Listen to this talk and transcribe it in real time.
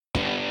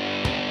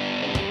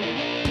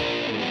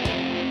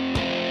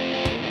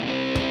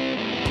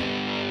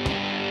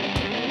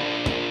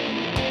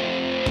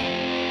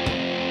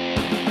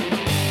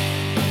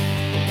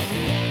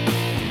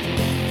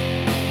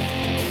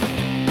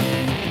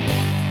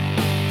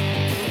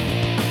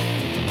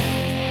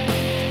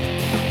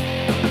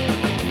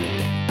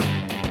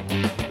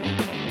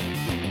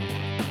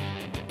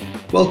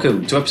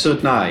Welcome to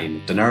episode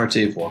 9 of the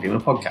Narrative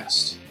Wargamer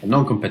Podcast, a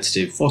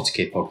non-competitive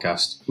 40k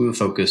podcast with a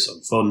focus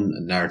on fun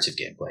and narrative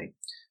gameplay,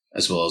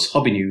 as well as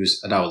hobby news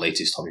and our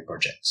latest hobby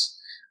projects.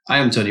 I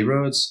am Tony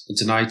Rhodes, and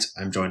tonight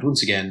I'm joined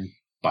once again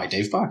by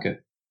Dave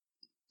Parker.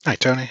 Hi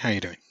Tony, how are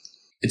you doing?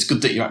 It's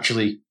good that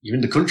you're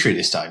in the country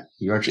this time.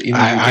 You're actually in the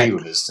UK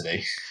with us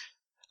today.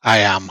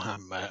 I am.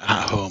 I'm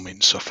at home in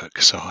Suffolk,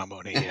 so I'm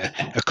only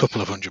a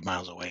couple of 100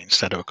 miles away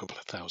instead of a couple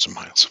of 1,000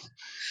 miles.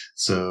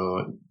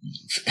 So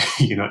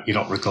you're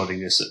not recording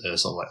this at a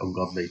sort of like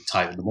ungodly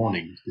time in the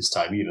morning this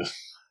time either.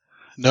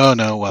 No.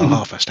 Well,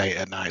 8:30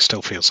 at night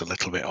still feels a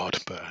little bit odd,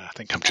 but I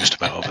think I'm just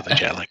about over the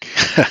jet lag.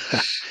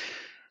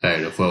 Fair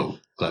enough. Well,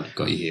 glad we've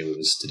got you here with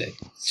us today.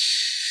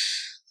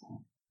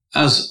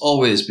 As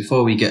always,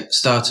 before we get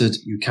started,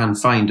 you can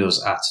find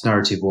us at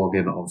Narrative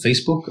Wargamer on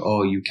Facebook,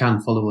 or you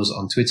can follow us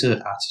on Twitter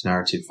at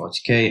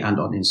Narrative40k and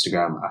on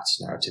Instagram at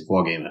Narrative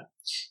Wargamer.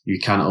 You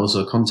can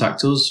also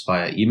contact us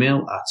via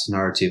email at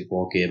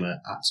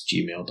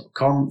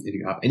narrativewargamer@gmail.com if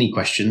you have any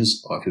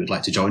questions or if you would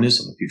like to join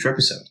us on a future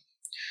episode.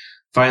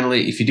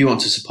 Finally, if you do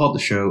want to support the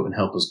show and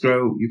help us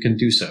grow, you can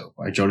do so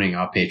by joining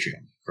our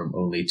Patreon from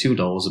only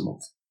 $2 a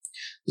month.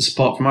 The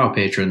support from our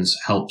patrons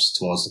helps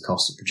towards the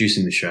cost of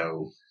producing the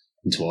show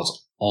and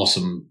towards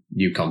awesome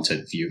new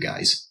content for you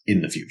guys in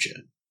the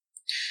future.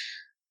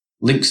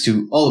 Links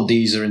to all of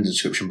these are in the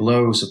description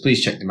below, so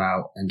please check them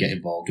out and get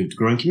involved with the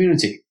growing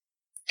community.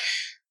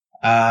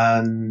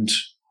 And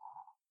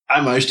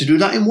I managed to do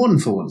that in one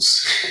for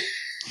once.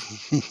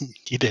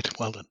 You did,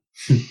 well done.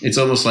 It's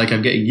almost like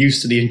I'm getting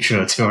used to the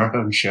intro to our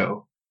own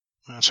show.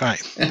 That's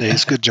right.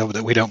 It's a good job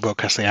that we don't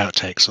broadcast the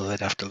outtakes, so they'd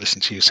have to listen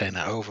to you saying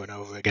that over and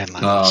over again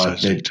like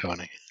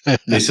Tony.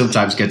 They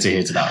sometimes get to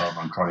hear to that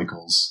over on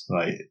Chronicles.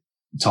 Like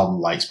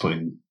Tom likes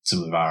putting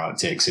some of our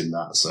outtakes in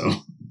that,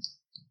 so.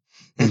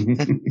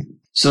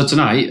 So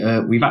tonight,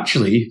 we've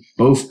actually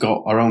both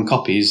got our own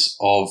copies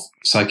of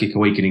Psychic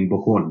Awakening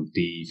Book 1,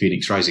 the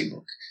Phoenix Rising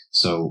book.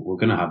 So we're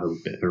going to have a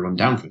bit of a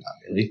rundown for that,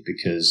 really,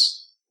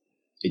 because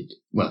it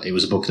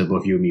was a book that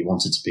both you and me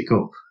wanted to pick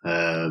up.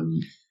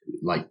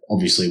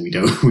 Obviously, we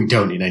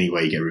don't in any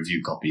way get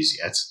review copies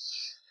yet.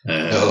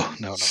 No,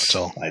 not at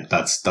all.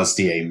 That's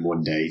the aim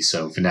one day.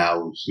 So for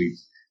now,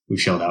 we've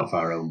shelled out for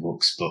our own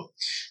books, but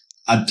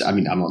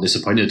I'm not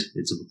disappointed.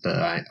 It's a book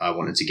that I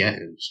wanted to get.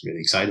 I was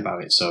really excited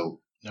about it.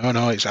 So. No,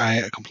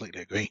 I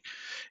completely agree.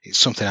 It's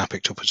something I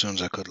picked up as soon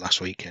as I could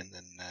last weekend,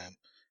 and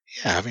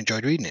I've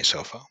enjoyed reading it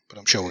so far. But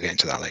I'm sure we'll get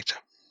into that later.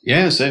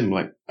 Yeah, same.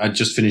 Like I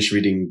just finished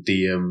reading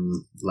the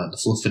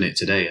fluff in it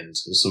today, and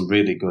there's some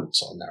really good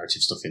sort of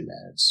narrative stuff in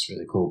there. It's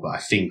really cool. But I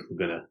think we're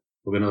gonna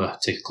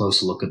take a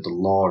closer look at the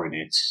lore in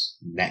it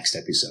next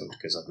episode,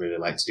 because I'd really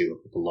like to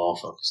do a lore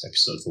focused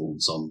episode for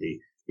once on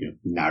the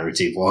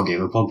Narrative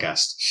Wargamer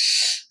podcast.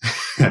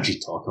 Actually,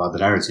 talk about the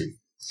narrative.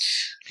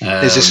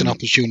 Is this an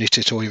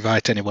opportunity to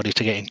invite anybody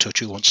to get in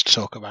touch who wants to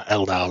talk about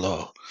Eldar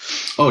lore?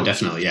 Oh,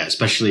 definitely, yeah.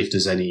 Especially if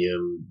there's any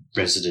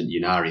resident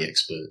Ynnari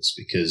experts,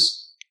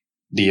 because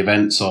the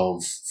events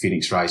of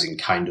Phoenix Rising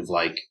kind of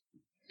like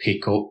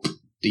pick up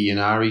the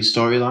Ynnari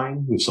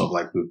storyline with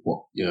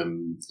what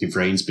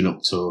Yvrane's been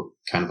up to,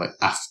 kind of like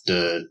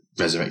after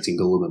resurrecting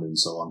Guilliman and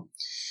so on.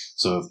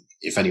 So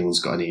if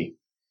anyone's got any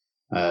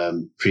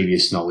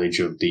previous knowledge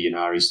of the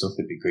Ynnari stuff,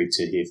 it'd be great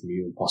to hear from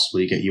you and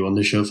possibly get you on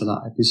the show for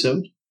that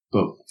episode.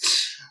 But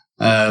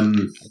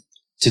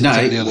tonight, I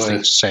think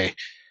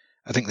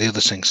the other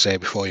thing to say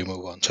before you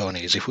move on,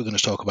 Tony, is if we're going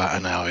to talk about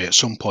Ynnari, at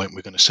some point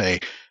we're going to say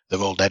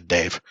they're all dead,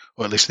 Dave,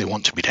 or at least they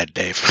want to be dead,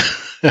 Dave.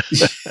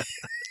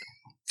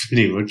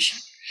 Pretty much.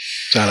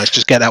 So let's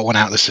just get that one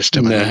out of the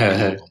system. But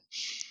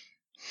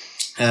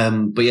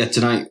yeah,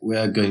 tonight we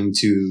are going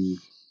to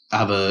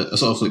have a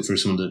sort of flick through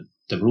some of the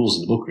rules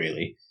in the book,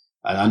 really.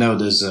 And I know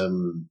there's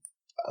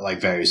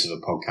various other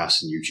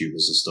podcasts and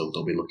YouTubers and stuff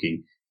that'll be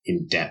looking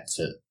in depth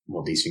at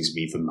what these things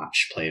mean for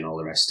match play and all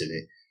the rest of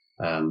it.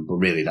 But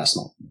really, that's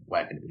not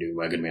what we're going to do.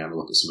 We're going to be having a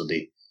look at some of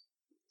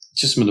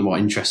the more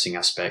interesting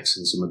aspects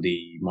and some of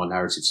the more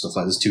narrative stuff.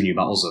 Like there's 2 new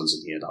battle zones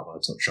in here that I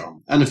want to touch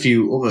on, and a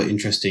few other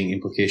interesting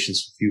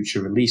implications for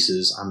future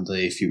releases and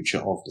the future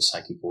of the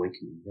Psychic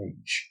Awakening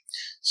range.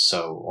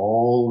 So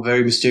all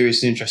very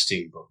mysterious and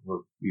interesting, but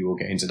we will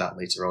get into that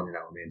later on in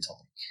our main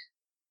topic.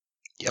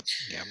 Yep.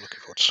 Yeah, I'm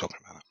looking forward to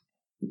talking about that.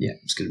 Yeah,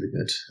 it's going to be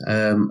good.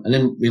 And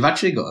then we've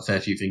actually got a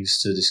fair few things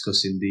to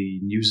discuss in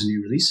the news and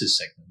new releases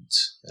segment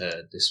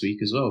this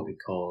week as well,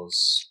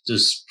 because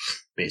there's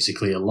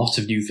basically a lot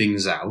of new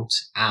things out,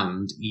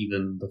 and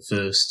even the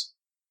first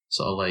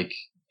sort of like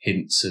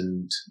hints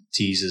and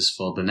teasers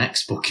for the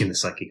next book in the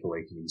Psychic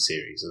Awakening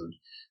series. And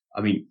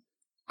I mean,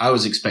 I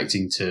was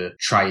expecting to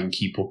try and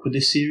keep up with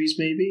this series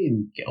maybe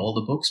and get all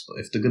the books, but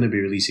if they're going to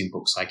be releasing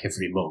books like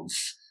every month,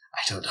 I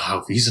don't know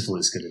how feasible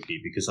it's going to be,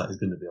 because that is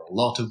going to be a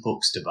lot of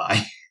books to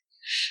buy.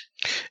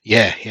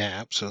 Yeah,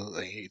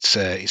 absolutely.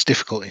 It's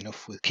difficult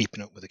enough with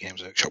keeping up with the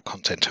Games Workshop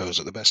content hours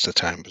at the best of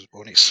times, but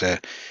when it's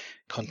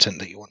content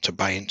that you want to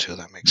buy into,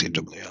 that makes it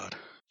doubly hard.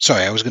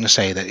 Sorry, I was going to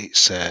say that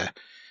it's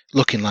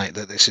looking like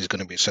that this is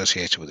going to be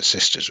associated with the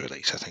Sisters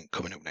release, I think,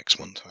 coming up next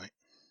month, right?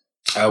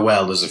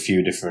 Well, there's a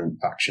few different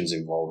factions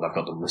involved. I've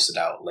got them listed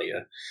out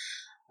later,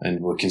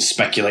 and we can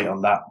speculate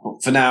on that.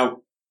 But for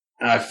now,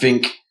 I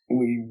think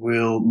we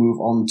will move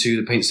on to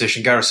the Paint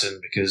Station Garrison,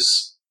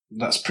 because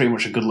that's pretty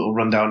much a good little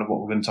rundown of what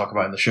we're going to talk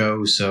about in the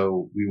show.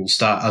 So we will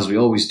start, as we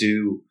always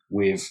do,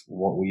 with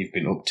what we've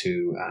been up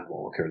to and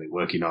what we're currently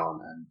working on,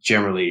 and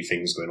generally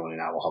things going on in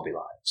our hobby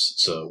lives.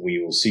 So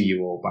we will see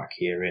you all back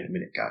here in a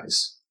minute,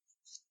 guys.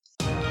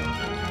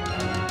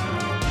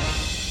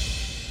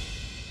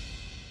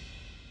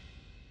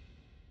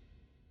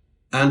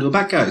 And we're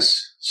back,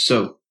 guys.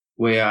 So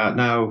we are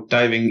now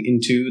diving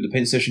into the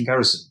Paint Station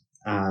Garrison.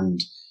 And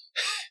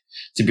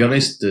to be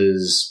honest,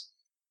 there's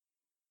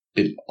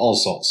been all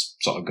sorts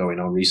sort of going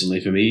on recently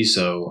for me,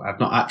 so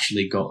I've not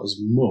actually got as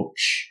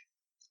much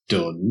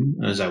done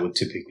as I would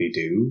typically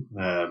do.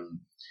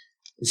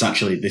 It's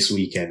actually this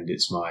weekend.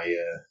 It's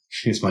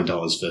my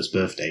daughter's first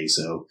birthday,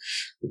 so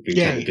we've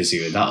been kind of busy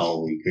with that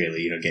all week,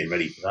 really. Getting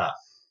ready for that,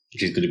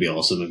 which is going to be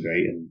awesome and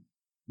great, and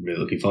really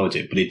looking forward to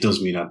it. But it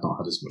does mean I've not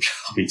had as much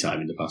hobby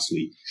time in the past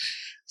week.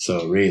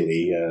 So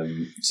really,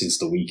 since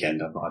the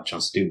weekend, I've not had a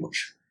chance to do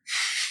much.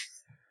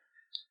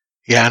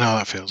 Yeah, I know how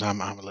that feels. I'm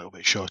a little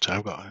bit shorter.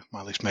 I've got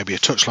my list maybe a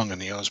touch longer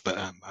than yours, but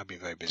I've been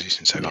very busy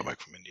since I got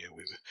back from India.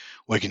 We were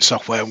working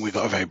software, and we've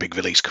got a very big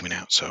release coming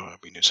out, so I've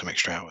been doing some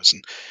extra hours.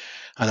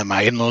 And then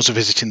my in-laws are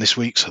visiting this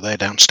week, so they're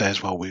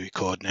downstairs while we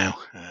record now.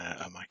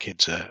 And my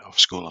kids are off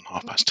school on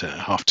half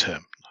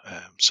term.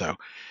 So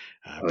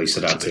you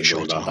said I had to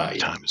worry about that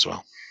time as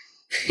well.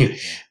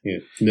 Yeah.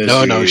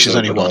 No, she's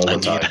only one.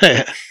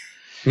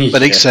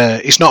 But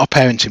it's not a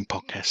parenting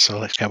podcast, so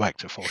let's go back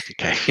to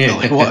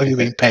 40k. What have you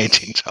been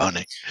painting,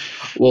 Tony?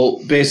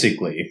 Well,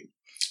 basically,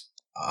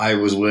 I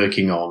was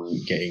working on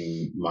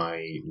getting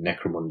my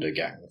Necromunda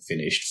gang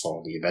finished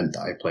for the event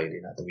that I played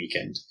in at the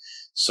weekend.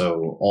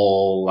 So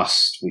all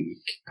last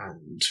week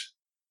and,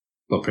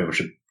 well, pretty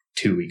much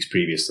 2 weeks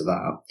previous to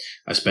that,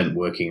 I spent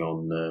working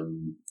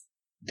on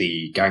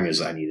the gangers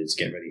that I needed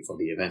to get ready for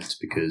the event,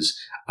 because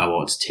I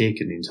wanted to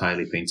take an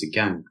entirely painted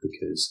gang,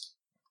 because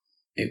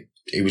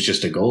it was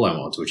just a goal I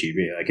wanted to achieve.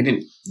 Like,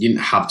 you didn't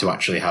have to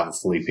actually have a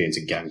fully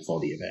painted gang for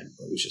the event,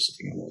 but it was just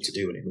something I wanted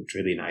to do, and it looked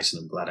really nice,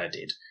 and I'm glad I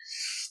did.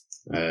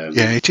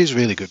 Yeah, it is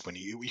really good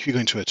if you go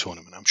into a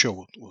tournament. I'm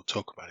sure we'll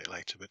talk about it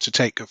later, but to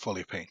take a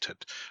fully painted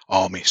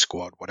army,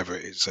 squad, whatever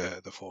it is,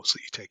 the force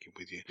that you're taking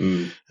with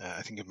you.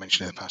 I think I've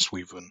mentioned in the past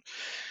we've run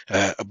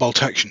a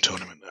bolt action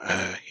tournament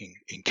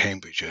in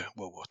Cambridge, a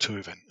World War II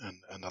event,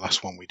 and the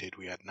last one we did,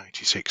 we had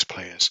 96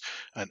 players,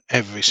 and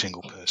every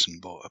single person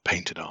bought a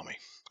painted army.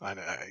 And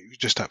it was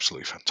just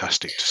absolutely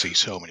fantastic to see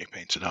so many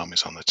painted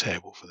armies on the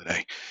table for the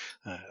day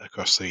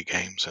across 3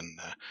 games. And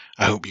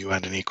I hope you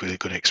had an equally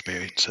good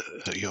experience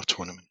at your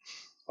tournament.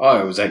 Oh,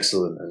 it was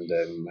excellent.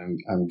 And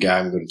I'm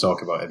going to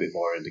talk about it a bit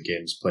more in the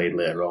games played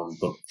later on.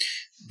 But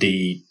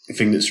the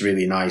thing that's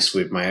really nice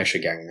with my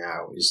Escher gang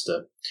now is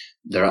that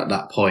they're at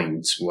that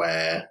point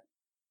where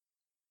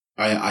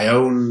I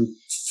own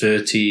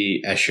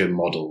 30 Escher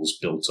models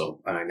built up,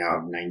 and I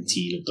now have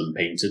 19 of them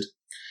painted.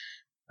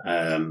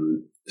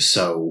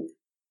 So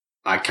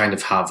I kind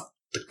of have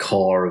the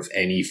core of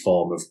any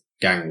form of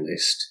gang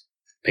list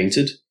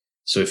painted.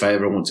 So if I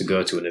ever want to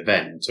go to an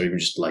event, or even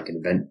just like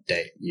an event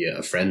day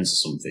at friends or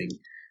something,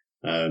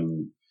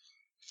 and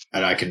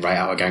I can write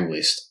out a gang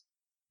list,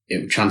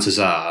 chances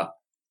are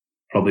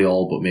probably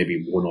all but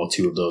maybe 1 or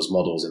 2 of those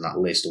models in that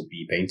list will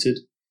be painted.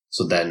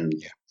 So then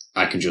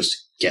I can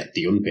just get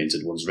the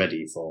unpainted ones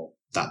ready for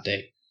that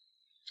day.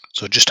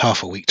 So just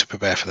half a week to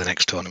prepare for the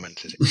next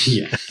tournament, is it?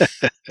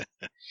 Yeah.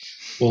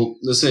 Well,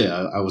 let's say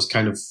I was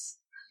kind of,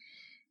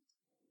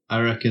 I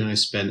reckon I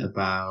spent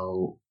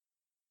about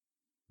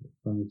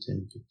 5,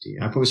 10, 15,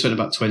 I probably spent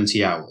about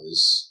 20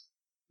 hours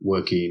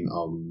working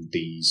on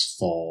these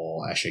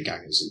 4 Escher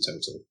gangers in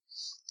total.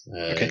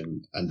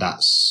 And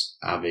that's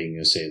having,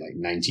 say, like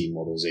 19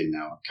 models in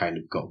now. I've kind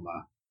of got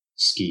my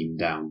scheme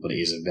down, but it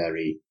is a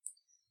very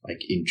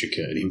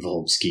intricate and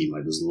involved scheme.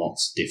 Like, there's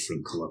lots of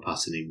different colour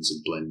patternings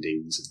and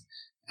blendings and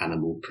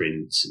animal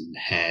prints and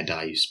hair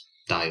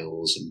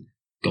dials and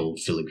gold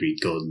filigree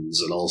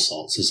guns and all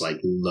sorts. There's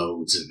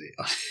loads of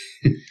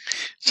it.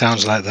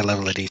 Sounds like the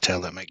level of detail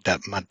that make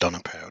that Mad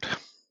Donna proud.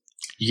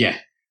 Yeah.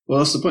 Well,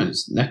 that's the point.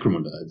 It's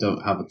Necromunda. I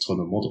don't have a ton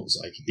of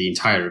models. The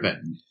entire event,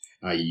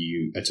 I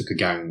took a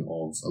gang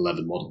of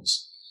 11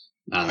 models.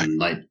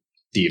 And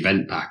the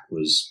event pack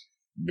was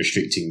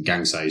restricting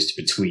gang size to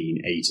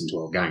between 8 and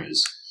 12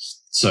 gangers.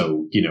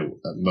 So,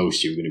 at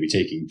most you're going to be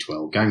taking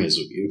 12 gangers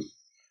with you.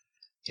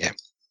 Yeah.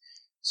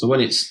 So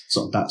when it's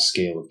sort of that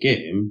scale of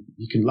game,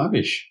 you can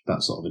lavish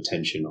that sort of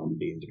attention on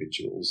the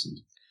individuals and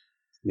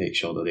make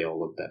sure that they all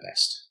look their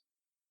best.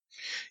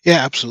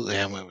 Yeah, absolutely.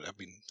 I've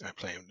been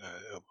playing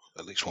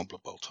at least one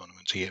Blood Bowl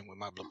tournament a year, and with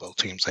my Blood Bowl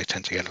teams, they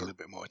tend to get a little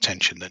bit more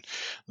attention than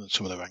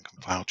some of the rank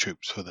and file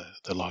troops for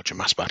the larger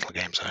mass battle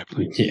games I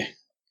play. Yeah.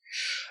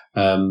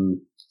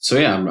 So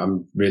yeah,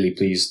 I'm really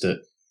pleased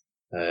that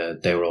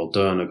they were all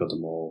done. I got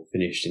them all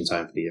finished in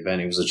time for the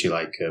event. It was actually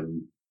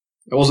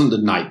it wasn't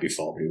the night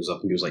before, but I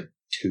think it was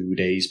 2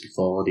 days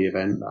before the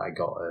event that I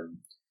got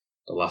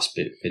the last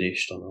bit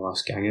finished on the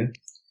last ganger.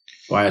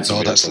 But I had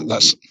No,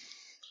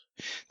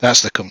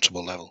 that's the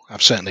comfortable level.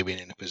 I've certainly been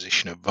in a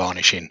position of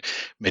varnishing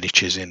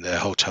miniatures in the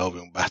hotel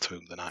room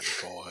bathroom the night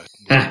before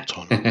a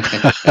tournament.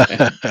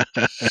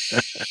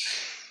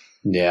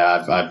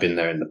 Yeah, I've been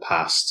there in the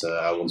past.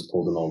 I once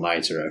pulled an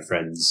all-nighter at a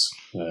friend's,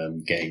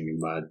 getting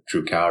my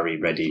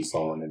Drukhari ready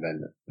for an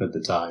event at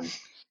the time.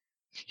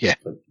 Yeah.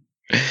 But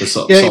the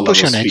sort you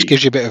push on edge,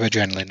 gives you a bit of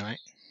adrenaline, right?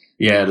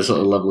 Yeah, the sort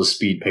of level of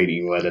speed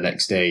painting where the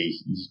next day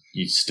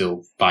you're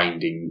still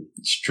finding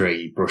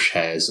stray brush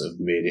hairs that have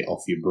made it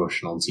off your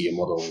brush and onto your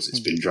models. It's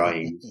been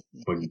drying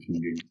when you've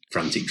been doing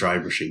frantic dry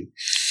brushing.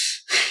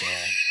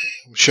 Yeah,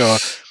 I'm sure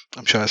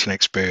that's an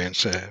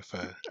experience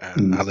for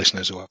our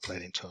listeners who have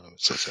played in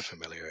tournaments. It's a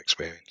familiar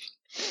experience.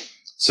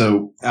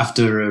 So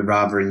after a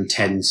rather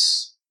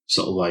intense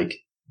sort of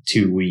like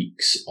 2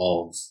 weeks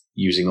of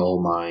using all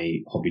my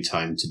hobby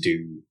time to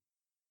do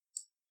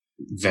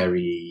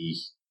very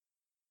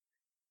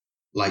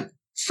like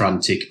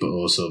frantic but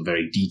also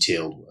very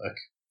detailed work,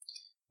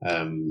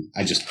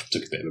 I just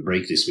took a bit of a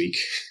break this week.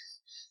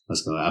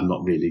 I'm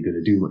not really going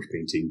to do much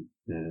painting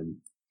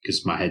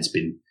because my head's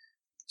been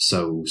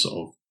so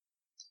sort of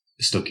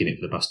stuck in it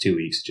for the past 2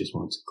 weeks. I just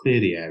wanted to clear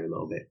the air a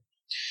little bit.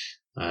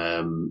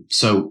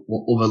 So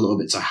what other little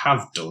bits I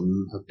have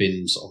done have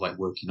been sort of like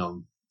working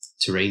on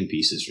terrain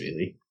pieces,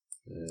 really.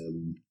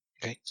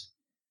 Okay.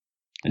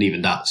 And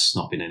even that's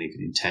not been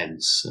anything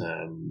intense.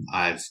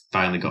 I've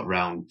finally got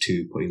round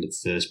to putting the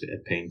first bit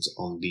of paint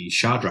on the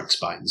Shardrak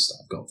spines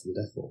that I've got for the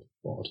Death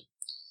board.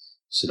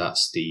 So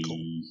that's the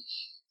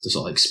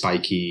sort of like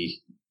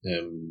spiky,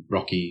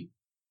 rocky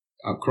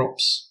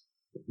outcrops.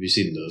 Have you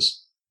seen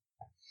those?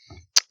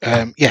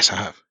 Yes, I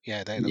have.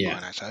 Yeah, they look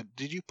quite nice.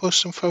 Did you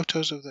post some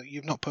photos of that?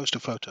 You've not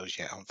posted photos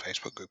yet on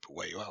Facebook group of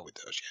where you are with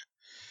those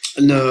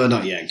yet? No,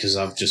 not yet, because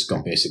I've just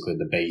got basically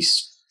the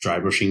base dry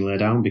brushing laid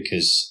down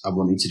because I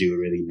wanted to do a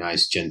really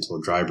nice,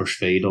 gentle dry brush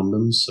fade on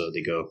them. So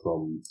they go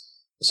from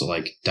sort of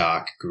like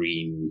dark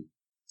green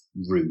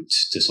root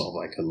to sort of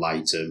like a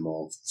lighter,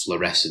 more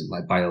fluorescent,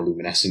 like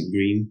bioluminescent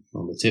green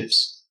on the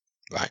tips.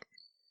 Right.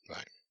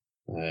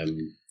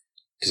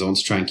 Because I want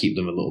to try and keep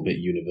them a little bit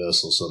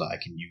universal so that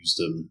I can use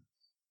them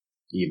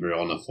either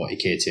on a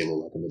 40k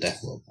table like on the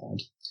Deathworld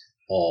board,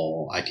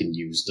 or I can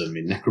use them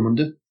in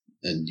Necromunda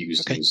and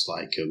use them as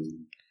like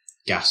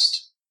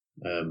gassed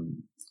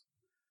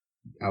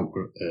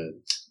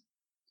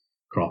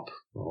crop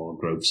or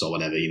growths or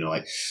whatever,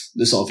 like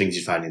the sort of things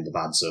you find in the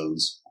bad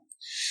zones.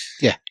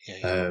 Yeah.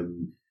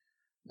 And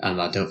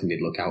I don't think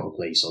they'd look out of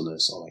place on a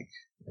sort of like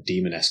a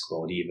demon-esque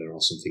board either,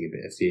 or something a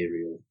bit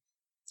ethereal.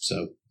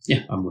 So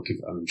yeah, I'm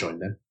enjoying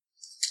them.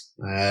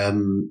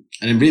 And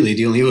then really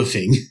the only other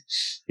thing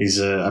is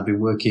I've been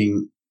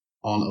working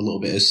on a little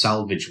bit of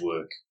salvage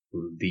work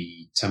from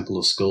the Temple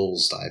of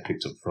Skulls that I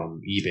picked up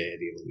from eBay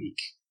the other week,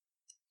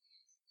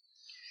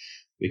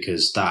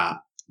 because that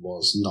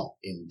was not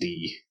in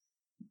the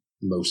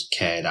most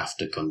cared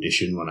after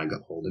condition when I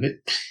got hold of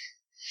it.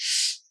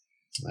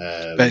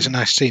 But it's a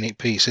nice scenic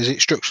piece. Is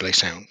it structurally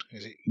sound?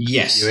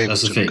 Yes,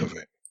 that's the thing.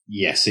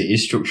 Yes, it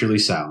is structurally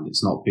sound.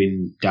 It's not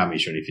been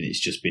damaged or anything.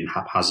 It's just been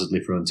haphazardly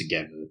thrown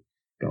together.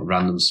 Got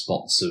random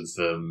spots of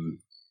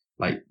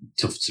like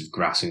tufts of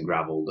grass and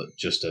gravel that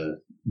just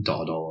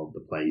dotted all over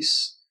the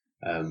place.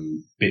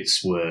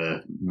 Bits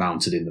were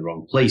mounted in the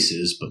wrong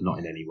places, but not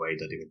in any way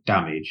that they were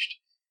damaged.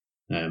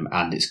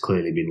 And it's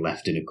clearly been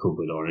left in a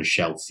cupboard or a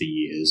shelf for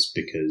years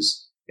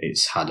because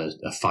it's had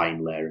a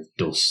fine layer of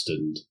dust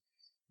and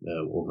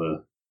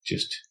other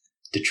just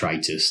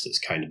detritus that's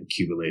kind of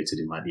accumulated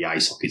in like the eye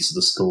sockets of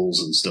the skulls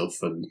and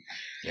stuff and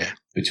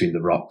between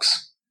the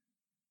rocks.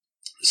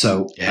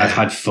 So I've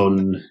had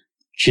fun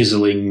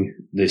chiseling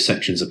the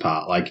sections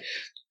apart, like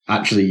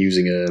actually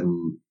using a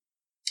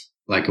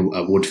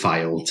wood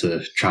file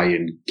to try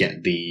and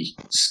get the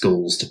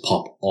skulls to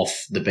pop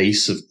off the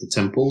base of the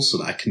temple so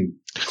that I can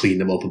clean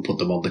them up and put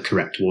them on the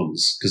correct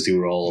ones, because they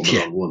were all on the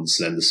wrong ones.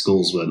 Then the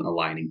skulls weren't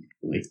aligning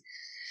properly.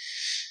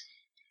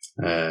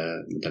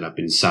 Then I've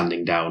been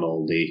sanding down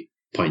all the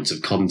points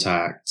of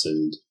contact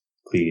and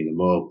cleaning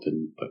them up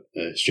and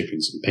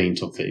stripping some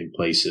paint off it in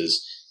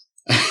places.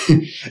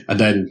 And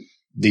then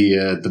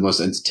the most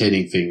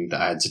entertaining thing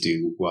that I had to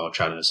do while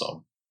trying to sort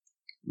of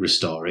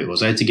restore it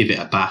was I had to give it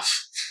a bath.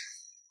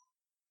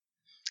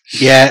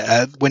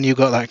 Yeah, when you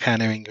got that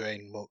kind of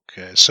ingrained muck,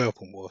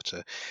 soap and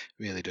water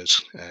really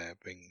does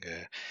bring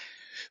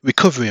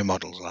recovery of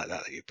models like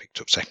that you picked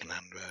up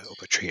secondhand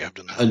up a tree. I've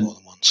done that more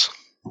than once.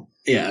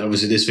 Yeah, and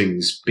obviously this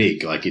thing's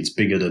big. Like, it's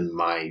bigger than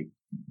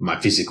my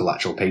physical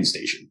actual paint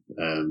station.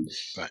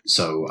 Right.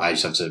 So I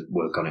just have to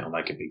work on it on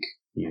like a big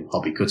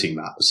hobby cutting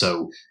mat.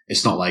 So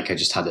it's not like I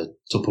just had a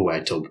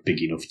Tupperware tub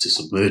big enough to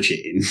submerge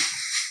it in.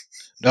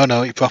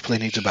 No, it properly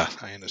needs a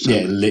bath. I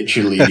understand. Yeah,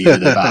 literally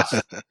needed a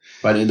bath.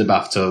 Went in the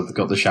bathtub,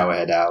 got the shower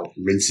head out,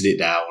 rinsed it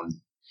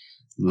down,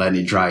 let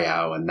it dry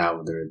out, and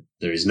now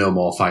there is no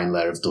more fine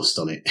layer of dust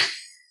on it.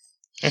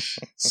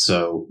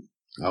 So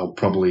I'll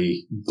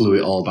probably glue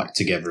it all back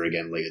together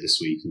again later this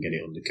week and get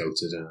it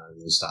undercoated, and I'm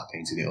going to start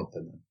painting it up,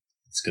 and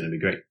it's going to be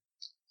great.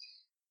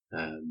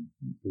 I'm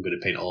going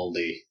to paint all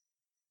the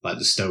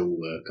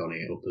stonework on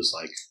it up as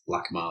like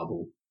black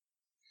marble.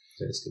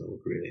 So it's going to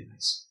look really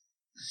nice.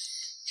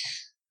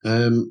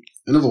 And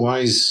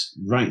otherwise,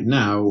 right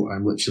now,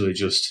 I'm literally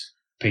just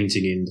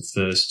painting in the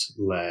first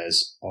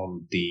layers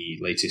on the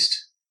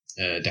latest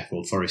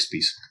Deathworld Forest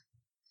piece.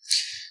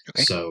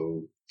 Okay.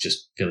 So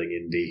just filling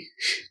in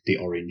the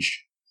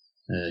orange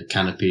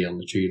canopy on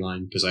the tree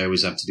line, because I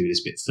always have to do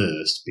this bit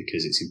first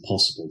because it's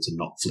impossible to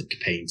not flick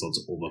paint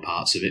onto other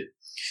parts of it.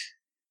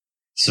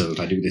 So if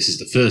I do this as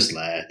the first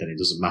layer, then it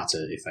doesn't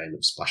matter if I end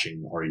up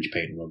splashing orange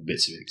paint on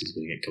bits of it because it's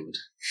going to get covered.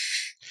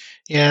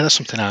 Yeah, that's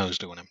something I always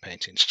do when I'm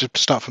painting. It's just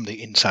start from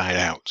the inside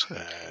out,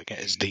 get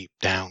as deep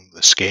down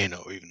the skin,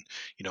 or even,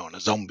 on a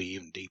zombie,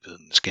 even deeper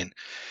than the skin,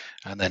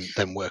 and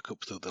then work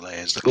up through the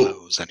layers, the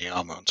clothes, any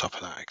armor on top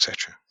of that,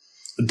 etc.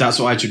 That's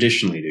what I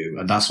traditionally do,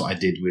 and that's what I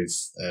did with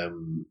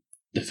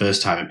the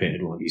first time I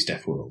painted one of these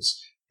Death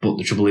Worlds. But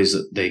the trouble is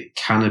that the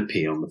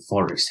canopy on the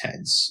forest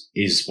heads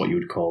is what you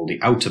would call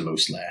the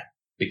outermost layer,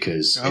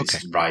 because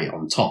it's right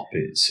on top.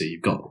 So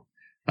you've got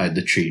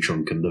the tree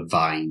trunk and the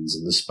vines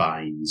and the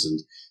spines,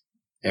 and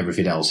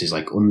everything else is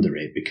like under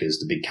it, because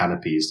the big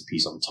canopy is the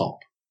piece on top.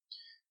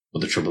 But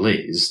the trouble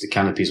is, the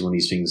canopy is one of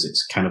these things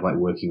that's kind of like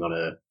working on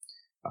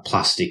a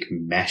plastic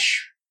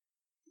mesh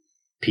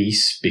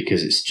piece,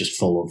 because it's just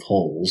full of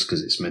holes,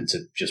 because it's meant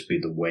to just be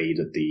the way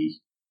that the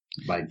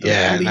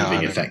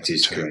leaving effect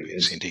is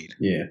created. Indeed.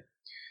 Yeah.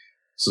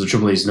 So the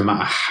trouble is, no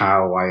matter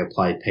how I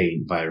apply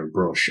paint via a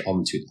brush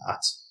onto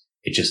that,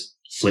 it just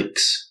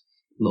flicks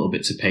little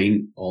bits of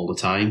paint all the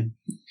time.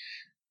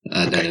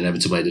 And then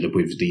inevitably I ended up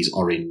with these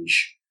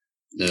orange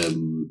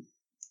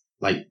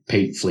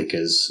paint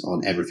flickers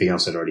on everything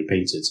else I'd already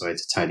painted, so I had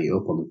to tidy it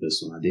up on the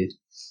first one I did.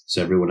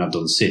 So every one I've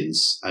done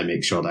since, I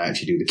make sure that I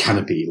actually do the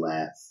canopy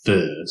layer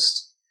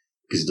first,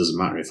 because it doesn't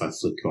matter if I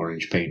flick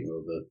orange paint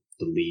over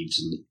the leaves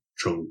and the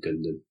trunk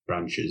and the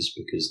branches,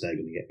 because they're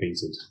going to get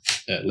painted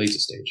at a later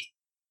stage.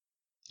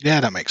 Yeah,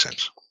 that makes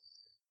sense.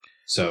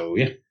 So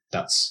yeah,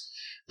 that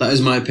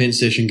is my paint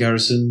station,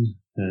 Garrison,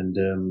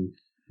 and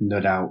no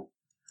doubt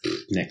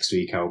next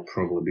week I'll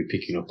probably be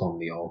picking up on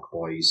the Orc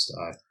Boys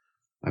that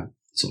I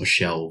sort of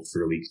shelved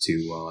for a week or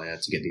two while I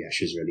had to get the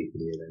ashes ready for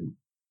the event.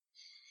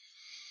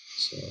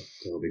 So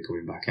they'll be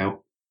coming back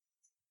out.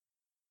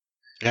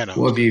 Yeah, no.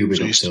 What have you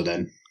been up to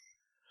then?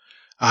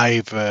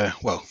 I've,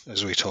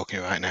 as we're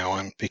talking right now,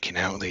 I'm picking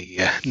out the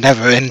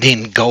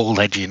never-ending gold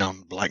edging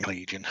on Black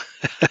Legion.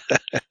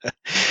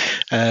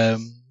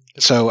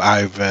 So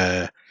I've,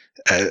 I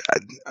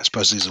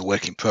suppose these are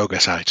work in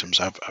progress items.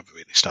 I've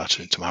really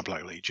started into my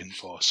Black Legion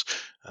force.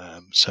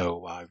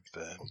 So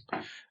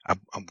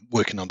I'm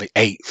working on the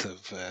 8th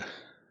of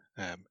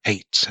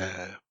 8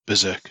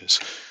 berserkers,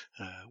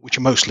 which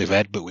are mostly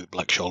red but with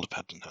black shoulder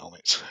pads and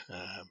helmets,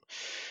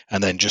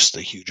 and then just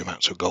the huge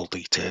amounts of gold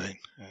detailing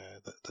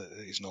that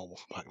is normal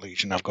for Black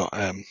Legion. I've got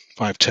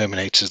 5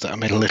 Terminators that I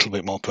made a little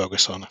bit more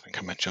progress on. I think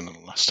I mentioned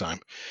them last time.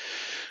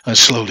 I'm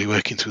slowly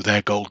working through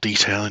their gold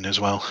detailing as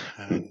well,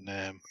 and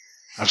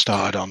I've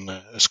started on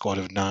a squad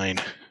of 9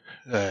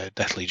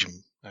 Death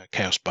Legion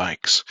Chaos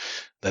Bikes.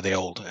 They're the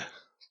old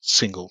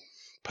single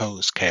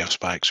pose Chaos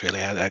Bikes,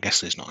 really. I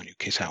guess there's not a new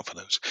kit out for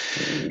those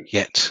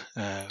yet,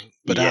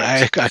 but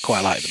I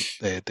quite like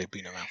them. They've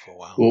been around for a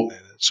while. Well,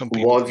 some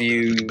people think they're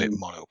a little bit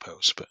mono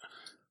pose, but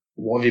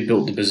what have you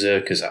built the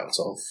Berserkers out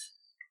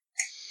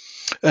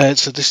of?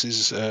 So this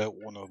is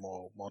one of the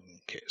more modern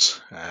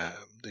kits.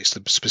 It's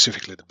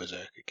specifically the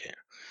Berserker kit.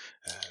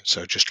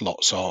 So just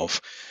lots of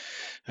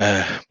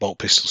bolt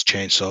pistols,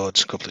 chain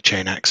swords, a couple of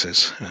chain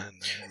axes.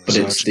 But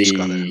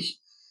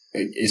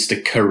it's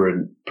the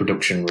current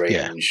production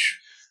range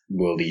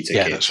World Eater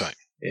kit. Yeah, that's right.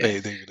 Yeah.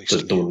 They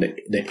released the one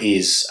that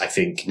is, I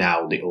think,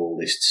 now the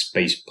oldest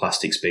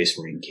plastic Space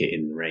Marine kit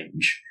in the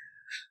range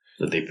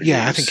that they produce.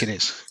 Yeah, I think it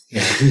is.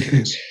 Yeah, I think it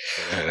is.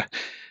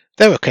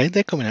 They're okay.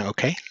 They're coming out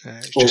okay.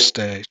 Just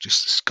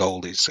this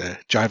gold is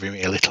driving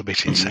me a little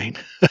bit insane.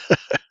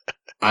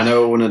 I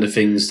know one of the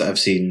things that I've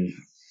seen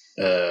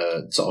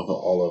sort of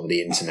all over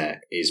the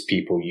internet is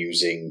people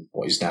using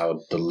what is now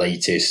the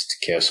latest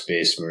Chaos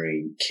Space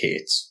Marine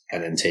kit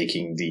and then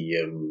taking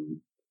the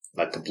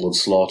the Blood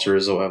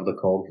Slaughterers or whatever they're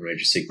called,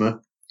 Rage of Sigma.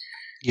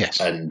 Yes.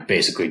 And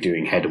basically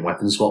doing head and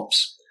weapon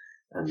swaps.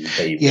 And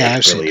they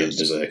make brilliant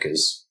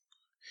Berserkers.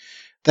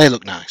 They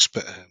look nice,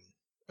 but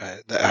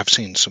I've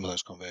seen some of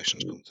those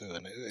conversions come through,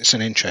 and it's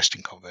an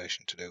interesting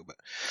conversion to do. But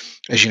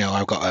as you know,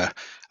 I've got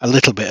a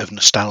little bit of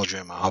nostalgia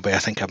in my hobby. I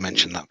think I've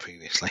mentioned that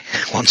previously,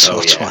 once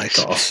or twice.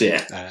 Of course,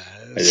 yeah.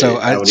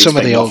 Some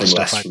of the older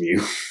stuff. From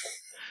you.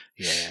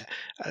 Yeah,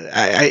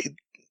 I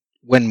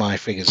when my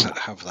figures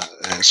have that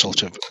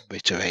sort of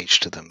bit of age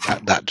to them,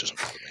 that doesn't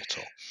bother me at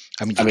all.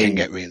 I mean, you can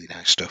get really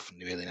nice stuff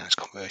and really nice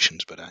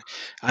conversions, but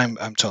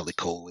I'm totally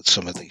cool with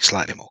some of the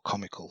slightly more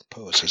comical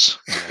poses.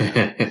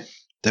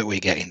 that we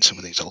get in some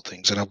of these old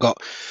things. And I've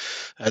got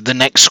the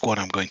next squad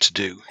I'm going to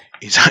do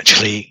is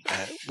actually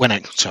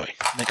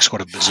next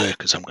squad of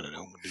Berserkers. I'm going to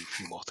do a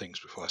few more things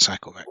before I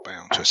cycle back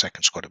down to a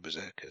second squad of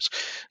Berserkers.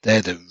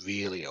 They're the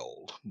really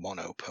old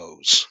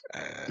monopose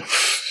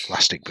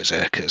plastic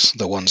Berserkers,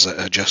 the ones that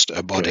are just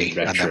a body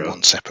and then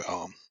one separate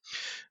arm.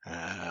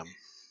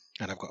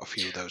 And I've got a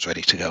few of those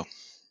ready to go.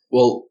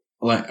 Well,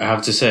 I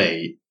have to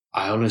say,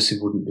 I honestly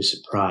wouldn't be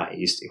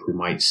surprised if we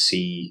might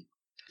see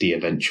the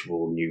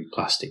eventual new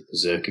plastic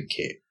Berserker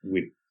kit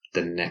with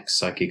the next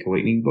Psychic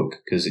Awakening book,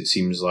 because it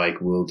seems like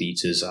World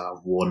Eaters are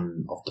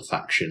one of the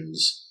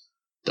factions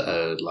that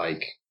are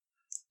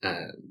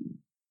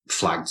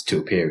flagged to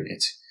appear in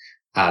it.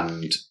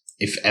 And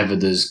if ever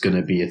there's going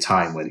to be a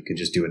time where they could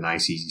just do a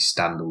nice, easy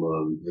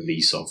standalone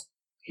release of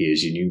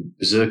here's your new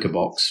Berserker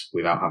box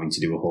without having to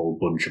do a whole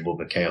bunch of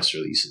other Chaos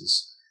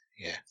releases,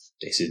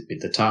 this is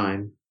the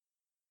time.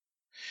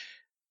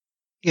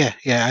 Yeah,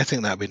 I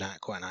think that'd be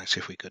quite nice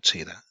if we could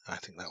see that. I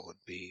think that would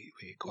be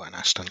quite a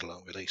nice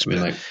standalone release.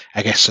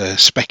 I guess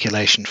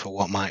speculation for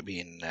what might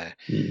be in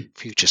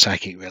future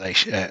Psychic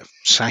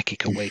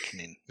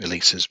Awakening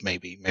releases,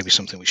 maybe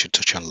something we should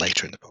touch on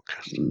later in the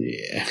podcast.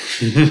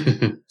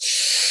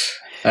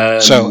 Yeah.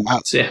 So what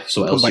else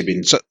have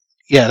you been?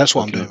 Yeah, that's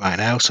what I'm doing right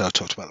now. So I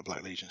talked about the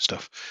Black Legion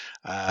stuff.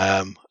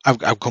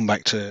 I've come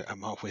back to,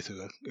 I'm halfway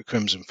through a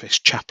Crimson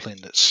Fist chaplain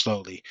that's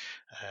slowly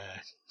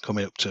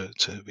coming up to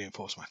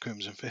reinforce my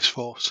Crimson Fist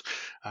force.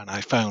 And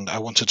I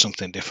wanted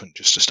something different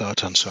just to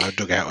start on. So I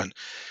dug out, and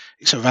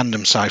it's a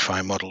random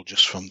sci-fi model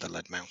just from the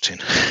Lead Mountain.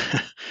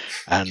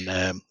 And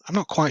I'm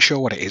not quite sure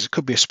what it is. It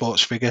could be a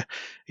sports figure.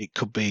 It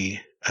could be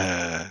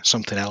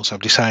something else. I've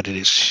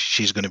decided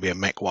she's going to be a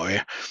mech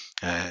warrior.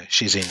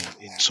 She's in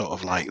sort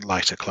of like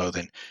lighter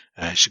clothing.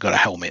 She's got a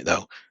helmet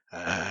though,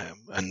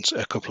 and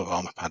a couple of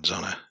armor pads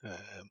on her.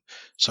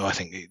 So I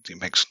think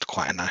it makes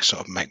quite a nice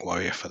sort of mech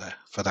warrior for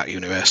that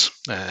universe.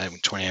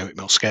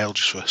 28mm scale,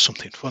 just for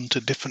something fun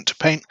different to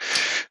paint.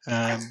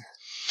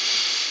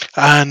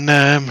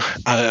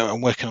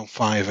 I'm working on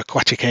 5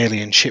 aquatic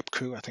alien ship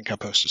crew. I think I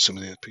posted some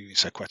of the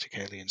previous aquatic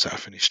aliens that I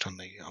finished on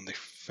the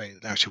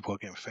Narrative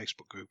Wargame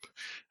Facebook group.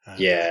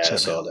 I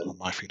saw them on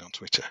my feed on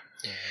Twitter.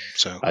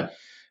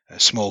 A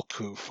small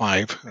crew of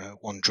 5,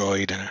 1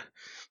 droid and a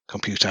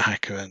computer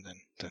hacker, and then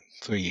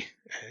 3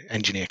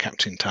 engineer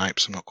captain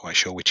types. I'm not quite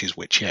sure which is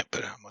which yet,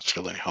 but I'm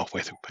still only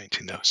halfway through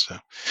painting those. So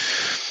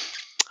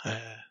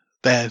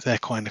they're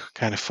kind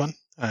of fun.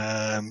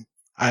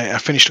 I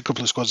finished a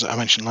couple of squads that I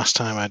mentioned last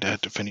time. I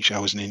had to finish. I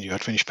was ninja.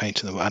 I'd finished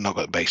painting them. I'd not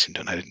got the basing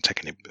done. I didn't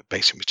take any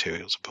basing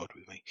materials aboard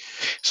with me,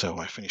 so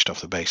I finished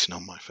off the basing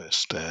on my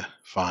first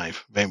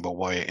 5 Rainbow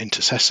Warrior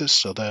Intercessors.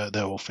 So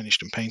they're all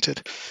finished and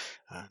painted,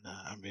 and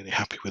I'm really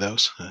happy with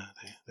those.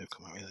 They've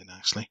come out really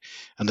nicely.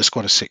 And the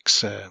squad of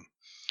 6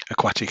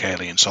 aquatic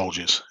alien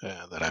soldiers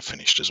that I've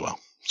finished as well.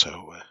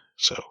 So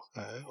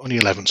only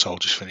 11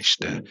 soldiers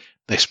finished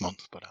this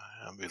month, but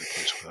I'm really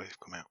pleased with how they've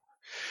come out.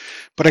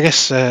 But I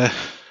guess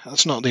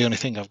that's not the only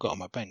thing I've got on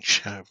my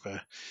bench. I've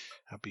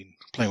been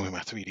playing with my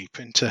 3D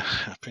printer.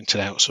 I printed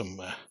out some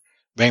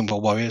Rainbow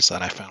Warriors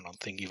that I found on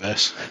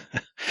Thingiverse.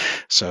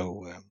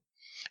 So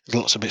there's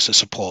lots of bits of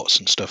supports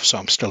and stuff. So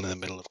I'm still in the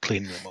middle of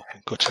cleaning them up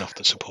and cutting off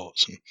the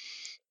supports and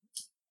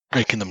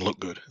making them look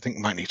good. I think I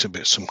might need to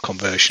do some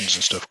conversions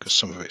and stuff because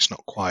some of it's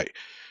not quite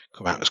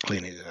come out as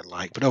clean as I'd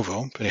like. But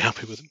overall, I'm pretty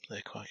happy with them.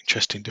 They're quite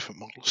interesting, different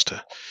models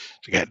to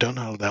get done.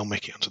 They'll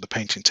make it onto the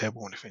painting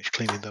table when I finish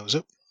cleaning those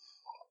up.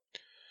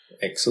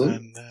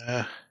 Excellent.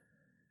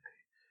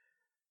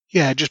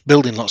 And just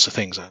building lots of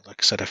things. Like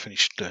I said, I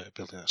finished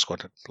building that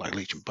squad of Black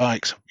Legion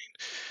bikes. I've been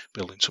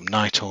building some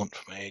Nighthaunt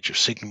from Age of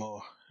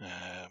Sigmar.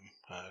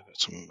 I've got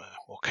some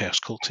more Chaos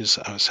Cultists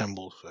that I've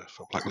assembled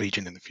for Black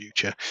Legion in the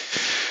future.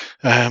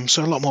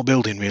 So a lot more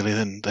building really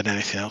than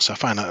anything else. I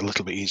find that a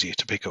little bit easier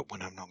to pick up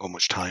when I've not got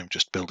much time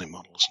just building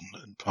models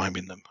and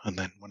priming them. And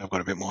then when I've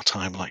got a bit more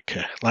time,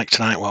 like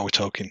tonight while we're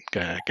talking,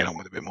 get on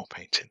with a bit more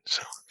painting.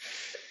 So,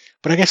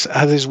 but I guess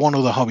there's one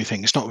other hobby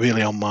thing. It's not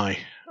really on my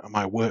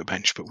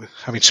workbench, but with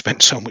having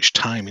spent so much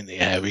time in the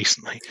air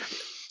recently,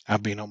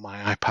 I've been on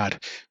my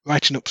iPad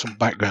writing up some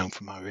background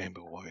for my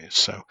Rainbow Warriors.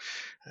 So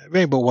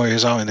Rainbow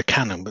Warriors are in the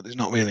canon, but there's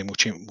not really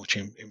much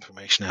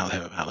information out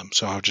there about them.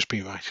 So I'll just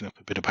be writing up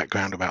a bit of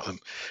background about them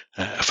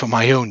for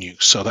my own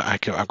use, so that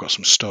I've got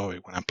some story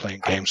when I'm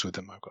playing games with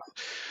them. I've got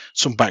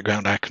some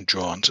background I can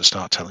draw on to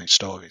start telling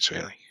stories,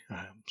 really.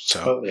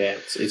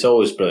 It's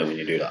always brilliant when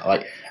you do that.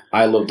 Like,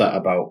 I love that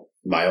about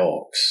my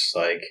orcs.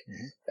 Like,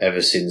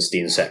 ever since the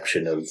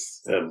inception of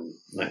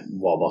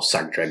Warboss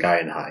Sagdrag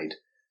Ironhide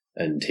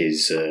and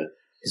his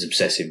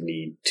obsessive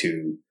need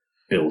to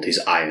build his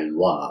Iron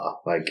War.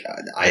 Like,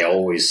 I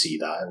always see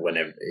that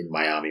whenever in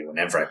my army,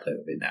 whenever I play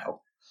with it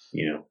now.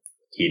 You know,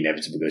 he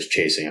inevitably goes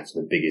chasing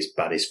after the biggest,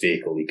 baddest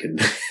vehicle he can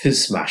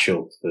smash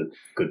up for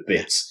good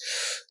bits.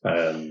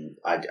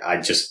 I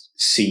just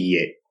see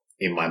it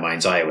in my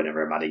mind's eye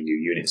whenever I'm adding new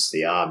units to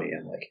the army.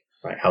 I'm like,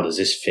 right, how does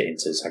this fit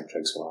into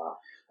Sagdrag's War?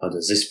 How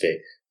does this fit?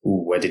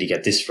 Ooh, where did he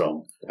get this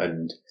from?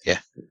 And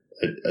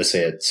I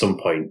say at some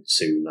point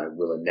soon I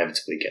will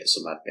inevitably get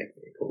some AdMech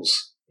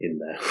vehicles in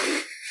there.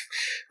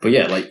 But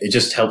yeah, like it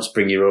just helps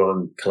bring your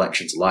own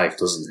collection to life,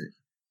 doesn't it?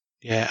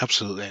 Yeah,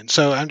 absolutely. And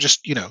so I'm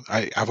just,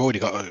 I've already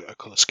got a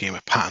colour scheme,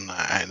 a pattern,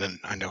 and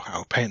I know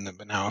how to paint them,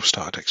 but now I've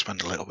started to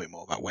expand a little bit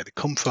more about where they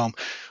come from,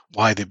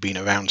 why they've been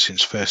around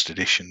since first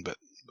edition, but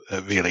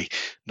really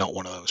not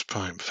one of those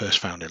prime first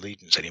found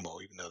legions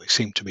anymore, even though they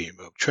seem to be in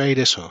Rogue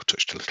Trader, so I've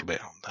touched a little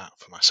bit on that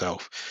for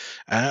myself.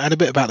 And a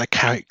bit about their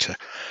character,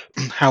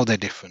 how they're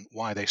different,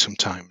 why they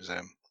sometimes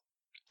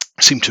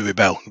seem to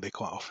rebel. They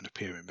quite often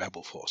appear in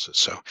rebel forces,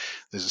 so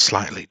there's a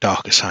slightly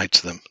darker side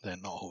to them. They're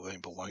not all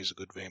Rainbow Warriors are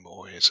good Rainbow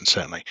Warriors, and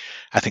certainly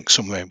I think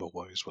some Rainbow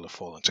Warriors will have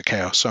fallen to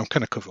chaos, so I'm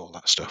going to cover all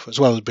that stuff, as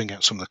well as bring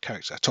out some of the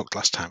characters I talked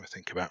last time. I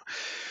think about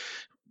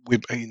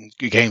in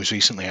games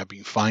recently, I've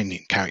been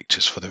finding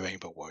characters for the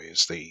Rainbow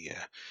Warriors. The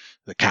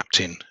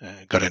captain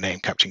got a name,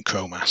 Captain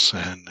Chromas,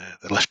 and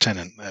the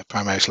lieutenant,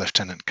 Primaris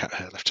Lieutenant,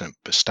 Lieutenant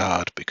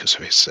Bastard, because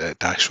of his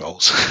dice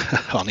rolls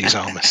on his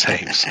armor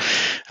saves,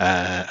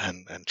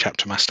 and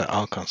Chapter Master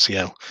Archon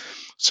Ciel.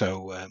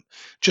 So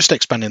just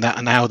expanding that,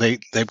 and now they've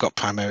got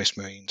Primaris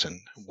Marines and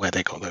where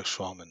they got those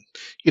from, and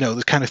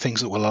the kind of things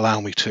that will allow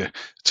me to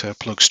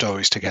plug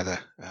stories together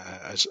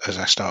as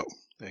I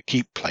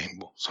keep playing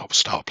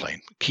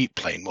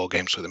more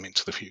games with them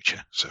into the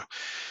future. So,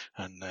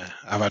 and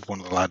I've had one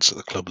of the lads at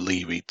the club,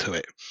 Lee, read through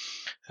it,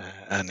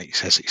 and he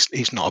says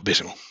he's not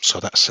abysmal.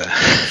 So that's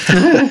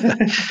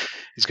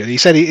he's good. He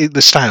said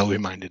the style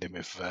reminded him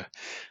of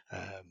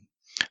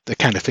the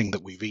kind of thing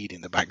that we read in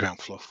the background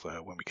fluff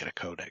when we get a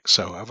codex.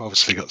 So I've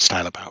obviously got the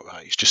style about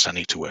right. It's just I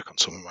need to work on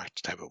some of my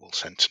terrible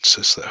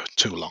sentences that are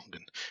too long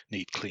and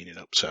need cleaning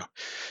up. So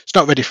it's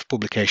not ready for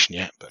publication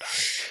yet, but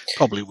I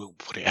probably will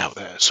put it out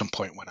there at some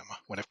point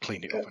when I've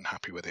cleaned it up and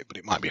happy with it. But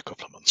it might be a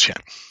couple of months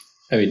yet.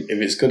 I mean, if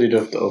it's good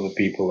enough that other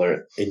people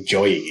are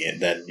enjoying it,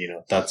 then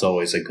that's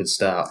always a good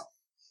start.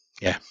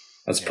 Yeah,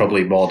 that's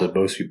probably more than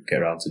most people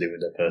get around to do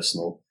with their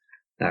personal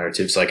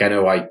narratives. Like I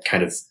know I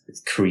kind of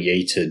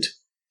created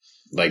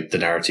like the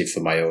narrative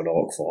for my own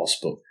Orc Force,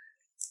 but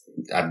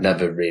I've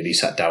never really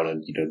sat down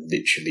and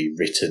literally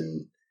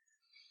written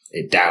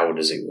it down,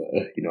 as it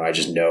were. I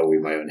just know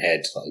in my own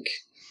head like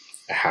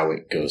how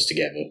it goes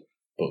together,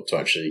 but to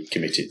actually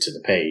commit it to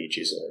the page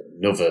is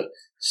another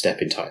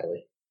step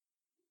entirely.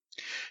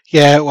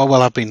 Yeah,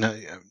 well, I've been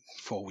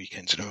 4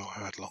 weekends in a row.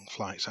 I had long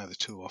flights, either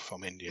to or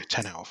from India,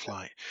 10-hour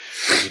flight.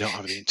 We don't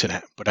have the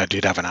internet, but I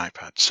did have an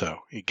iPad, so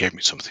it gave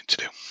me something to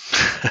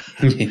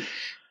do.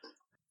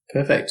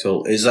 Perfect.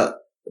 Well, is that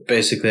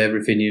basically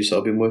everything you've sort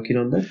of been working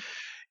on then?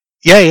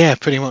 Yeah,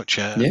 pretty much.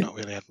 I've not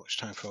really had much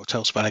time for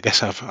hotels, but I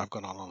guess I've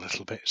gone on a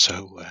little bit.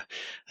 So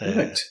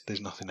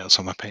there's nothing else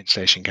on my paint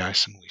station,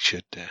 guys, and we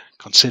should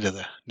consider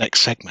the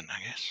next segment,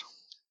 I guess.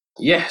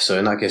 Yeah, so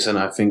in that case, then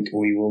I think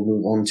we will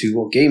move on to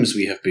what games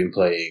we have been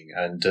playing.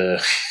 And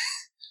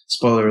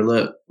spoiler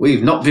alert,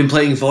 we've not been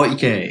playing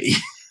 40k.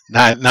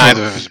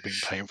 Neither of us have been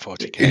playing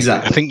 40k.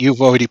 Exactly. I think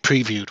you've already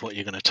previewed what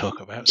you're going to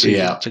talk about, so you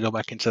have to go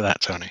back into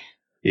that, Tony.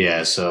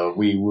 Yeah, so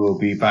we will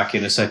be back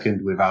in a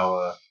second with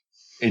our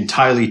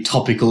entirely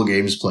topical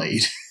games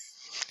played.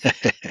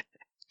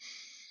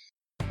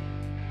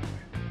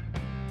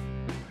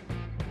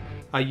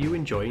 Are you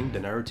enjoying the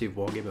Narrative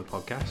Wargamer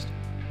podcast?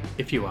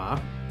 If you are,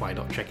 why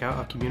not check out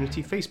our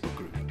community Facebook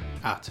group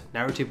at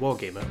Narrative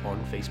Wargamer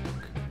on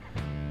Facebook.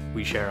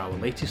 We share our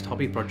latest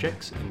hobby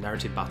projects and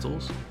narrative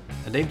battles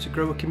and aim to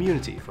grow a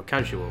community for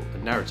casual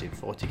and narrative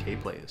 40k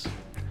players.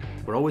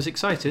 We're always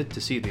excited to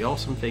see the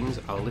awesome things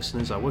our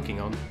listeners are working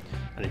on,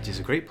 and it is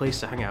a great place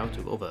to hang out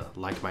with other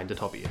like-minded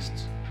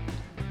hobbyists.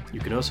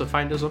 You can also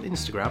find us on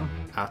Instagram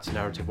at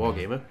Narrative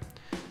Wargamer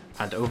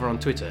and over on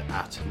Twitter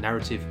at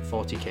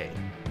Narrative40k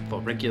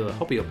for regular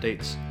hobby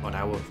updates on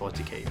our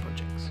 40k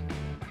projects.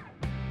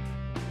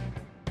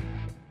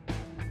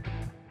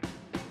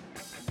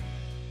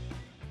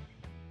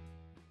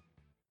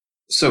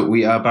 So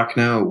we are back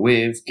now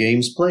with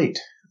games played,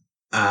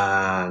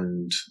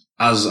 and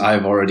as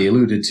I've already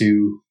alluded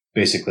to,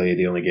 basically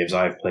the only games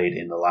I've played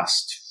in the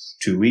last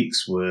 2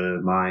 weeks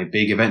were my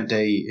big event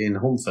day in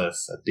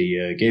Holmfirth at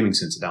the gaming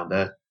centre down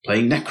there,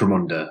 playing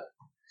Necromunda.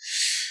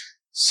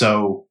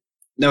 So,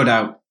 no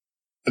doubt,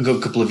 a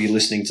good couple of you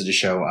listening to the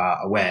show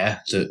are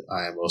aware that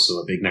I am also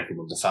a big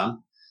Necromunda fan,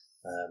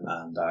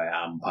 and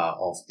I am part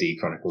of the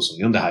Chronicles of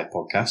the Underhive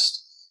podcast,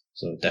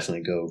 so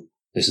definitely go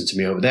listen to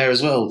me over there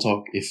as well,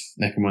 talk if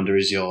Necromunda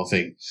is your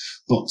thing.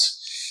 But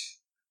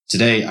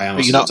today I am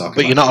also talking about...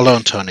 But you're not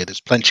alone, Tony. There's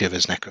plenty of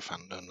us Necro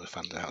fans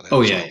out there. Oh,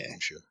 yeah, I'm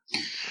sure.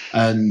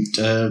 And,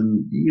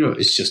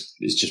 it's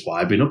just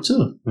what I've been up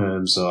to.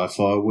 So I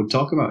thought I would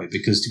talk about it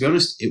because, to be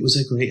honest, it was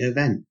a great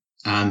event.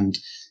 And,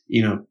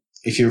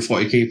 if you're a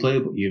 40k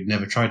player but you've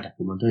never tried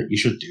Necromunda, you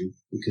should do,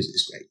 because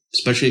it's great.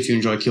 Especially if you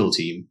enjoy Kill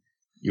Team,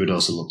 you would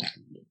also love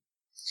Necromunda.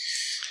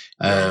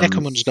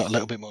 Necromunda's got a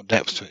little bit more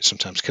depth to it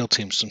sometimes. Kill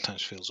Team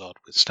sometimes feels odd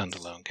with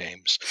standalone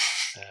games,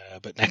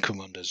 but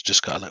Necromunda's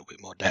just got a little bit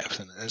more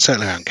depth, and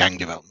certainly around gang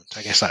development.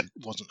 I guess that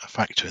wasn't a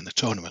factor in the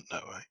tournament,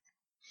 though,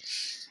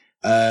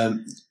 right?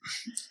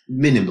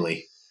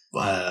 Minimally.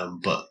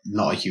 but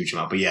not a huge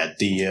amount. But yeah,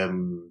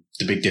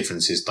 the big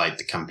difference is like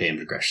the campaign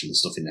progression and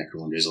stuff in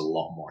Necromunda is a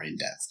lot more in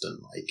depth than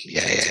like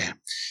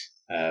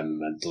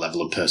and the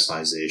level of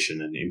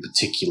personalization, and in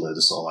particular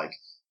the sort of like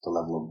the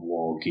level of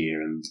war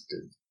gear and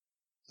the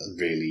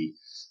really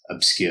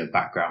obscure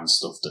background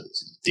stuff that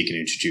they can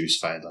introduce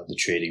via like the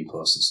trading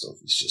posts and stuff.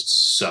 It's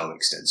just so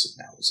extensive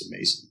now. It's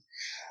amazing.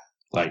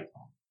 Like,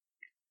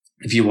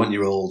 if you want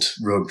your old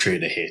Rogue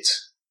Trader hit,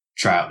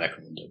 try out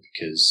Necromunda,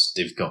 because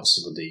they've got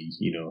some of the,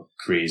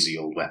 crazy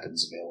old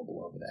weapons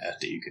available over there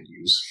that you can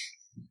use.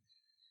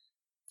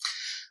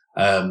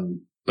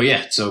 But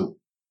yeah, so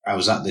I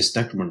was at this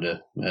Necromunda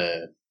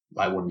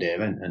one day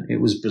event, and it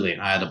was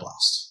brilliant. I had a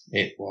blast.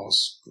 It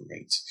was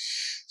great.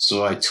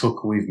 So I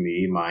took with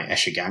me my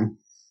Escher gang,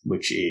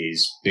 which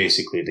is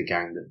basically the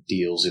gang that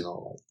deals in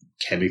all like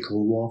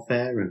chemical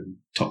warfare and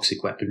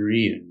toxic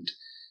weaponry and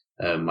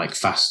like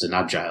fast and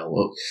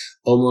agile.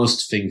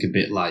 Almost think a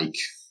bit like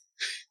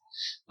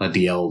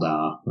the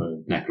Eldar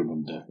of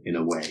Necromunda in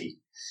a way.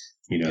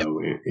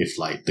 If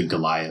like the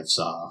Goliaths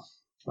are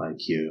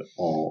like your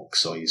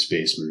Orcs or your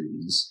Space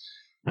Marines,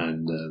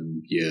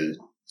 and your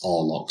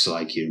Orlocks are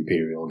like your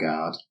Imperial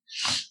Guard,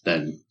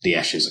 then the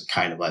Eschers are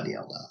kind of like the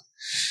Eldar.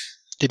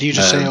 Did you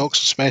just say Orcs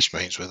and Space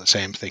Marines were the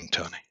same thing,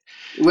 Tony?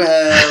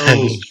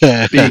 Well,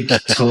 big,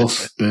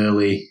 tough,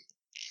 burly,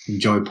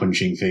 enjoy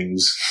punching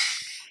things.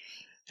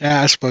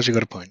 Yeah, I suppose you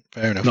got a point.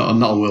 Fair enough.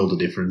 Not a world of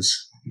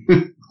difference.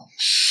 But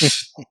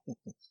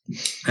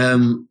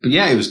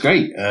yeah, it was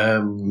great.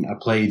 I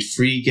played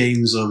 3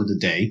 games over the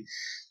day,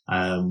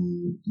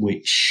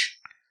 which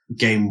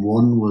game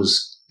 1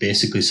 was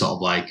basically sort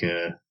of like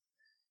a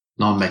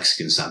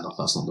non-Mexican standoff.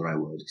 That's not the right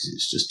word, because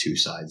it's just 2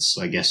 sides.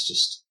 So I guess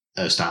just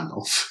a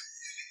standoff.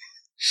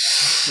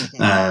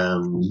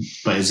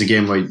 But it's a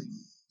game where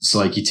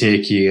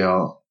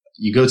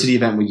you go to the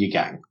event with your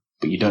gang,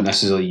 but you don't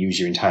necessarily use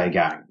your entire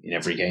gang in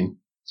every game.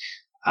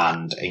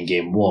 And in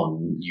game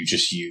 1, you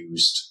just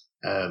used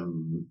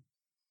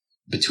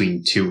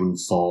between 2 and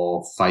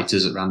 4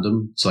 fighters at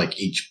random. So like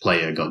each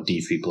player got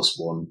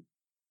D3+1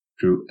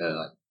 crew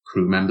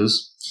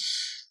members.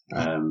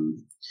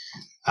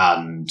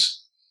 And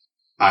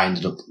I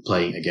ended up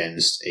playing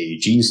against a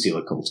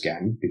Genestealer cult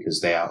gang,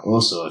 because they are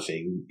also a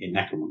thing in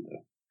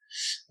Necromunda,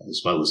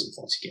 as well as in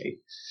 40k.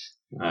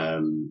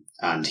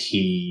 And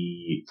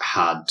he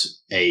had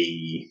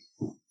a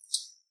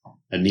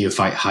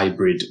neophyte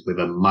hybrid with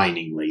a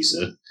mining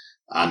laser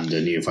and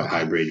a neophyte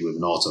hybrid with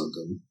an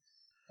autogun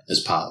as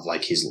part of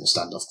like his little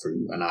standoff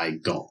crew. And I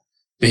got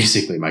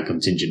basically my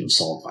contingent of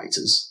sword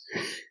fighters,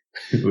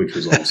 which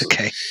was awesome.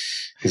 Okay.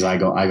 Because I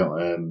got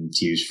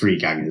to use 3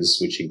 gangers,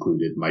 which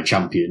included my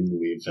champion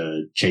with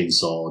a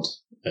chainsword,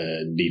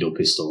 needle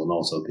pistol, and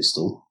auto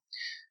pistol,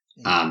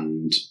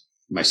 and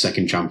my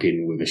second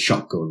champion with a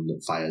shotgun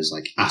that fires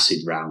like acid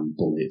round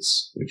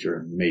bullets, which are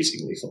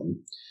amazingly fun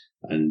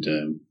and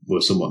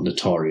were somewhat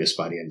notorious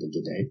by the end of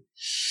the day.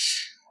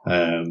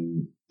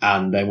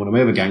 And then one of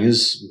my other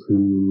gangers,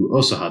 who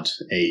also had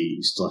a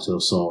stiletto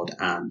sword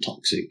and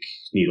toxic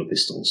needle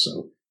pistol,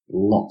 so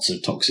lots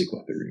of toxic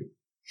weaponry.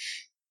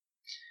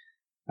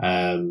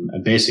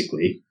 And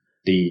basically,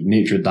 the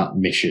nature of that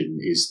mission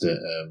is that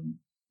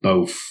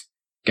both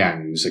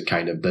gangs are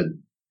kind of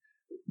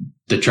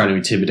they're trying to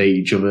intimidate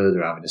each other.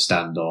 They're having a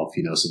standoff,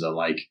 so they're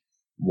like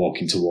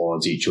walking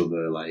towards each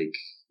other, like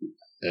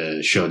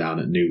showdown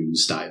at noon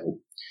style,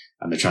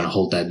 and they're trying to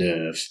hold their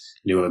nerve.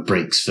 Whoever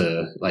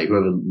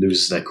whoever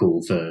loses their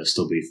cool first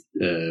will be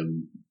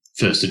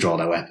first to draw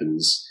their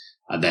weapons,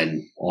 and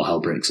then all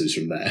hell breaks loose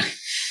from there.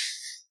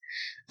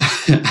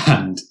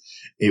 And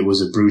it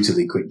was a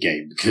brutally quick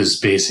game, because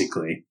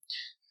basically,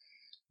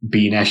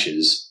 being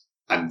Eschers,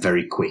 I'm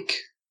very quick.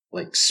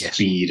 Like,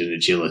 speed and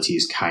agility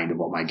is kind of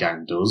what my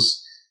gang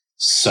does.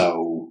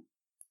 So,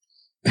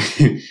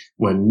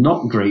 we're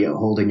not great at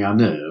holding our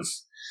nerve,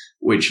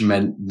 which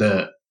meant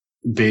that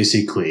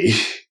basically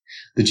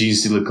the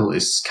Genestealer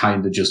cultists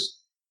kind of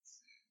just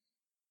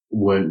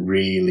weren't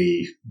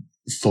really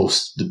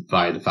fussed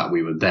by the fact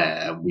we were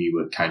there, and we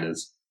were kind of,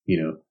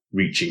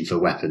 reaching for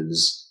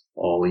weapons,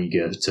 all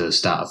eager to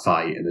start a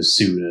fight. And as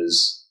soon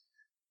as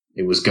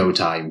it was go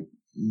time,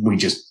 we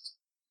just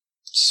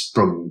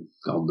sprung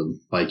on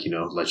them,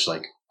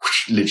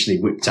 literally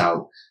whipped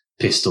out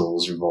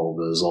pistols,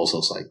 revolvers, all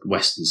sorts, like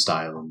Western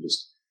style, and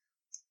just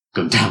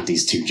gunned down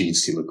these 2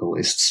 Genestealer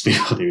cultists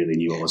before they really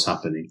knew what was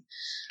happening,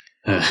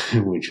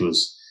 which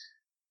was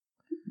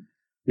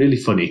really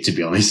funny, to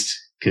be honest,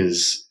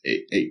 because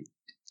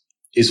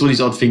it's one of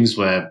these odd things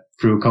where,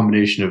 through a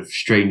combination of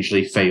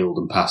strangely failed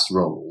and passed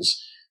rolls,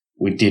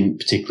 we didn't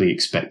particularly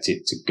expect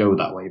it to go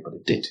that way, but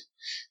it did.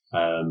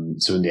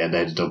 So in the end, I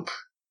ended up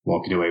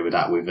walking away with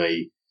that with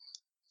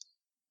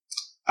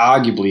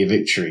arguably a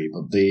victory.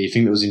 But the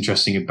thing that was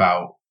interesting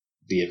about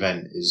the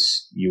event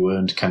is you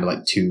earned kind of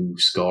like 2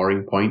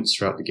 scoring points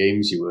throughout the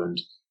games. You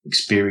earned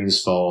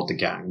experience for the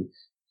gang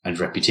and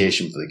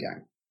reputation for the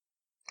gang.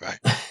 Right.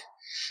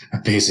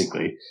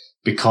 Basically,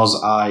 because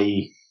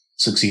I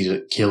succeeded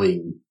at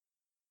killing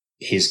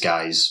his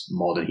guys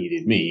more than he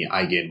did me,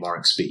 I gained more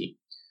XP.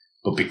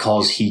 But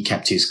because he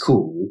kept his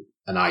cool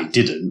and I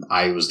didn't,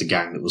 I was the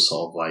gang that was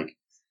sort of like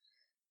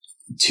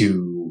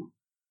too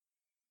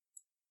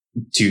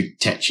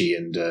tetchy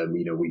and,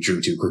 we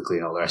drew too quickly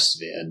and all the rest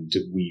of it. And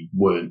we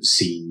weren't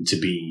seen to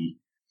be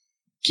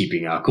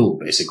keeping our cool,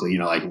 basically.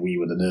 Like we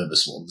were the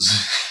nervous ones.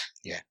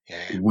 Yeah.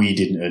 We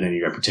didn't earn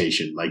any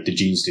reputation. Like the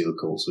Genestealer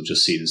cults were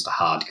just seen as the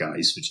hard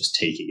guys for just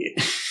taking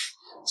it.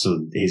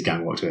 So his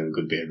gang walked away with a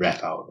good bit of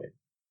rep out of it.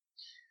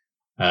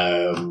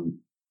 And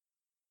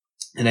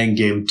then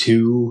game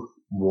 2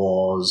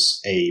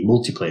 was a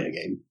multiplayer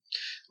game,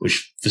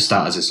 which for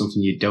starters is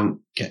something you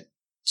don't get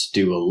to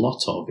do a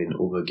lot of in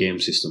other game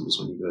systems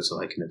when you go to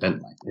like an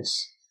event like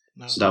this.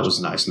 No, so that was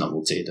a nice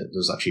novelty that there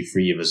was actually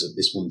 3 of us at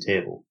this one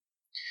table.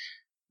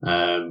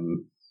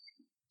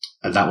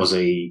 And that was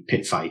a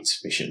pit fight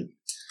mission.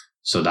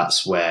 So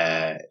that's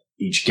where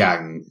each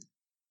gang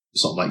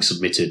sort of like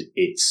submitted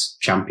its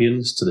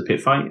champions to the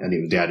pit fight,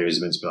 and the idea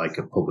was meant to be like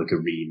a public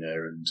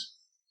arena, and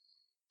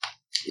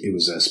it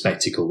was a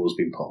spectacle that was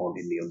being put on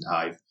in the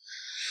Underhive.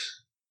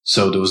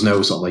 So there was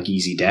no sort of like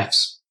easy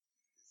deaths.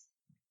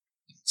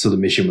 So the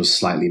mission was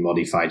slightly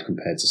modified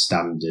compared to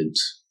standard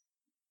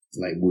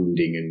like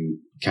wounding and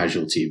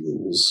casualty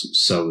rules,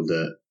 so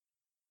that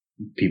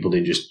people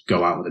didn't just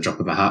go out with a drop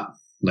of a hat.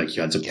 Like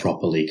you had to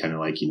properly kind of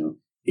like,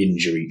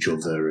 injure each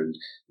other and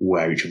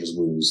wear each other's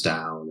wounds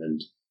down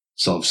and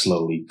sort of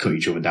slowly cut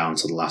each other down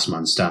to the last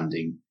man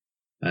standing.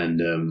 And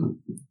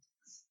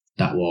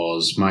that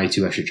was my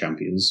 2 extra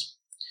champions.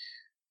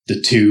 The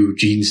 2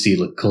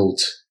 Genestealer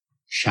cult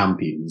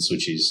champions,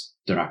 which is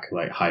their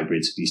acolyte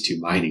hybrids of these 2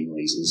 mining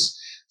lasers.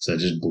 So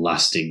they're just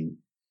blasting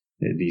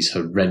these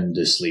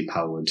horrendously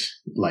powered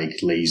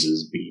like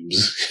lasers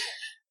beams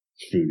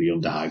through the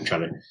Underhive,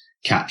 trying to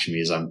catch me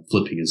as I'm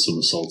flipping and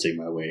somersaulting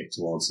my way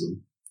towards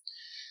them.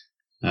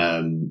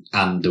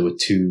 And there were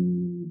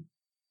 2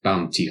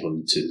 bounty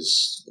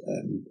hunters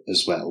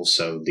as well.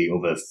 So the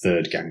other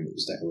 3rd gang that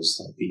was there was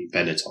like the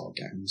Venator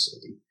gang, so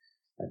the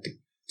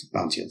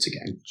bounty hunter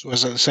gang. So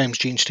was that the same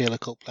Genestealer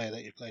cult player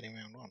that you played in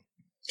round 1?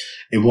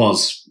 It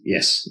was,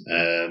 yes.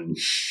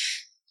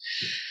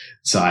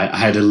 So I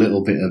had a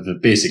little bit of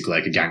basically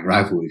like a gang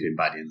rivalry with him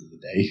by the end of the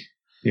day.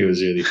 It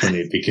was really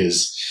funny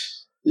because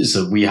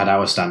so we had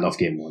our standoff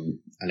game 1,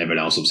 and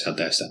everyone else obviously had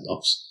their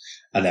standoffs.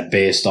 And then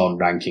based on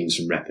rankings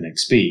from Rep and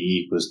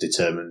XP was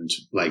determined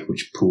like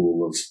which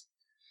pool of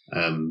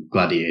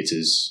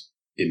gladiators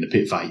in the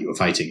pit fight you were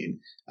fighting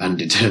in.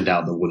 And it turned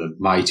out that one of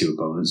my 2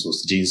 opponents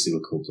was the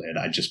Genestealer cult player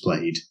that I just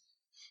played,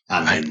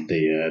 and then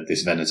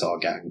this Venator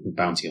gang of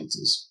bounty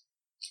hunters.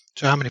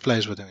 So how many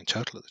players were there in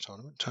total at the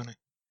tournament, Tony?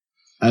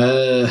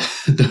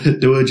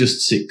 There were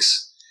just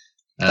 6.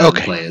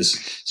 Players.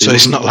 So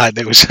it's not like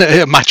there was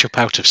a matchup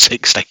out of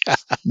 60.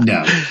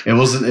 No, it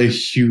wasn't a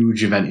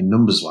huge event in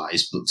numbers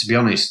wise, but to be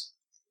honest,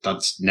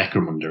 that's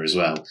Necromunda as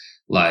well.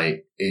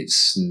 Like,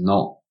 it's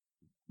not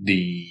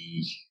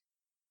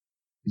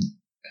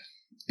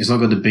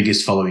got the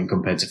biggest following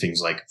compared to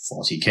things like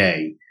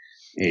 40k,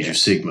 Age of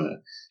Sigma.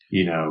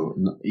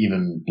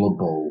 Even Blood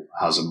Bowl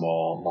has a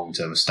more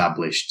long-term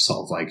established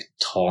sort of like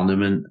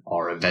tournament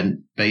or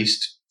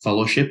event-based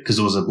fellowship, because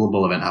there was a Blood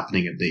Bowl event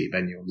happening at the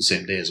venue on the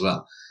same day as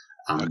well,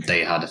 and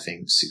they had, I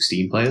think,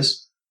 16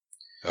 players.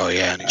 Oh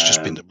yeah, and it's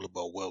just been the Blood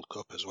Bowl World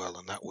Cup as well,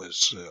 and that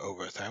was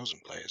over 1,000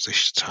 players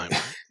this time.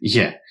 Right?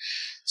 Yeah,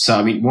 so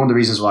I mean, one of the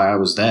reasons why I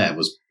was there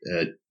was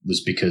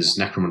because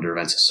Necromunda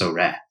events are so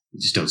rare; you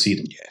just don't see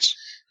them. Yes,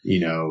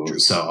 True.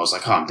 So I was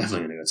like, I'm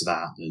definitely going to go to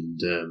that,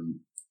 and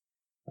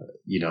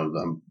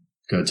I'm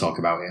going to talk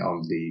about it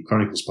on the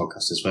Chronicles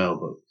podcast as well.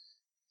 But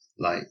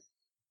like,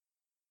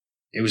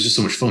 it was just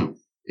so much fun.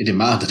 It didn't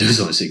matter that there was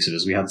only 6 of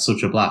us. We had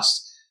such a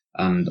blast.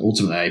 And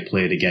ultimately I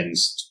played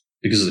against,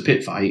 because of the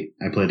pit fight,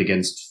 I played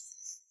against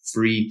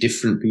 3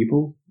 different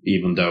people,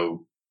 even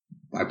though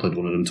I played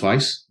one of them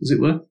twice, as it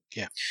were.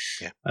 Yeah.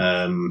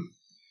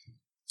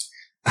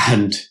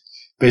 And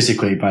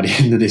basically by the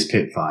end of this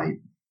pit fight,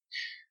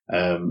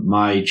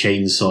 my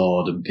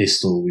chainsword and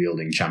pistol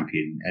wielding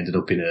champion ended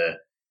up in a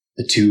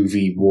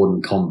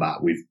 2v1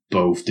 combat with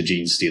both the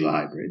Genestealer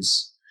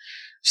hybrids.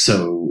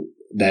 So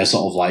they're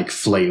sort of like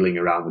flailing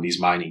around with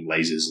these mining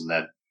lasers and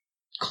their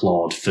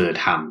clawed 3rd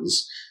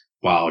hands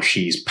while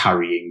she's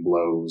parrying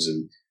blows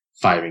and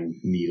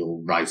firing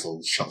needle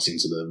rifle shots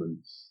into them and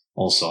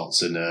all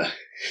sorts. And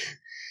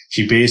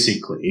she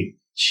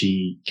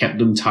kept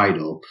them tied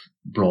up,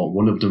 brought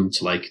one of them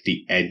to like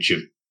the edge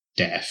of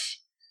death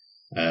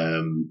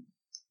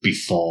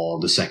before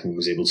the second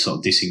was able to sort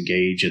of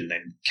disengage and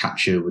then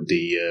catch her with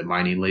the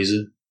mining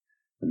laser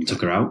and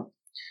took her out.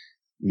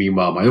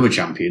 Meanwhile, my other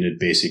champion had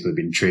basically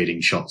been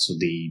trading shots with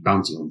the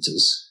bounty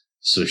hunters,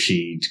 so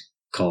she'd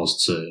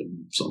caused sort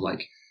of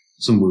like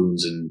some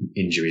wounds and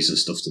injuries and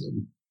stuff to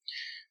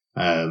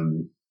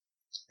them.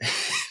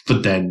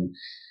 But then,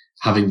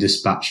 having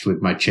dispatched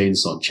with my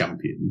chainsword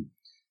champion,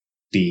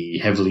 the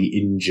heavily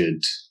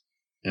injured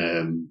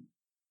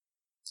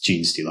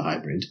Genestealer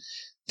hybrid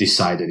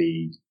decided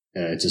he'd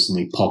to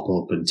suddenly pop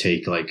up and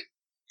take like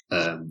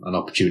an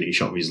opportunity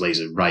shot with his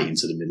laser right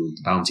into the middle of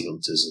the bounty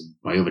hunters and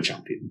my other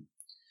champion.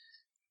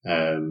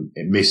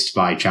 It missed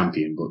my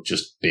champion, but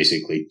just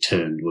basically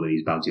turned one of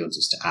these bounty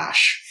hunters to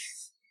ash.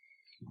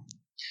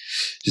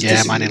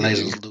 Just mining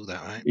lasers will do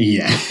that, right?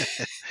 Yeah.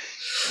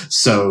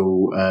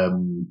 So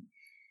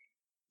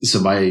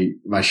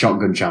my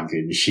shotgun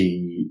champion,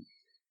 she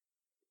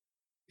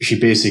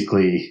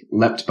basically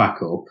leapt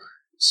back up,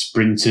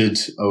 sprinted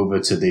over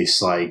to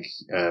this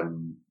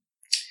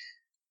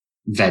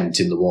vent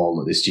in the wall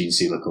that this Gene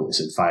Stealer cultist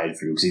had fired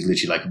through, because he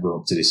literally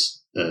run up to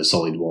this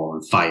solid wall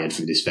and fired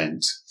through this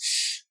vent.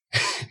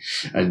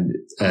 And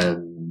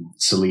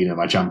Selena,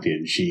 my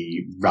champion,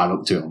 she ran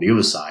up to it on the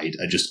other side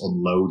and just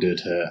unloaded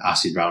her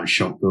acid round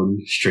shotgun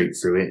straight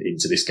through it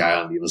into this guy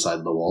on the other side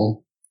of the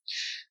wall.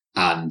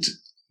 And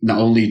not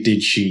only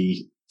did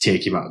she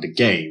take him out of the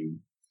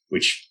game,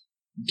 which,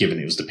 given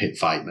it was the pit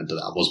fight, meant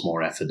that was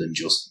more effort than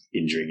just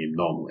injuring him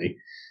normally,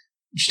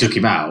 she took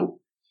him out,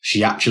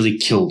 she actually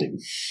killed him.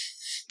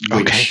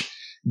 Which,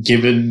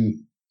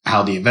 given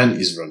how the event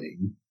is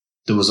running,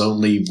 there was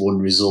only one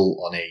result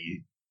on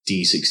a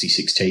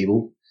D66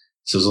 table.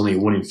 So there's only a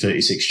 1 in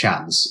 36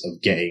 chance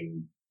of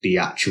getting the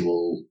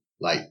actual,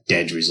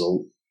 dead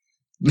result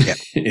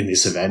in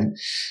this event.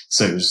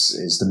 So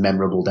it's the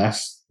memorable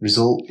death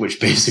result, which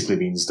basically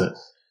means that,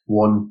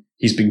 one,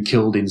 he's been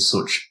killed in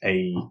such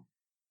a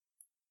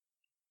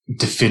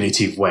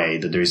definitive way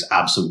that there is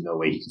absolutely no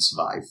way he can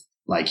survive.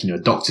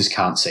 Doctors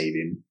can't save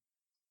him.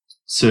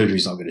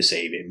 Surgery's not going to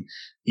save him.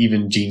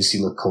 Even Gene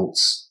Stealer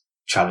cults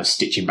trying to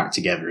stitch him back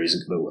together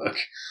isn't going to work.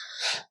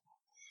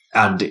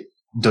 And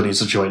done in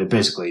such a way that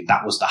basically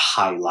that was the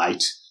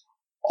highlight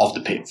of the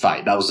pit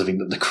fight. That was the thing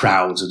that the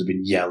crowds would have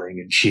been yelling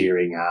and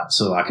cheering at.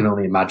 So I can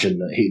only imagine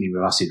that hitting him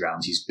with acid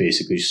rounds, he's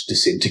basically just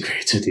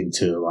disintegrated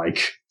into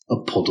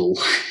a puddle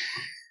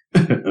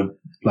of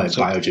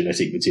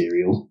biogenetic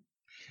material.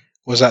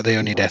 Was that the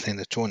only death in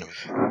the tournament?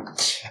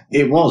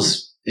 It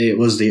was. It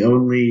was the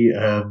only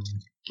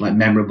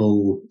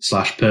memorable /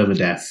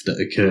 permadeath that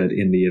occurred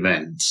in the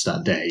event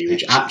that day,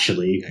 which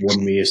actually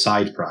won me a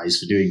side prize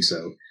for doing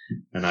so.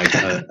 And I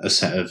got a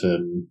set of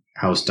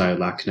House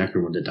Dialak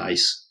Necromunda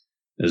dice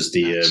as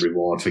the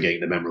reward for getting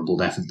the memorable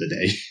death of the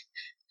day.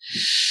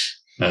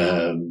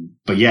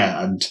 But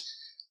yeah, and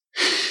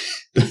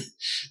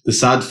the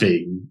sad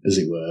thing, as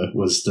it were,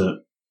 was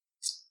that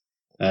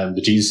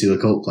the Gene Stealer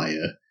cult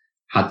player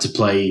had to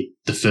play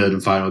the third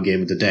and final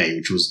game of the day,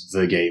 which was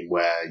the game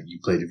where you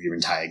played with your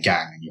entire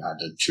gang and you had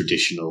a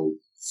traditional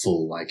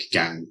full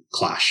gang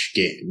clash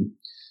game.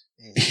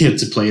 He had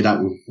to play that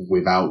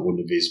without one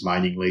of his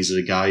mining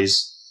laser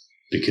guys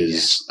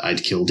because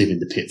I'd killed him in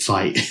the pit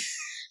fight.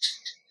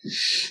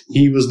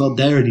 He was not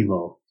there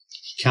anymore.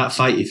 He can't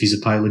fight if he's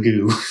a pile of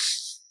goo.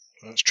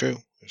 That's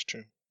true.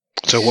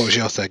 So what was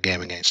your third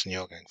game against in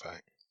your gang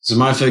fight? So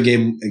my third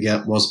game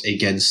was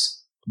against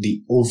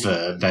the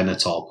other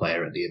Venator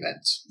player at the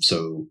event.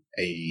 So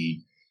a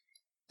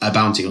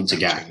bounty hunter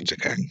gang,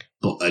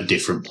 but a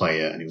different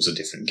player, and it was a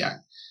different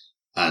gang.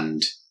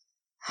 And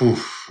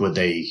were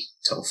they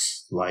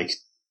tough.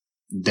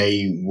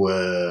 They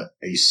were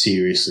a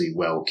seriously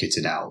well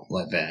kitted out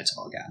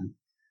Venator gang.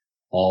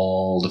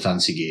 All the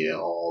fancy gear,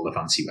 all the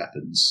fancy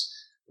weapons.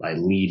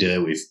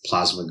 Leader with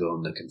plasma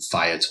gun that can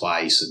fire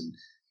twice, and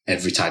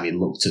every time he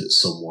looked at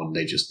someone,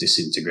 they just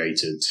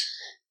disintegrated.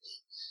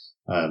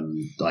 A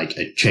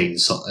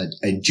chainsaw,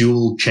 a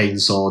dual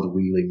chainsaw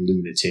wielding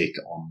lunatic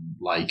on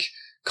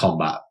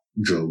combat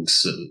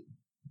drugs.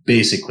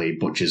 Basically,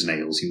 butcher's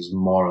nails. He was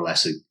more or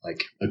less a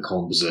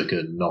Khorne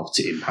Berserker, not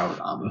in powered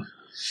armor.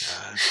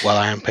 Well,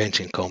 I am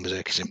painting Khorne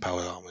Berserkers in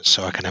powered armor,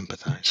 so I can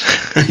empathise.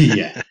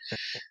 Yeah.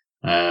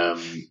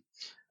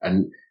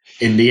 And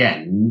in the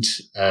end,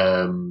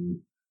 so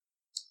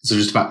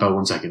just back by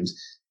 1 second.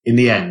 In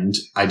the end,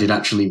 I did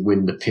actually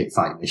win the pit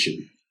fight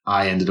mission.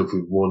 I ended up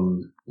with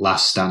one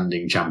last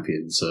standing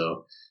champion.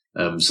 So,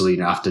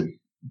 Selena, after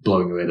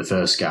blowing away the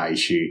first guy,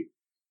 she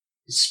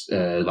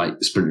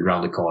sprinted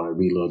around the corner,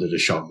 reloaded a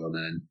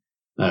shotgun,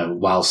 and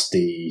whilst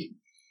the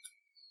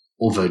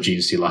other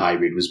Gene Stealer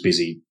hybrid was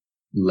busy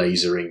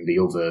lasering the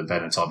other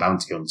Venator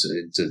bounty hunter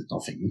into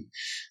nothing,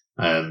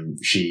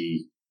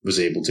 she was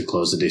able to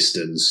close the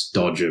distance,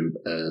 dodge a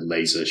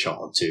laser shot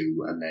or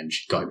two, and then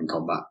she got him in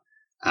combat.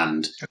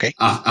 And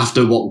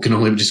after what can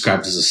only be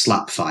described as a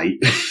slap fight,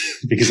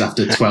 because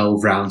after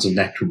 12 rounds of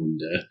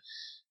Necromunda,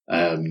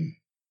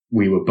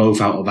 we were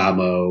both out of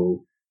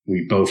ammo.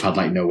 We both had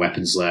no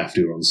weapons left.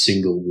 We were on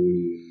single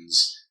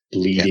wounds,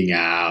 bleeding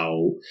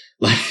out.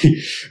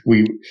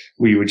 We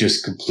were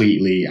just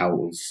completely out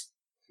of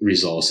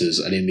resources.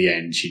 And in the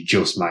end, she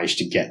just managed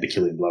to get the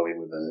killing blow in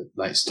with a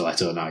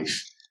stiletto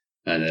knife,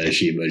 and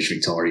she emerged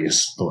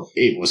victorious. But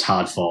it was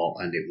hard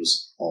fought, and it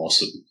was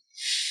awesome.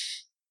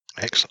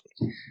 Excellent.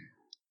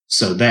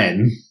 So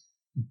then,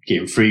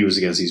 game 3 was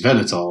against these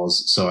Venators,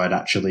 so I'd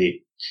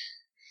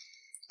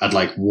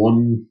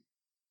one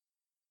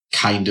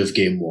kind of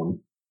game 1,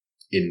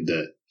 in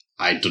that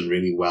I'd done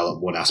really well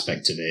at one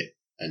aspect of it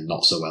and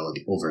not so well at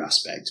the other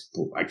aspect,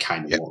 but I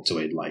kind of walked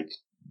away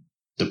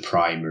the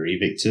primary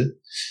victor.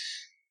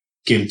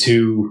 Game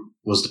 2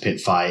 was the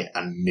pit fight,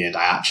 and in the end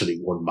I actually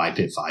won my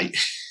pit fight.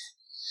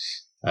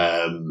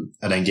 And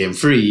then game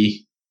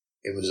 3,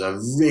 it was a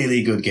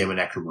really good game of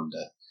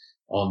Necromunda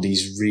on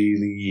these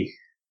really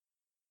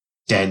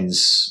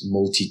dense,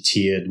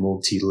 multi-tiered,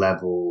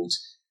 multi-leveled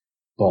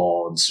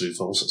boards with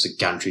all sorts of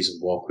gantries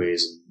and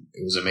walkways, and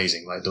it was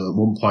amazing. Like, at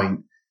one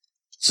point,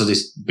 so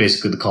this,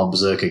 basically the Khorne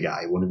Berserker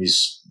guy, one of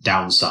his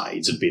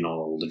downsides of being on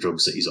all the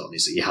drugs that he's on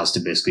is that he has to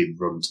basically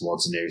run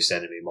towards the nearest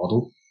enemy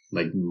model,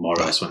 like more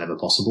or less whenever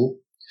possible.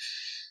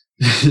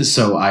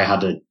 So I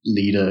had a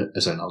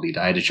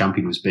I had a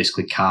champion who was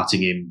basically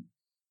carting him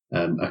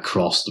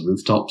across the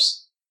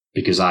rooftops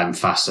because I'm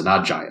fast and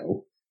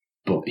agile,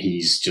 but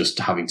he's just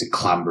having to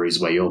clamber his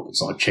way up and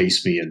sort of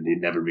chase me, and he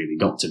never really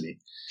got to me.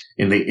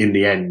 In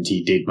the end,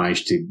 he did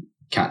manage to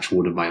catch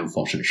one of my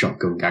unfortunate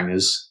shotgun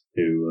gangers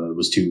who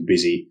was too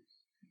busy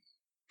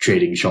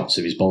trading shots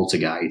of his bolter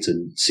guy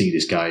to see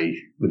this guy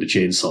with the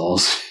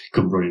chainsaws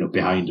come running up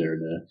behind her,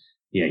 and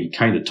he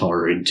kind of tore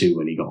her in two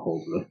when he got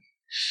hold of her.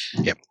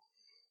 Yep.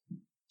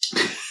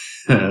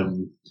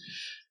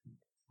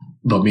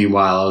 But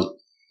meanwhile,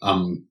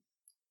 I'm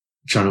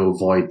trying to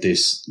avoid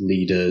this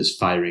leader's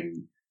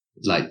firing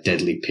like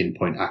deadly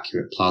pinpoint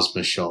accurate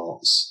plasma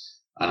shots,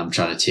 and I'm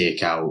trying to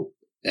take out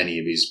any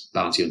of his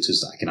bounty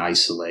hunters that I can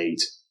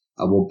isolate.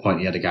 At one point,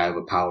 he had a guy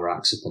with a power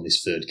axe up on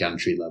this third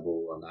gantry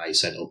level, and I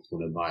set up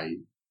one of my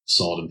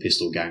sword and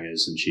pistol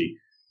gangers, and she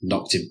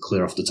knocked him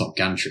clear off the top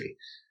gantry.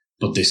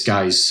 But this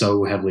guy's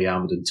so heavily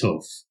armoured and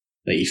tough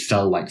that he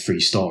fell like 3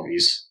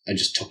 stories and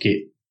just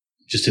hit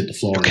the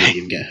floor and didn't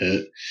even get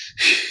hurt.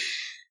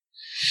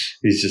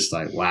 He's just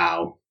like,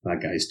 wow,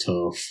 that guy's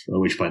tough. At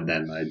which point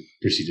then I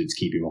proceeded to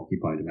keep him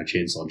occupied in my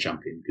chainsaw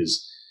champion,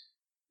 because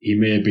he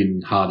may have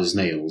been hard as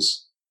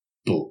nails,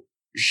 but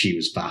she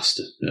was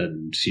fast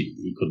and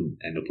he couldn't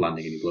end up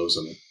landing any blows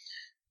on her.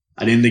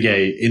 And in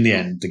the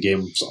end, the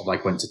game sort of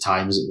like went to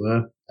time, as it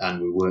were,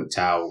 and we worked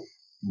out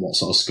what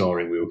sort of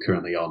scoring we were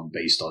currently on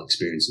based on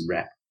experience and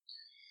rep.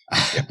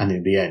 And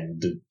in the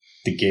end,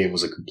 the game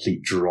was a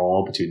complete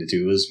draw between the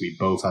two of us. We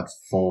both had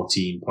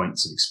 14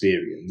 points of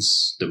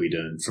experience that we'd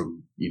earned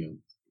from,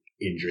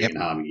 injuring and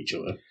harming each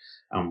other.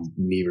 And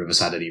neither of us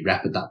had any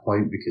rep at that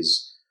point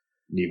because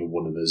neither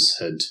one of us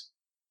had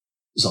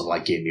sort of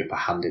like gained the upper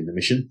hand in the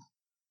mission.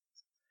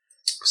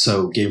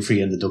 So game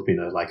 3 ended up in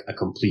a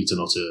complete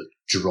and utter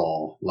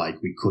draw.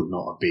 Like, we could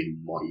not have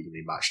been more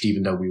evenly matched,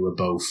 even though we were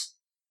both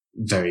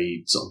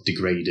very sort of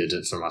degraded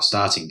from our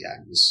starting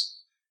gangs.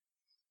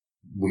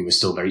 We were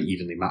still very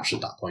evenly matched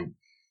at that point.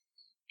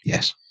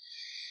 Yes.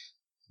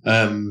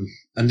 And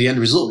the end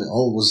result of it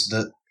all was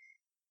that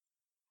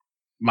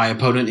my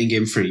opponent in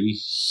game 3,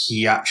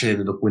 he actually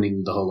ended up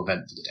winning the whole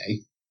event for the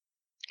day.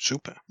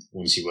 Super.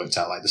 Once he worked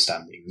out the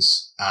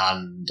standings,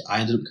 and I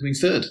ended up coming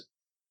third,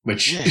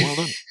 which well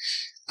done.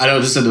 I know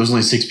there was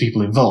only 6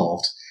 people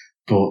involved,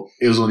 but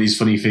it was one of these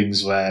funny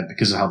things where,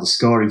 because of how the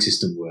scoring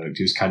system worked,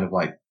 it was kind of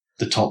like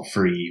the top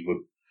 3 were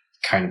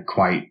kind of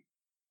quite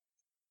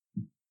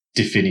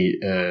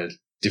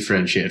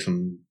differentiated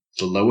from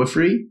the lower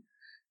 3.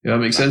 If that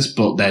makes sense.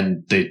 But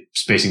then the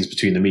spacings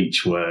between them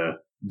each were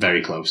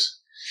very close.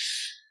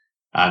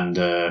 And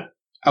I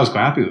was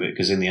quite happy with it,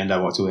 because in the end I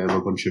walked away with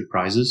a bunch of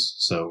prizes.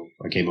 So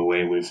I came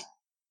away with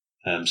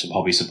some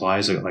hobby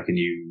supplies. I got like a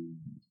new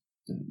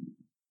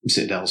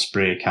Citadel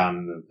spray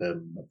can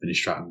of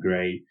Innistrad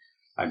Grey.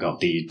 I got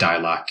the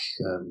Dilac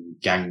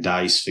gang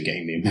dice for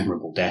getting the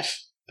memorable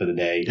death for the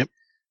day. Yep.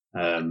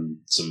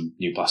 Some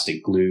new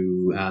plastic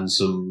glue and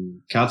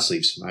some card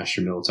sleeves from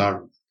Astra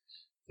Militarum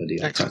for the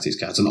tactics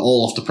cards, and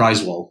all off the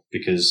prize wall,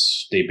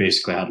 because they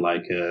basically had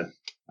like a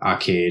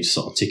arcade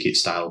sort of ticket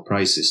style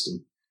prize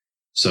system.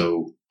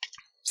 So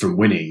from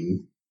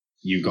winning,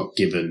 you got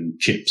given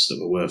chips that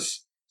were worth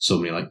so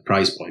many like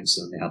prize points,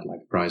 and they had like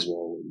a prize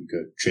wall where you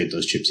could trade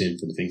those chips in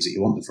for the things that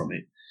you wanted from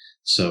it.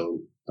 So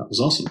that was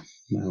awesome.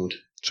 I would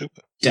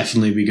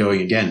definitely be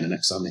going again the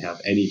next time they have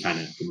any kind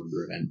of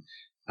Necromunda event.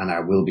 And I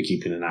will be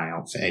keeping an eye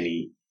out for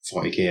any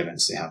 40k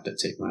events they have that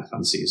take my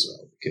fancy as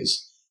well,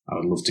 because I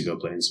would love to go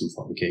play in some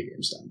 40k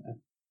games down there.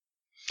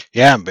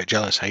 Yeah, I'm a bit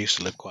jealous. I used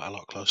to live quite a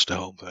lot closer to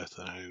home Perth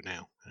than I do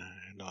now.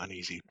 Not an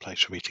easy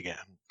place for me to get.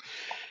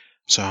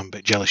 So I'm a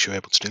bit jealous you're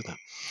able to do that.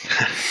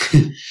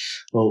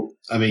 Well,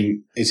 I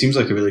mean, it seems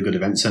like a really good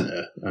event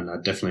centre, and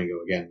I'd definitely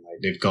go again.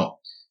 Like, they've got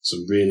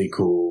some really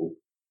cool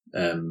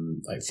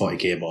like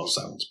 40k boards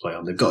that I want to play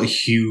on. They've got a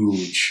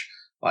huge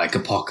like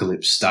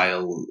apocalypse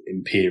style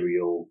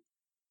imperial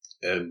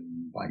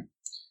like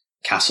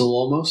castle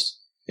almost.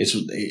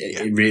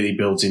 It really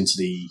builds into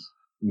the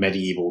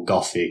medieval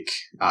Gothic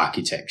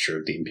architecture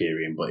of the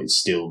Imperium, but it's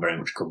still very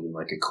much covered in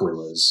like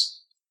Aquilas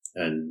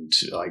and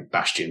like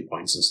bastion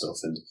points and stuff.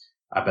 And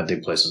I bet they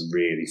play some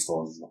really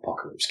fun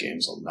apocalypse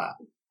games on that.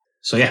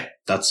 So yeah,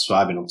 that's what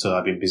I've been up to.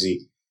 I've been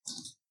busy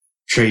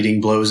trading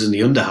blows in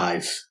the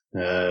Underhive.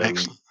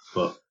 Excellent.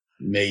 But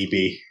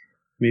maybe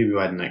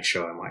by the next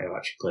show I might have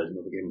actually played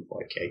another game of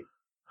 40k.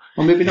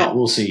 Or maybe not,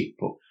 we'll see.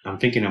 But I'm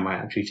thinking I might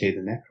actually take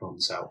the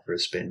Necrons out for a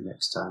spin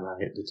next time I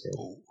hit the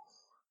table.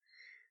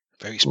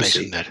 Very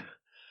spacing then.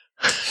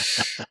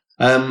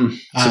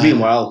 So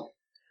meanwhile,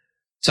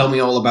 tell me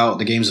all about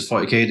the games of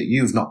 40k that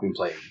you've not been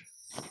playing.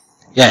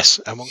 Yes,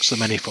 amongst the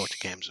many 40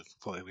 games of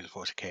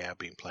 40k I've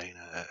been playing,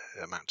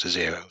 amount to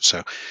 0.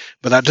 So,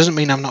 but that doesn't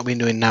mean I've not been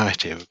doing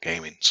narrative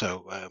gaming.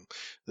 So,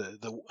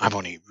 I've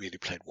only really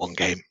played one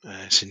game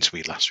since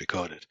we last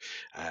recorded.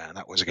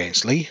 That was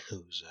against Lee,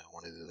 who's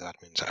one of the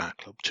admins at our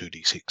club,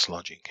 2D6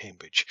 Lodge in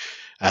Cambridge.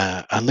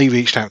 And Lee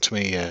reached out to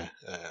me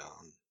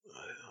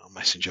on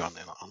Messenger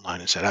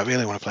online and said, "I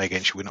really want to play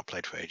against you. We've not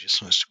played for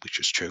ages," which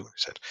was true. He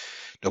said,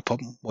 "No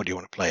problem. What do you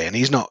want to play?" And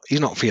he's not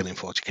feeling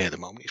 40k at the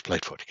moment. He's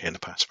played 40k in the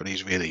past, but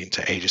he's really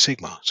into Age of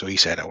Sigmar. So he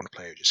said, "I want to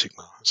play Age of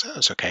Sigmar." I said,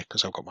 "That's okay,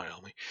 because I've got my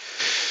army,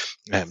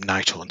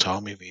 Nighthunt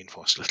army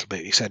reinforced a little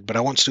bit." He said, "But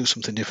I want to do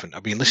something different.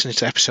 I've been listening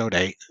to episode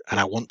 8, and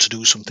I want to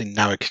do something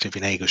narrative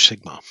in Age of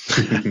Sigmar."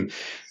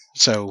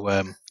 So,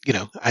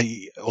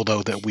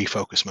 although that we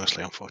focus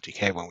mostly on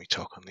 40k when we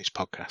talk on these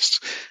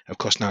podcasts, of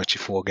course,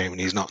 narrative wargaming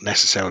is not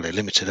necessarily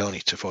limited only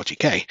to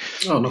 40k.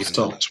 Oh, not even at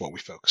all. That's what we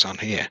focus on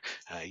here.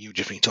 You've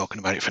just been talking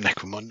about it for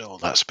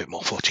Necromunda, that's a bit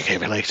more 40k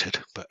related,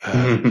 but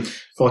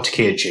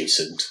 40k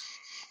adjacent.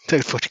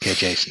 40k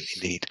adjacent,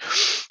 indeed.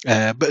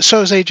 But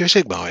so is Age of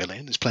Sigmar, really.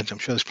 And I'm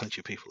sure there's plenty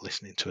of people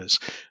listening to us.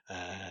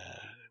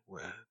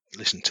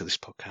 Listen to this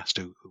podcast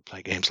who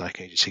play games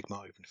like Age of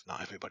Sigmar, even if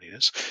not everybody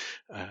does.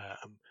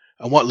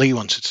 And what Lee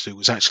wanted to do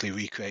was actually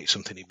recreate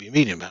something he'd been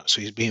reading about.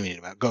 So he's been reading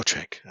about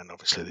Gotrek, and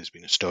obviously there's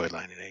been a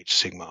storyline in Age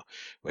of Sigmar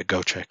where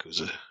Gotrek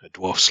was a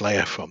dwarf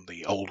slayer from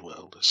the old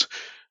world, has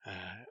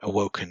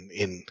awoken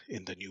in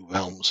the new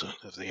realms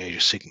of the Age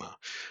of Sigmar,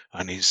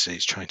 and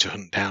he's trying to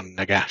hunt down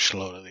Nagash,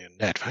 Lord of the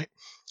Undead, right?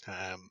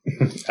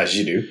 As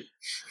you do.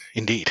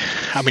 Indeed.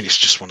 I mean, it's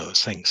just one of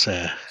those things.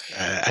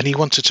 And he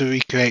wanted to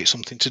recreate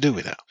something to do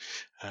with that.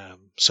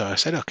 So I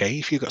said, okay,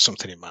 if you've got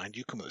something in mind,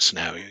 you come up with a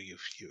scenario.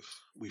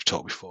 We've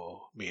talked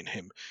before, me and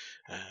him,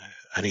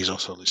 and he's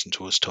also listened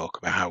to us talk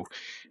about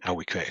how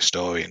we create a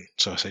story. And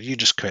so I said, you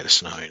just create the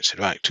scenario. And said,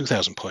 right,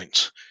 2,000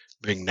 points,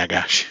 bring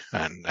Nagash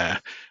and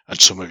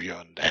some of your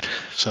undead.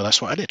 So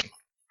that's what I did.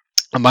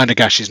 And my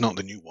Nagash is not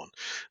the new one,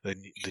 the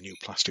new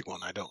plastic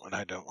one. I don't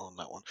own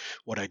that one.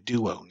 What I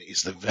do own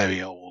is the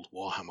very old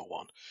Warhammer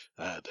one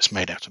that's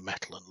made out of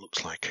metal and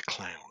looks like a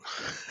clown.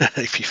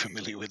 If you're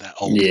familiar with that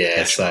old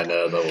Yes, Nagash I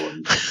know the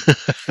one.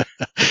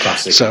 The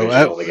classic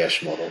original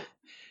Nagash model.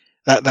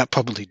 That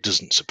probably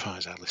doesn't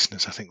surprise our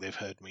listeners. I think they've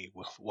heard me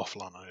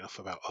waffle on enough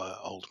about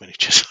old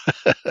miniatures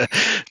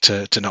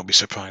to not be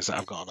surprised that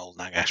I've got an old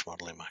Nagash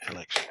model in my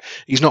collection.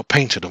 He's not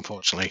painted,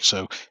 unfortunately.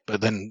 So,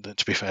 but then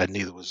to be fair,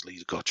 neither was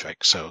Lee's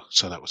Gotrek, so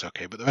that was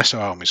okay. But the rest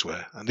of our armies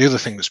were. And the other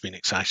thing that's been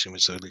exciting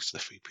was the release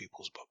of the Free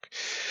People's book.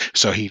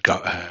 So he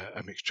got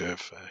a mixture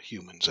of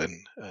humans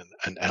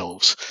and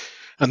elves.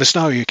 And the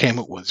scenario you came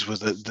up with was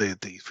that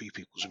the Free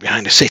Peoples were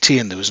behind a city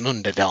and there was an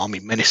undead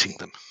army menacing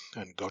them.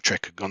 And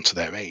Gotrek had gone to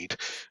their aid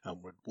and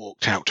had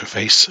walked out to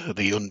face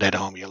the undead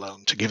army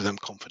alone to give them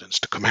confidence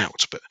to come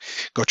out. But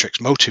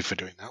Gotrek's motive for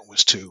doing that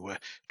was to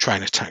try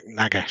and attack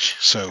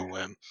Nagash. So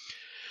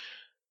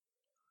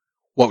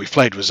what we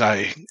played was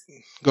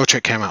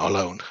Gotrek came out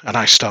alone, and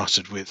I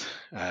started with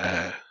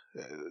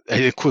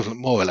equivalent,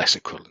 more or less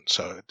equivalent.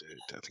 So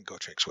I think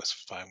Gotrek's worth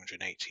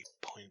 580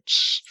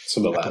 points.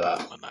 Something like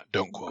that.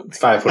 Don't quote me.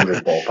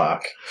 500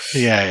 ballpark.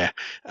 Yeah.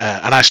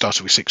 And I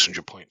started with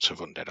 600 points of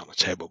undead on the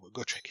table. But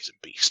Gotrek is a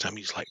beast. I mean,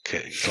 he's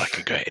like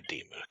a great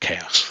demon of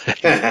chaos in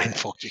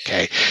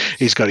 40k.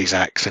 He's got his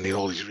axe and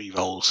all his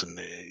rerolls and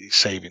his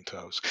saving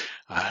throws.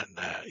 And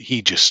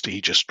he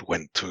just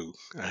went through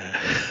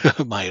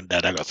my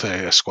undead. I got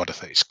a squad of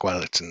 30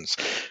 skeletons,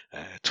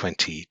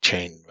 20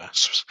 chain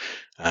rasps,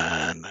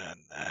 and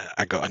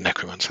I got a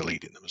necromancer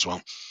leading them as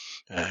well.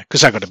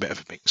 Because I got a bit of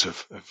a mix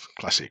of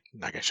classic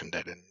Nagash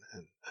Undead and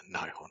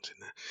Nighthunt in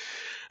there.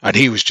 And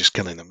he was just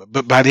killing them.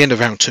 But by the end of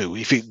round 2,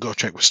 if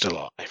Gotrek was still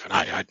alive, and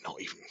I'd not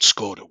even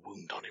scored a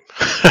wound on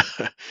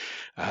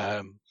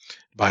him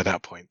by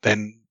that point,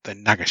 then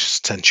Nagash's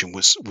attention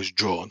was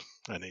drawn,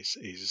 and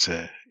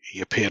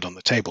he appeared on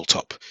the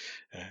tabletop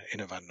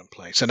in a random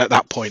place. And at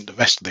that point, the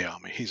rest of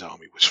his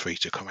army was free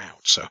to come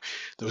out. So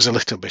there was a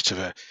little bit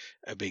of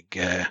a big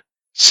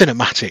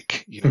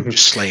cinematic,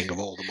 just slaying of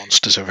all the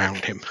monsters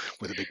around him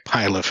with a big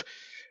pile of,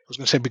 I was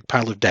going to say big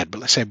pile of dead,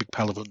 but let's say a big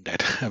pile of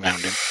undead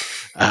around him.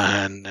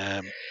 And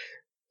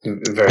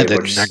very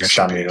much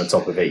standing on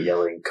top of it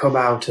yelling, "Come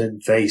out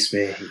and face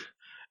me."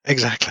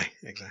 Exactly.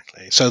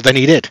 So then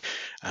he did,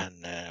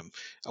 and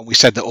we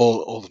said that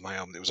all of my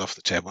army that was off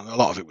the table, and a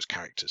lot of it was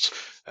characters,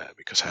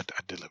 because I'd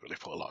deliberately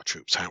put a lot of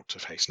troops out to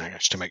face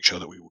Nagash to make sure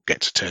that we would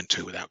get to turn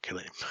 2 without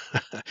killing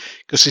him,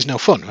 because there's no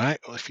fun, right?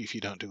 If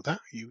you don't do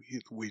that,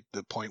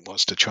 the point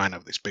was to try and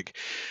have this big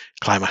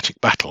climatic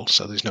battle,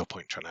 so there's no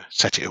point trying to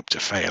set it up to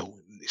fail.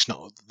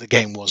 The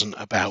game wasn't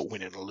about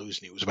winning or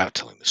losing; it was about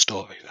telling the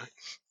story, right?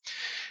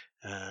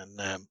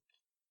 And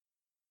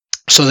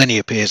so then he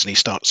appears and he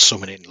starts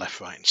summoning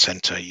left, right, and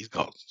centre. He's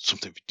got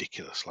something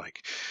ridiculous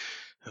like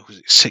was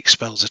it 6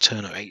 spells a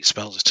turn or 8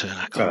 spells a turn?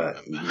 I can't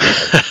remember.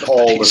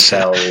 All the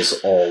spells,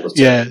 all the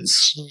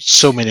turns. Yeah,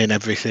 summoning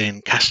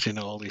everything, casting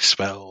all these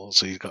spells.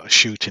 He's got a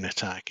shooting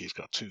attack. He's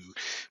got 2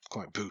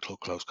 quite brutal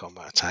close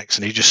combat attacks,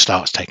 and he just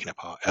starts taking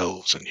apart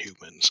elves and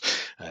humans,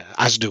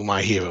 as do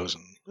my heroes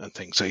and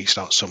things. So he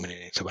starts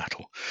summoning into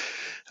battle.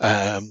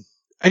 And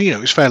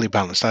it's fairly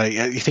balanced.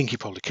 You think he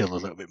probably killed a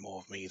little bit more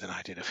of me than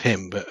I did of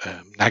him, but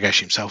Nagash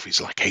himself is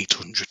like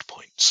 800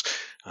 points.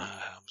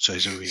 So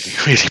he's a really,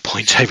 really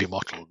point-heavy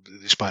model,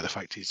 despite the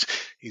fact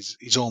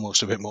he's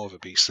almost a bit more of a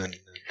beast than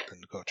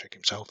Gotrek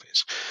himself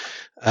is.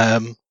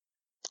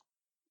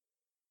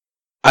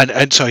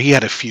 And so he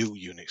had a few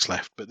units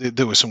left, but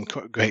there were some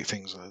great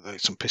things.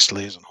 Some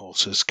Pistoliers and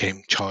Horses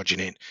came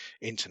charging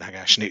into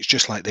Nagash, and it's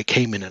just like they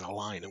came in a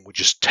line and were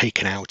just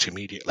taken out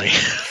immediately.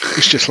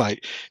 It's just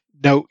like,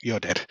 no, you're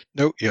dead.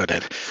 No, you're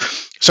dead.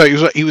 So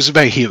he was a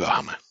very hero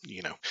hammer,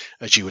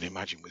 as you would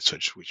imagine with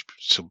such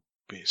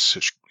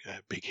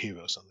big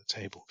heroes on the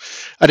table.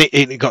 And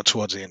it got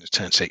towards the end of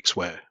turn 6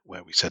 where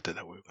we said that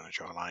we were going to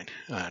draw a line,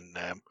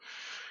 and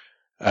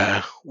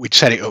we'd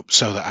set it up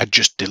so that I'd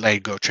just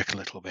delayed Gotrek a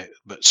little bit,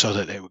 but so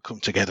that they would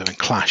come together and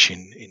clash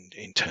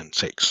in turn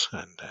 6.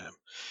 And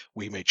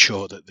we made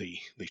sure that the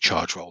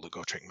charge roll that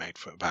Gotrek made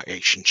for about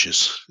 8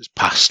 inches is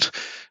passed,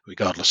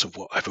 regardless of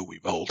whatever we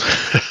rolled,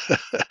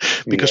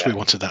 because we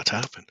wanted that to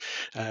happen.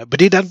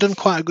 But he'd done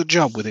quite a good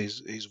job with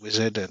his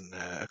wizard, and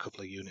a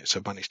couple of units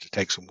have managed to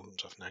take some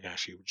wounds off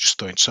Nagash. He was just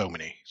throwing so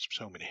many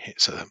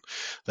hits at them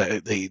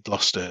that they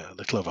lost a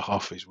little over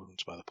half of his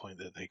wounds by the point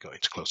that they got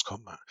into close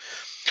combat.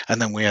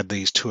 And then we had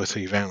these 2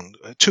 rounds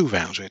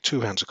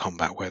of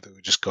combat where they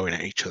were just going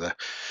at each other,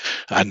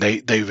 and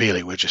they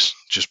really were just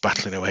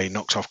battling away,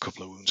 knocked off a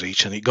couple of wounds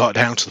each, and it got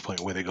down to the point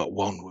where they got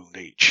 1 wound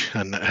each.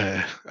 And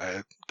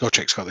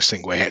Gotrek's got this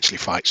thing where he actually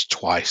fights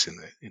twice in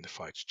the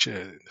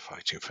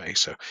fighting phase.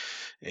 So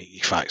he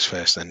fights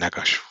first, then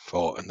Nagash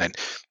fought, and then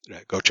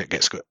Gotrek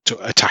gets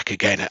to attack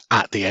again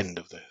at the end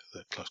of the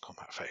close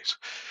combat phase.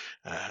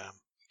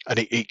 And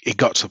it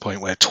got to the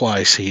point where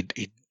twice he'd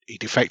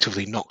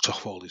effectively knocked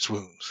off all his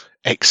wounds,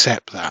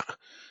 except that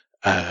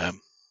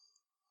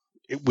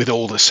with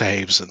all the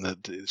saves, and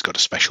it's got a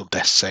special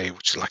death save,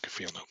 which is like a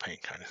feel no pain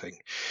kind of thing.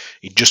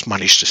 He just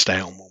managed to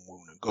stay on 1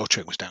 wound, and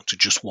Gotrek was down to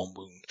just 1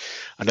 wound.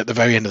 And at the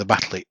very end of the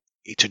battle,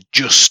 it had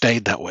just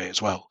stayed that way as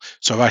well.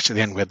 So right at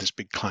the end, we had this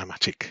big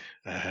climatic,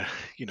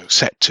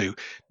 set to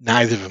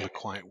neither of them had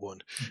quite won.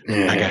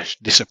 Yeah. Nagash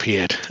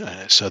disappeared,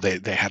 so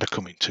they had a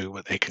coming to,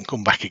 but they can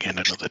come back again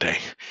another day.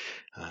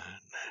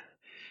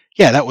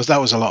 Yeah, that was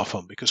a lot of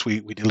fun, because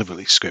we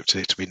deliberately scripted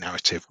it to be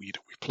narrative. We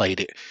played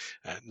it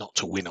not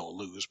to win or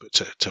lose, but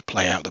to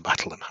play out the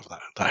battle and have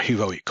that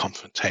heroic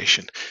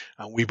confrontation.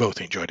 And we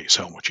both enjoyed it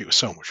so much. It was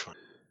so much fun.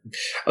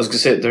 I was going to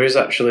say, there is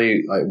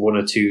actually like 1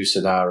 or 2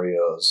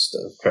 scenarios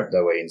that have crept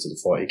their way into the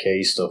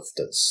 40k stuff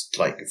that's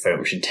like very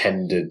much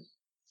intended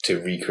to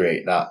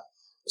recreate that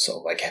sort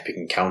of like epic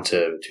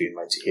encounter between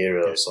mighty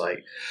heroes. Yeah.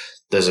 Like,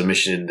 there's a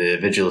mission in the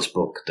Vigilus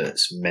book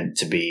that's meant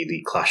to be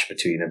the clash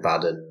between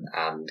Abaddon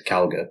and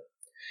Calgar.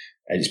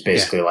 And it's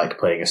basically like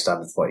playing a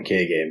standard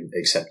 40k game,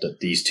 except that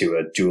these 2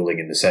 are dueling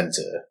in the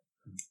centre.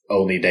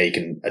 Only they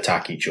can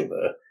attack each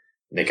other,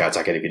 and they can't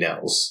attack anything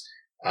else.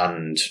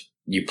 And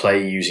you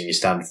play using your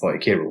standard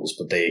 40k rules,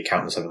 but they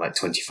count as something like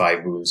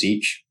 25 wounds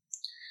each.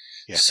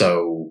 Yeah.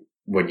 So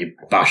when you're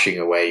bashing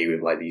away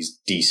with like these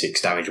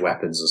D6 damage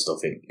weapons and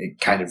stuff,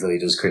 it kind of really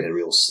does create a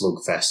real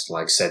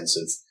slugfest-like sense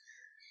of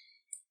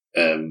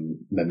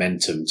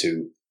momentum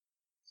to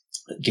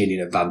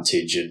gaining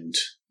advantage and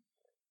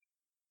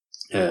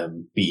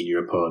beating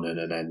your opponent,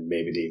 and then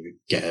maybe they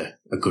get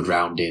a good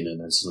round in,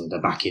 and then suddenly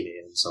they're back in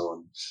it, and so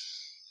on.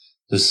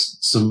 There's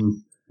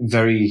some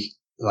very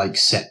like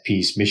set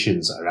piece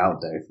missions that are out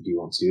there if you do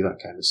want to do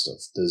that kind of stuff.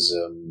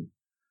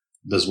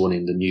 There's one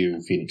in the new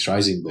Phoenix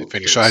Rising book.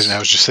 Phoenix Rising, I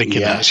was just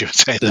thinking that as you were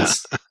saying that.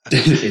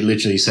 It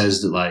literally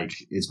says that like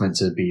it's meant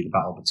to be the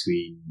battle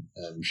between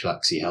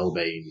Shalaxi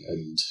Hellbane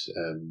and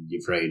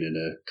Yvraine and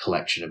a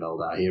collection of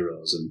Eldar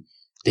heroes, and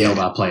the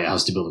Eldar player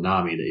has to build an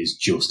army that is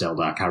just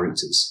Eldar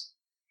characters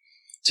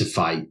to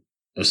fight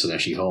a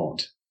Slaaneshi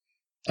horde.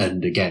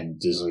 And again,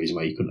 there's a reason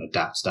why you couldn't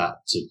adapt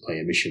that to play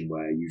a mission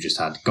where you just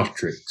had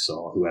Gotrix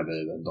or whoever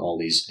and all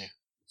these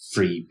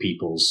free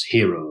people's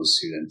heroes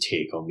who then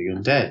take on the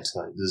undead.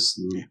 Like, there's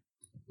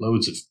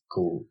loads of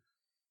cool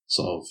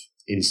sort of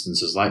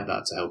instances like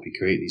that to help you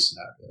create these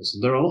scenarios.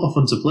 And they're a lot of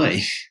fun to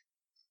play.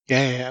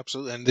 Yeah,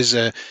 absolutely. And there's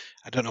I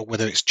don't know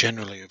whether it's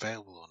generally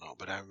available or not,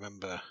 but I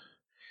remember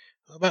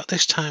about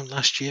this time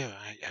last year,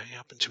 I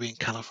happened to be in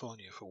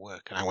California for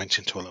work, and I went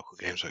into a local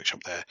games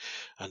workshop there,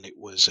 and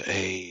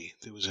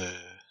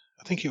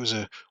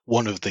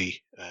one of the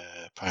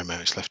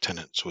Primaris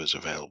lieutenants was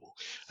available,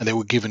 and they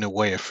were giving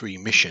away a free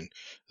mission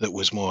that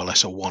was more or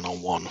less a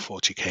one-on-one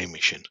 40k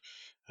mission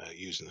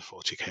using the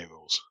 40k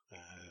rules.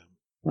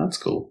 That's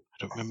cool. I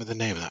don't remember the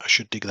name of that. I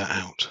should dig that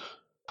out.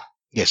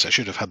 Yes, I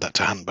should have had that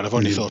to hand, but I've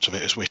only thought of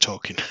it as we're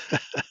talking.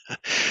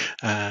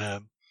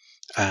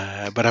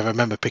 But I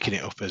remember picking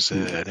it up as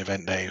an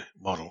event day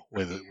model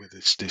with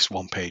this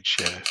one-page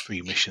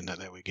free mission that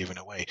they were giving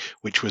away,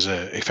 which was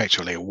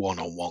effectively a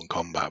one-on-one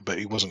combat, but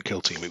it wasn't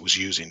Kill Team; it was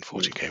using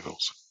 40k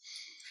rules.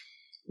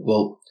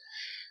 Well,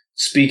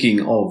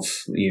 speaking of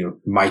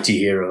mighty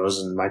heroes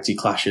and mighty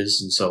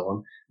clashes and so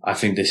on, I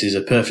think this is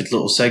a perfect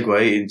little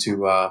segue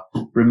into our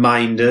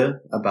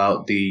reminder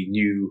about the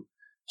new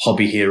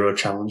Hobby Hero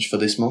Challenge for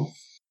this month.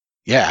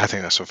 Yeah, I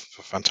think that's a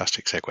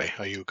fantastic segue.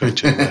 Are you going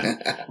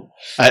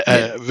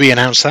to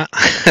re-announce that?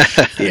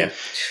 Yeah.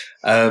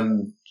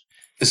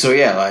 So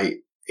yeah, like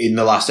in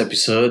the last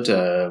episode,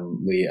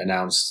 we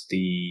announced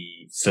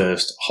the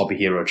first Hobby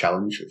Hero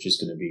Challenge, which is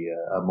going to be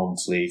a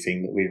monthly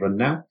thing that we run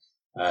now.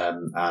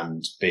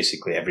 And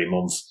basically every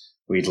month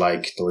we'd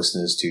like the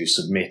listeners to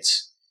submit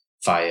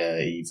via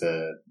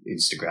either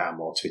Instagram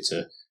or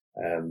Twitter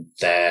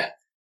their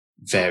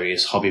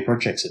various hobby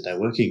projects that they're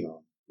working on.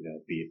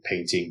 Be it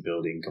painting,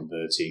 building,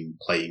 converting,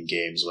 playing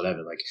games,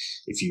 whatever. Like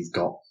if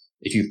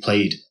you've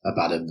played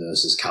Abaddon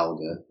versus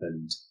Calgar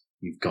and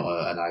you've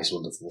got a nice,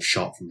 wonderful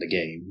shot from the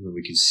game and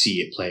we can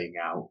see it playing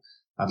out,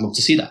 I'd love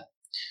to see that.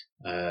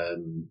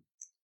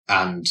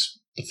 And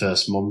the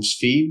first month's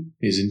theme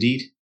is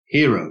indeed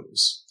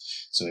heroes.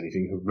 So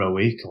anything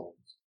heroic or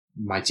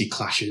mighty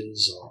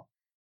clashes or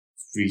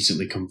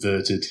recently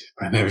converted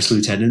Primaris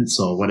lieutenants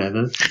or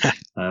whatever.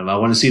 I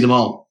want to see them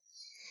all.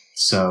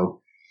 So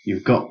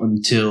you've got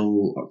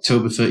until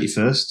October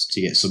 31st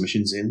to get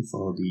submissions in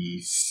for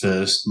the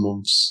first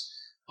month's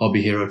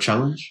Hobby Hero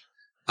Challenge.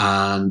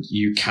 And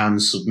you can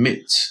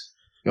submit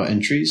your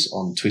entries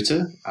on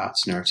Twitter at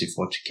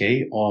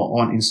Narrative40k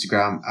or on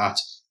Instagram at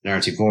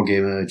Narrative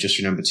Wargamer. Just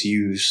remember to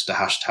use the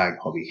hashtag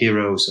Hobby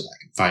Hero so that I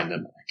can find them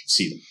and I can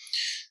see them.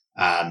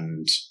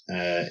 And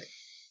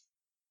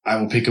I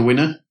will pick a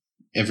winner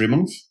every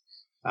month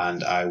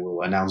and I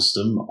will announce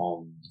them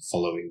on the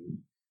following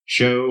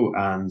show,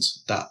 and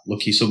that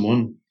lucky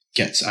someone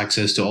gets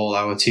access to all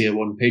our Tier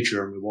 1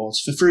 Patreon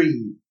rewards for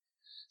free.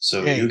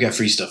 So you'll get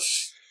free stuff,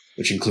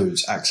 which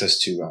includes access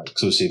to our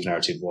exclusive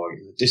Narrative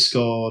Wargamer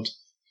Discord,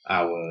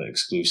 our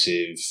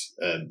exclusive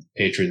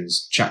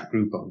patrons chat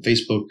group on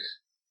Facebook,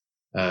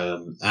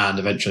 and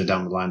eventually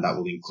down the line that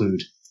will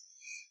include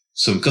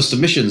some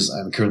custom missions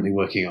I'm currently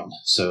working on.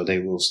 So they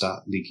will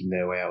start leaking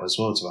their way out as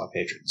well to our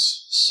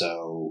patrons.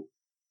 So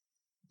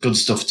good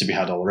stuff to be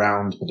had all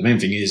around. But the main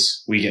thing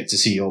is we get to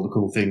see all the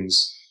cool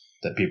things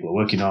that people are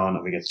working on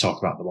and we get to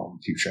talk about them on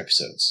future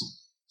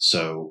episodes.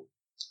 So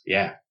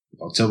yeah,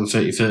 October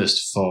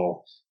 31st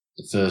for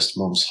the first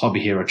month's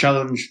Hobby Hero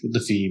Challenge with the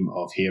theme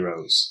of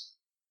heroes.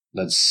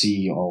 Let's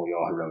see all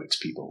your heroics,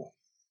 people.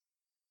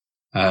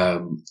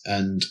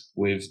 And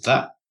with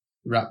that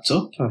wrapped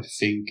up, I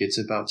think it's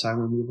about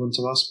time we move on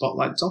to our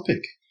spotlight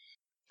topic.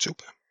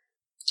 Super.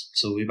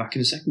 So we'll be back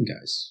in a second,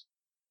 guys.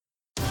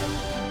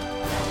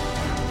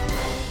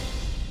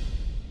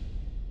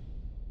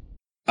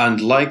 And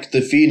like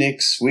the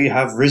phoenix, we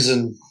have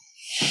risen.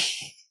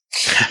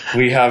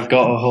 We have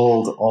got a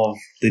hold of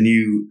the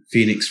new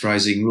Phoenix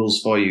Rising rules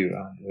for you,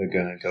 and we're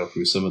going to go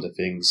through some of the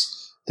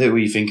things that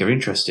we think are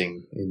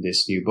interesting in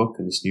this new book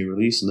and this new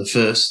release, and the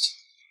first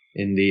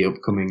in the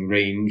upcoming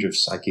range of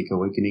Psychic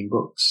Awakening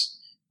books.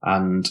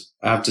 And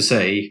I have to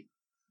say,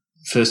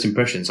 first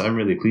impressions, I'm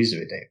really pleased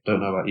with it, Dave.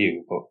 Don't know about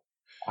you, but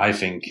I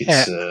think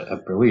it's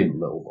a brilliant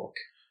little book.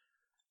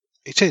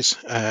 It is.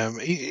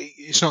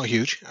 It's not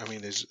huge. I mean,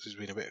 there's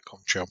been a bit of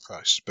commentary on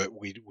price, but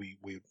we're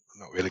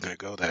not really going to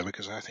go there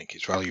because I think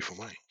it's value for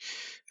money.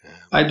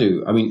 I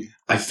do. I mean,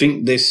 I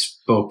think this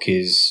book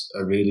is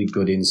a really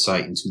good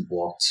insight into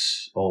what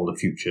all the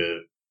future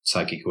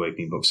Psychic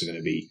Awakening books are going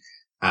to be.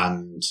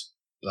 And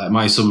like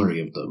my summary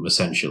of them,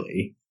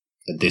 essentially,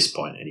 at this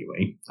point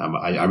anyway,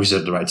 I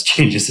reserve the right to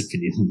change this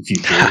opinion in the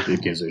future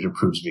if Games Workshop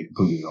proves me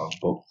completely wrong,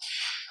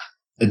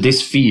 but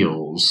this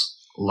feels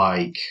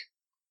like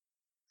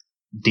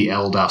the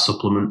Eldar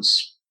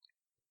supplements.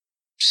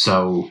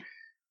 So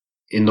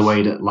in the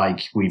way that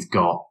like we've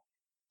got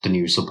the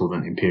new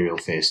supplement Imperial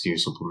Fist, new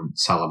supplement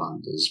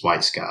Salamanders,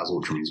 White Scars,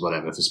 Ultramarines,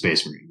 whatever for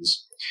Space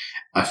Marines,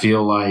 I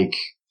feel like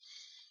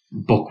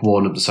book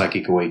one of the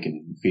Psychic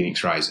Awakening,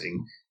 Phoenix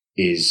Rising,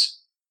 is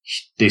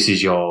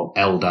your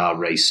Eldar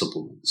race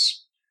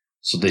supplements.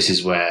 So this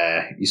is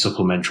where your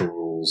supplemental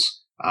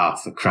rules are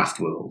for craft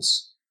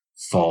worlds,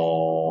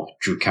 for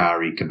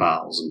Drukhari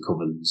cabals and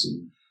covens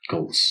and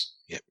cults.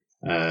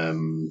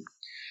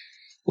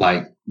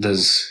 Like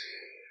there's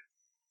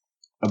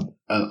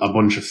a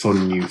bunch of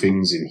fun new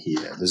things in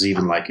here. There's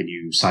even like a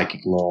new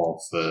psychic law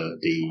for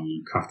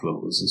the craft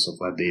worlds and stuff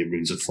like the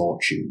Runes of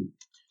Fortune.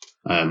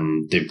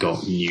 They've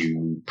got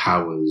new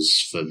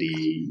powers for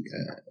the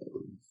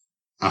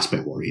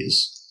aspect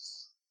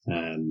warriors.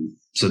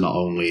 So not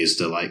only is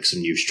there like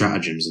some new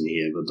stratagems in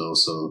here, but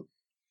also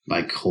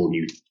like whole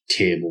new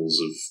tables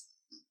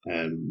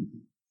of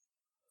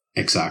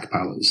Exarch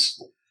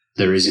powers.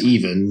 There is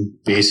even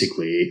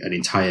basically an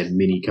entire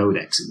mini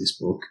codex in this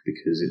book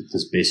because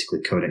there's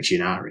basically Codex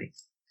Ynnari,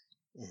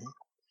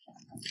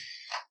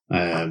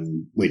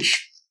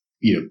 which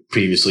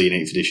previously in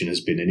 8th edition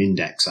has been an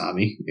index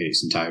army in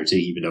its entirety,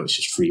 even though it's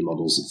just 3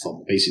 models that form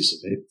the basis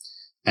of it.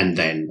 And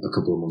then a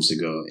couple of months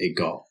ago, it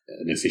got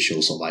an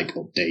official sort of like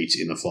update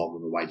in the form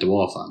of a White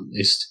Dwarf army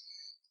list.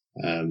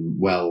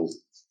 Well,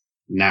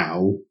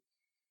 now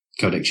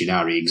Codex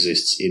Ynnari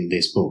exists in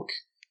this book,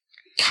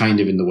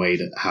 kind of in the way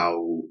that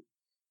how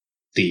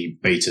the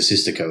Beta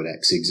Sister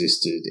Codex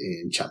existed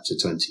in Chapter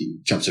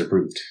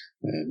Approved,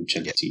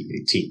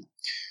 2018.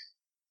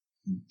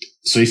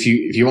 So if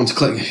you want to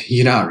collect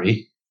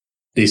Ynnari,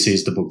 this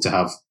is the book to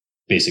have,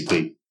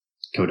 basically,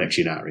 Codex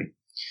Ynnari.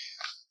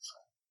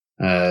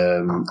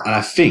 And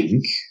I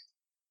think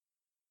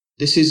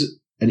this is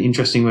an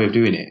interesting way of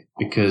doing it,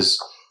 because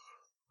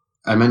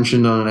I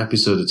mentioned on an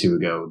episode or two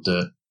ago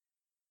that,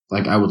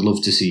 like, I would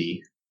love to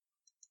see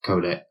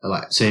Codex,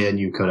 like, say a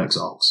new Codex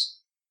Ox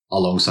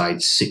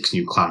alongside 6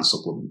 new clan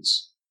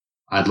supplements.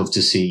 I'd love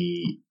to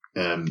see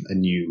a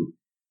new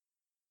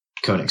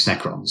Codex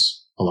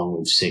Necrons along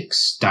with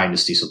 6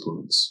 Dynasty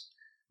supplements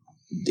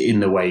in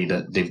the way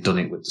that they've done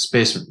it with the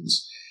Space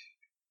Marines.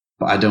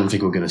 But I don't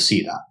think we're going to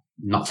see that.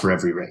 Not for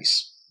every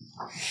race.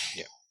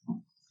 Yeah.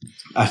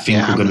 I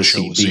think we're going to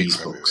see these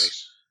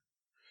books.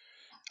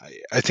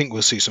 I think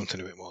we'll see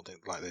something a bit more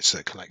like this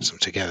that connects them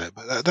together.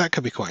 But that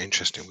could be quite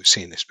interesting. We've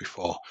seen this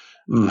before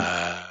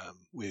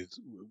with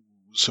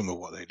some of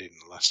what they did in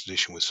the last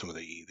edition with some of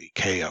the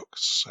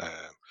Chaos,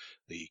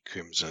 the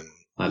Crimson.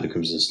 Like the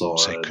Crimson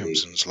Slaughter. Say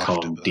Crimson's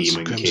Laughter, but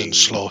Crimson King.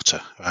 Slaughter,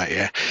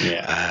 right?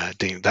 Yeah.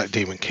 That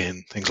Demon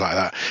King, things like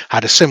that,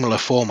 had a similar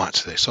format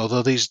to this.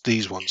 Although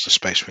these ones, the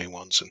Space Marine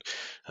ones and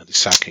the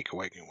Psychic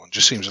Awakening one,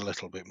 just seems a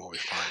little bit more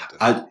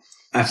refined.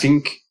 I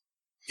think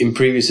in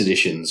previous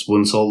editions,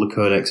 once all the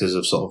codexes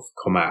have sort of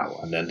come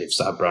out, and then they've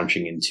started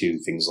branching into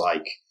things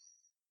like,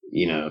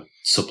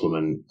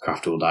 supplement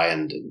Craftworld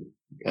Iron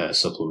and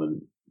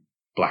supplement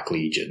Black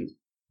Legion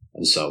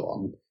and so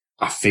on.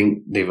 I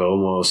think they've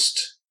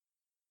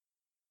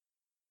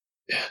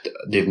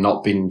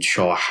not been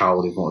sure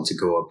how they want to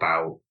go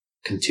about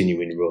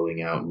continuing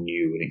rolling out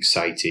new and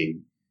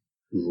exciting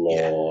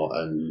lore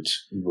and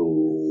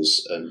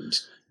rules and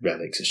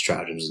relics and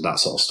stratagems and that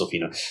sort of stuff,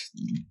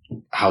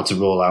 how to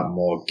roll out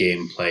more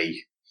gameplay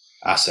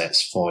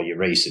assets for your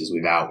races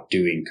without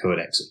doing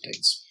codex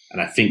updates.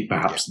 And I think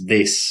perhaps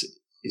this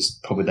is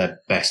probably their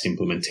best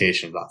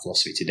implementation of that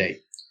philosophy today.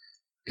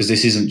 Because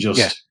this isn't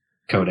just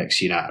Codex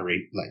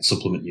Ynnari, like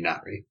supplement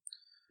Ynnari.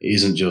 It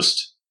isn't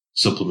just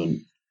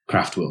supplement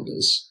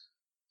Craftworlders.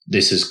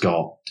 This has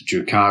got the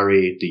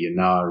Drukhari, the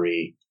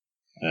Ynnari,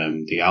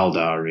 the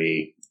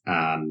Aldari,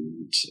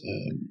 and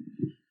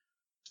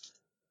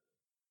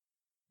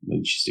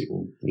which is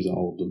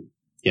all of them?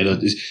 Yeah,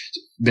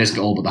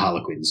 basically all but the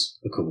Harlequins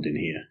are covered in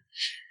here.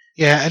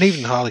 Yeah, and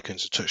even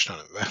Harlequins are touched on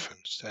and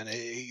referenced, and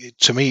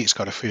to me, it's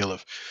got a feel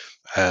of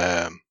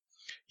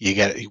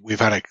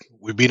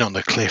we've been on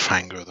the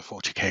cliffhanger of the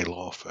 40k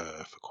lore for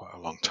quite a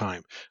long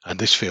time, and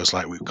this feels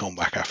like we've gone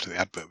back after the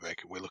advert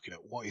break and we're looking at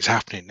what is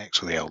happening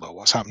next with the Eldar,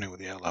 what's happening with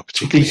the Eldar,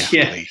 particularly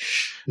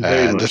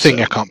after the thing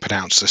I can't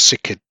pronounce, the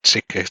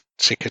Cicatrix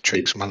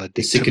Maledictum.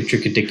 The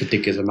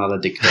Cicatricadicadicas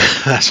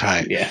Maledictum. That's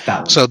right. Yeah,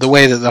 that one. So the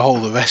way that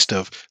the rest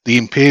of the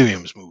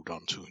Imperium's moved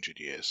on 200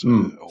 years,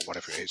 or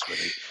whatever it is,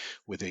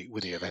 with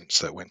the events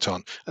that went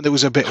on, and there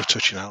was a bit of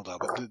touch in Eldar,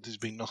 but there's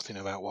been nothing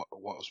about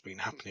what has been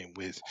happening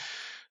with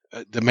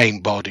the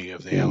main body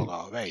of the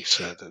Eldar race,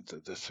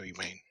 the three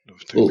main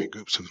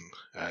groups of them,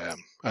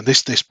 and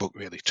this book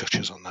really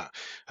touches on that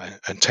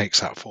and takes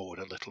that forward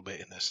a little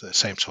bit in the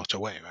same sort of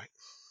way, right?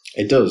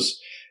 It does,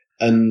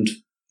 and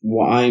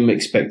what I'm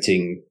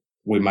expecting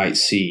we might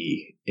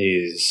see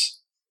is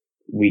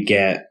we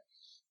get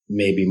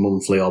maybe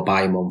monthly or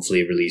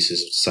bi-monthly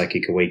releases of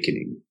Psychic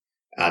Awakening,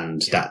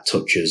 and that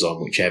touches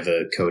on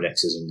whichever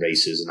codexes and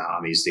races and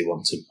armies they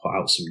want to put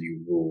out some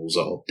new rules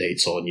or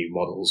updates or new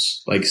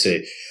models. Like I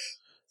say,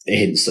 it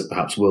hints that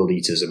perhaps World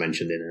Eaters are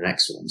mentioned in the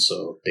next one,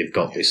 so they've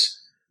got this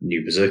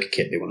new Berserker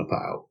kit they want to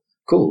put out.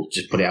 Cool,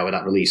 just put it out with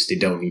that release. They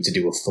don't need to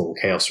do a full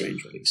Chaos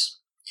Range release.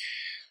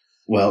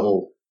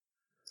 Well,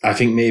 I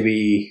think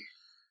maybe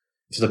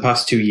for the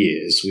past 2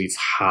 years we've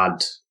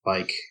had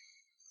like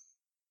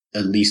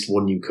at least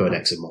one new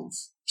codex a month.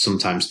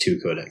 Sometimes 2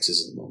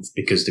 codexes in a month,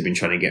 because they've been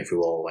trying to get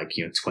through all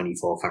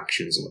 24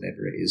 factions or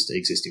whatever it is that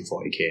exist in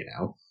 40k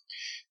now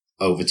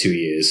over 2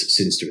 years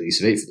since the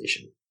release of 8th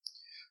edition.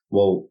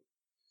 Well,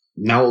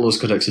 now all those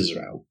codexes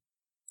are out,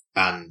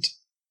 and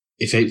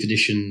if 8th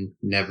edition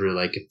never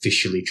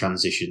officially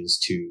transitions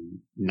to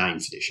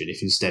 9th edition,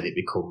 if instead it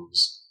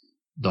becomes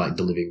the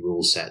living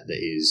rule set that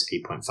is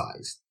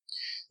 8.5,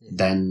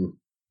 then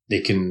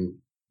they can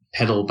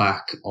pedal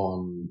back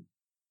on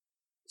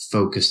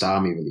focused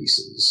army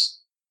releases.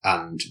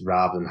 And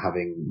rather than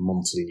having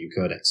monthly new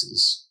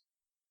codexes,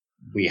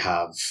 we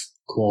have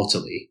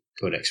quarterly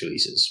codex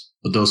releases.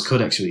 But those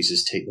codex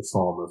releases take the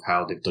form of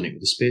how they've done it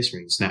with the Space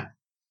Marines now.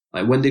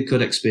 Like, when did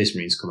Codex Space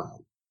Marines come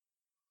out?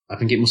 I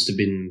think it must have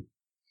been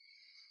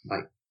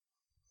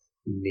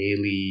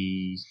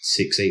nearly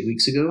 6-8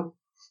 weeks ago.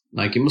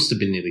 It must have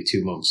been nearly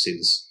 2 months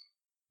since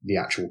the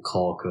actual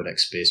core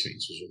Codex Space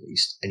Marines was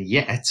released. And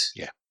yet,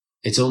 Yeah.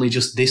 it's only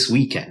just this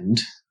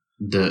weekend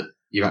that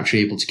you're actually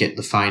able to get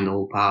the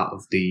final part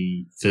of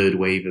the third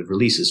wave of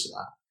releases for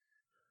that.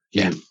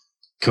 Yeah. You know,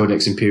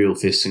 Codex Imperial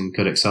Fists and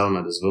Codex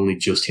Salamanders have only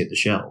just hit the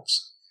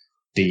shelves.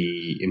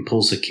 The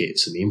Impulsor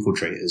kits and the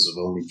Infiltrators have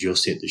only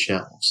just hit the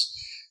shelves.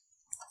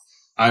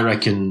 I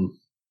reckon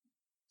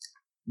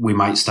we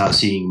might start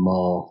seeing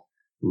more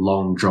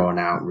long drawn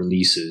out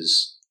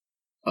releases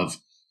of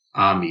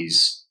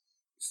armies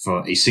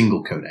for a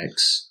single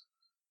codex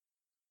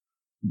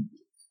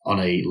on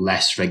a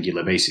less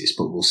regular basis,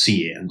 but we'll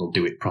see it and they'll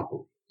do it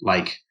properly.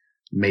 Like,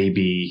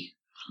 maybe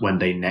when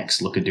they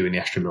next look at doing the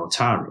Astra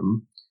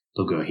Militarum,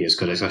 they'll go, here's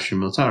Codex Astra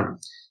Militarum,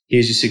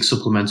 here's your 6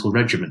 supplemental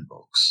regiment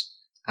books,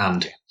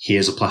 and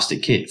here's a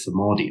plastic kit for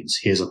Mordians,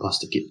 here's a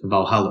plastic kit for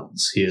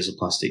Valhallans, here's a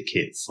plastic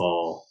kit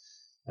for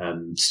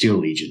Steel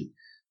Legion.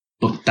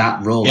 But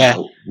that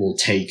rollout will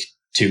take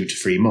 2 to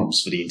 3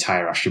 months for the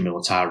entire Astra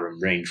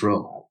Militarum range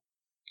rollout.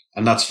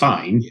 And that's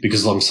fine,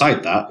 because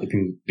alongside that, it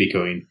can be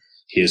going,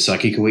 here's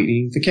Psychic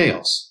Awakening for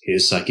Chaos,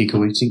 here's Psychic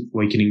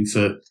Awakening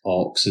for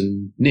Orcs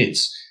and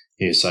Nids,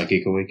 here's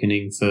Psychic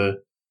Awakening for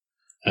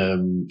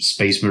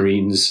Space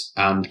Marines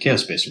and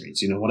Chaos Space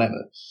Marines,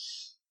 whatever.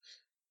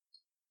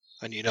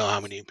 And you know how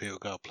many Imperial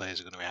Guard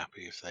players are going to be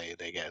happy if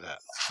they get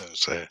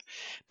those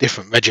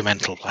different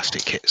regimental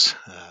plastic kits.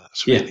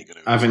 That's really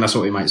going to. I think that's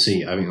what we might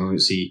see. I think we're going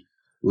to see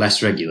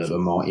less regular but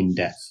more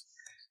in-depth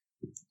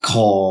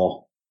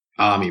core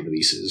army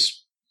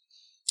releases.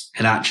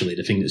 And actually,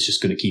 the thing that's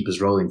just going to keep us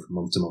rolling from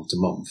month to month to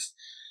month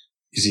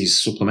is these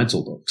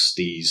supplemental books,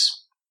 these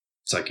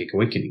Psychic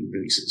Awakening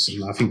releases.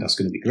 And I think that's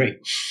going to be great.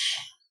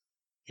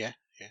 Yeah.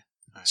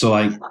 So,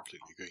 I completely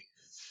agree.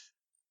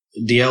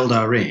 The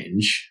Eldar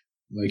range.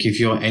 Like, if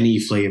you're any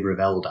flavour of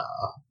Eldar,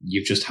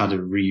 you've just had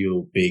a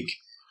real big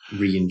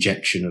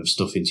re-injection of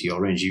stuff into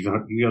your range. You've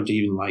had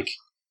even,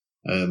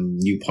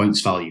 new points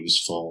values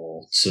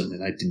for certainly,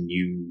 the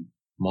new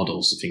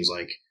models, so things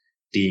like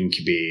the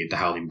Incubi, the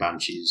Howling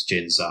Banshees,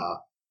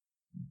 Jinzar.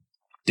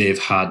 They've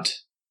had...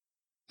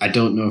 I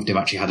don't know if they've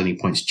actually had any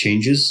points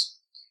changes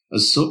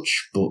as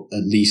such, but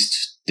at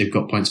least they've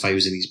got points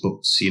values in these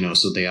books,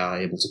 so they are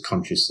able to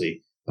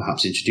consciously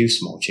perhaps introduce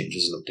small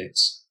changes and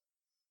updates.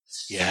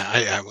 Yeah,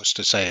 I was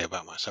to say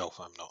about myself,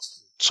 I'm not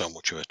so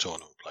much of a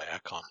tournament player. I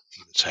can't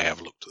even say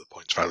I've looked at the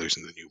points values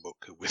in the new book.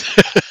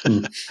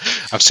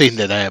 I've seen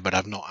they're there, but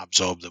I've not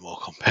absorbed them or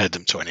compared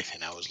them to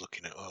anything. I was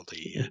looking at all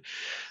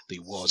the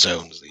war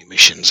zones, the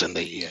missions, and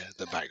the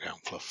background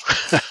fluff.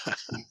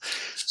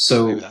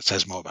 So maybe that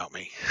says more about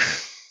me.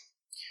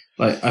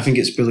 I think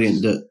it's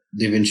brilliant that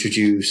they've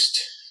introduced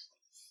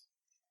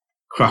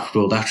Craft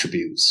World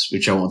attributes,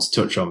 which I want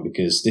to touch on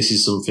because this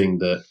is something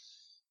that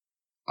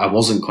I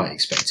wasn't quite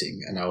expecting,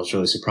 and I was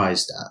really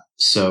surprised at.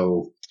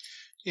 So,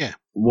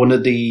 one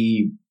of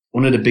the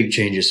big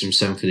changes from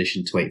 7th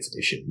edition to 8th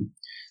edition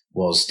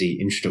was the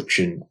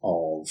introduction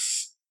of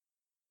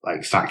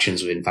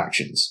factions within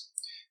factions.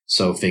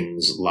 So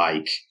things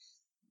like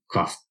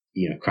Craft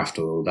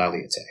World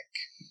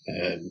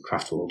Aliatech,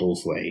 Craft World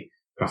Ulthwé,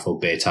 Craft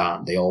World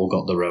Beitarn. They all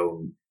got their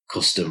own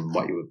custom,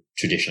 what you would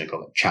traditionally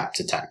call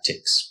chapter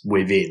tactics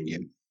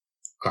within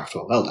Craft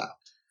World Eldar.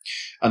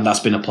 And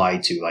that's been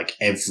applied to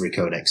every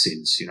codex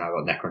since, I've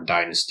got Necron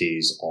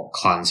Dynasties or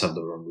clans have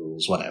their own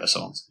rules, whatever,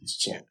 so on and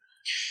so on.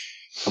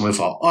 And we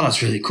thought,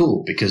 that's really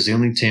cool, because the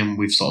only time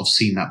we've sort of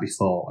seen that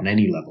before on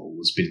any level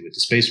was been with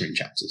the Space Marine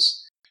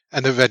chapters.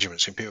 And the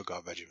regiments, Imperial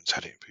Guard regiments,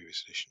 had it in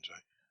previous editions,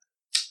 right?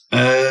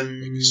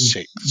 Maybe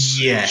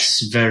 6.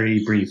 Yes,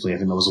 very briefly. I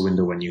think there was a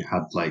window when you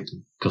had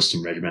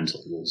custom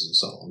regimental rules and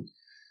so on.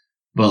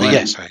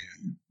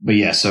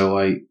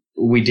 So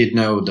we did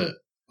know that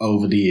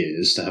over the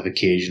years, there have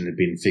occasionally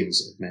been things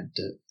that have meant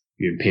that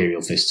your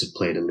Imperial Fists have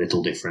played a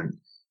little different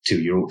to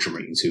your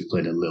Ultramarines, who've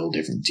played a little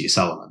different to your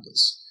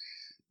Salamanders.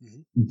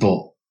 Mm-hmm.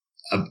 But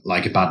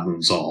a Bad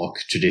Moon's Orc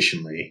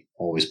traditionally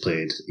always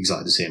played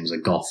exactly the same as a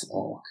Goth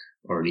Orc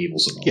or an Evil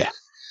Sun Orc. Yeah.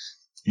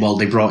 Well,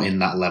 they brought in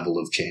that level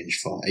of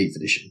change for 8th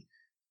edition.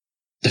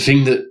 The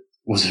thing that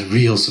was a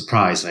real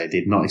surprise and I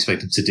did not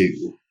expect them to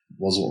do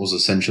was what was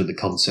essentially the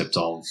concept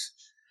of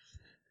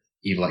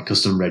either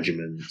custom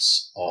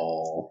regiments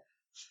or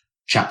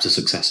chapter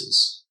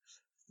successors,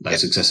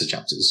 successor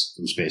chapters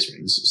from Space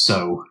Marines.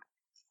 So,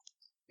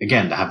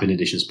 again, there have been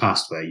editions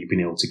past where you've been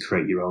able to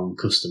create your own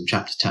custom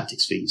chapter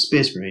tactics for your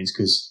Space Marines,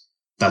 because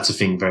that's a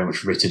thing very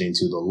much written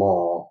into the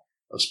lore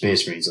of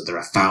Space Marines, that there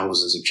are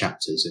thousands of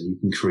chapters and you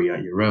can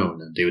create your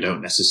own, and they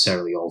don't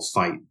necessarily all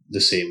fight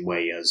the same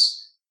way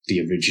as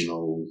the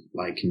original,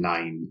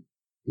 9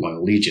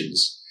 Loyal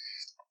Legions.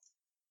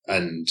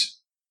 And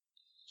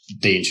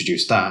they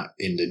introduced that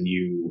in the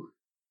new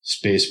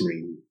Space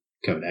Marine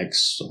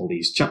Codex, all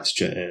these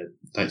chapter,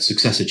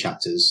 successor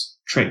chapters,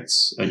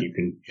 traits, and you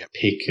can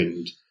pick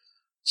and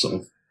sort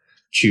of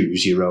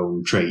choose your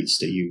own traits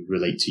that you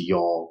relate to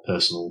your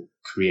personal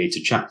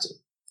created chapter.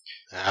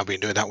 I've been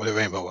doing that with the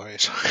Rainbow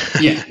Warriors.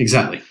 Yeah,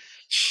 exactly.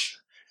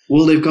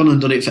 Well, they've gone and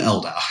done it for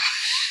Eldar,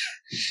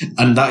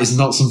 and that is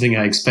not something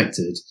I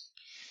expected.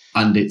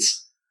 And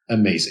it's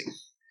amazing.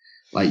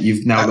 Like,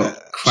 you've now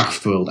got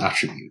craft world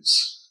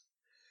attributes.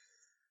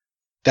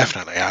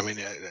 Definitely. I mean,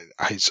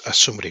 as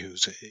somebody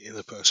who's in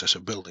the process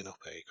of building up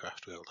a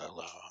craft world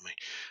Eldar army,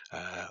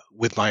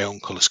 with my own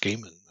colour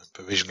scheme and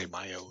provisionally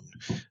my own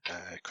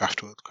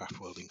craft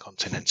world in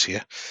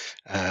Continentia,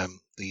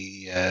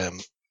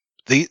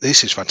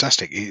 this is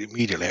fantastic.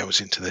 Immediately I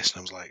was into this and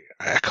I was like,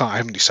 I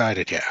haven't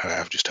decided yet.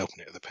 I've just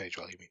opened it at the page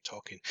while you've been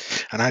talking,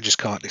 and I just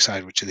can't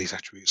decide which of these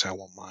attributes I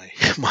want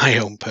my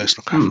own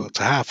personal craft world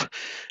to have.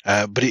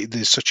 But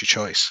there's such a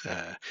choice,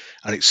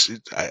 and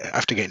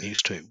after getting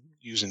used to it,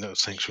 using those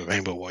things for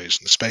Rainbow Warriors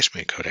and the Space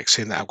Marine Codex,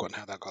 seeing that I've got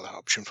that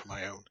option for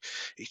my own,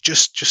 it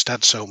just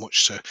adds so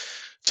much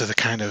to the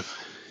kind of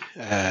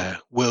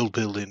world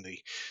building,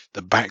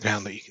 the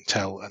background that you can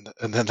tell,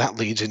 and then that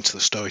leads into the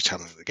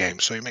storytelling of the game.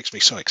 So it makes me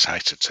so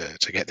excited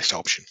to get this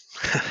option.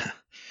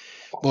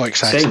 More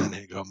excited than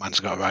any grown man's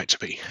got a right to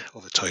be,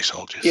 or the toy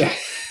soldiers. Yeah,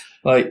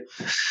 like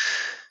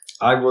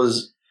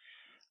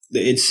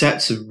it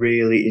sets a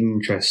really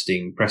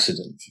interesting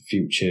precedent for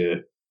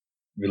future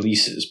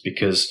releases,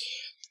 because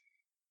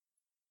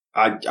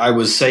I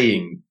was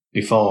saying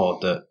before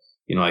that,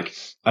 like,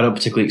 I don't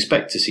particularly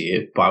expect to see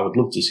it, but I would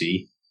love to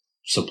see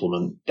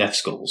supplement Death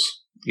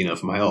Skulls,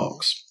 for my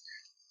orcs.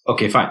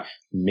 Okay, fine.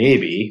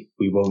 Maybe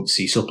we won't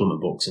see supplement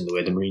books in the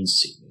way the Marines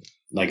see them.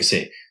 Like I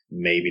say,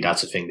 maybe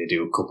that's a thing they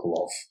do a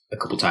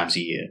couple times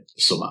a year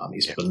for some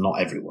armies, but not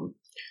everyone.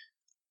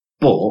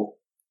 But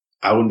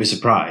I wouldn't be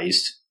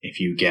surprised if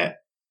you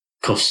get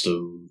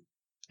custom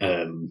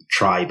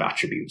tribe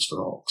attributes for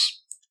orcs,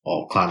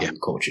 or clan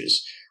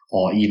coaches,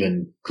 or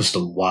even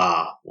custom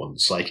WAR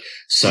ones. I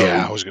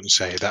was going to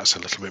say that's a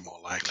little bit more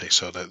likely.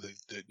 So that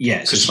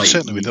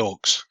certainly with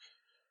orcs,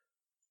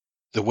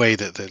 the way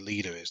that the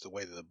leader is, the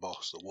way that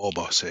the war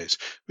boss is,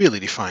 really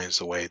defines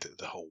the way that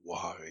the whole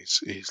war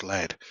is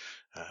led,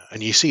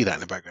 and you see that in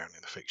the background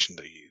in the fiction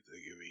that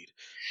you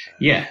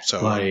read.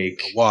 So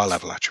war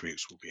level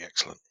attributes will be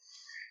excellent.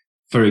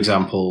 For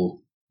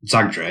example,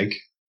 Zagdrag,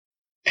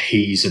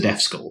 he's a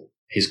Death Skull.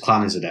 His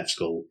clan is a Death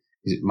Skull.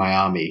 My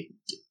army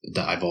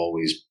that I've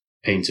always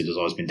painted has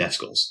always been Death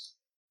Skulls.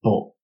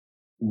 But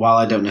while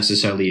I don't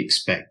necessarily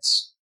expect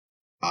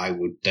I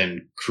would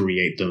then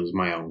create them as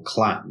my own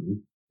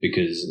clan,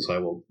 because it's like,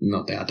 well,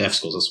 no, they are Death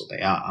Skulls, that's what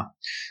they are.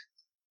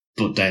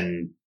 But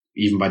then,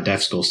 even by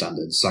Death Skull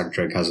standards,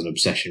 Zagdrag has an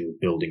obsession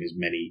with building as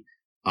many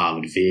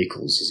armoured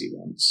vehicles as he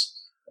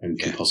wants and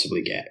can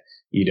possibly get.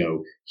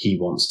 He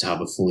wants to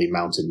have a fully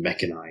mounted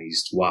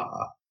mechanised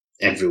WAR.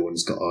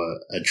 Everyone's got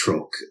a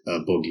truck, a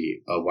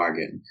buggy, a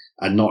wagon,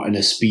 and not in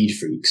a Speed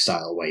Freak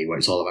style way where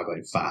it's all about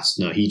going fast.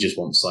 No, he just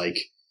wants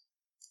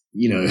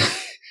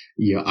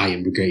your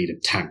Iron Brigade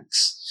of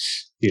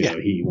tanks.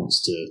 He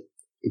wants to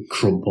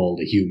crump all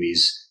the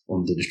Humies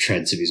under the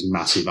treads of his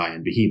massive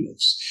iron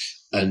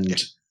behemoths.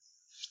 And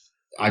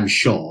I'm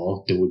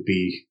sure there would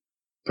be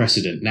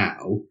precedent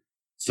now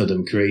for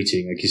them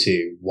creating, like you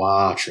say,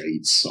 WAR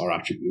traits or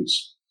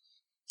attributes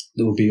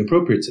that would be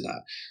appropriate to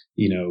that.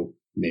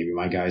 Maybe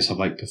my guys have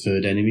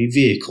preferred enemy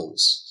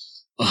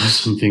vehicles or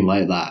something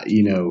like that.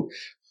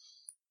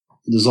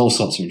 There's all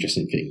sorts of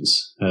interesting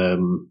things.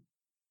 And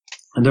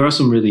there are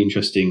some really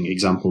interesting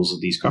examples of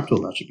these craft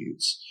world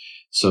attributes.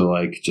 So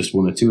just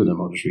one or two of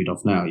them I'll just read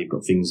off now. You've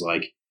got things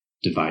like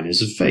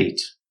Diviners of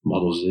Fate.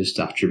 Models of this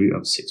attribute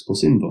have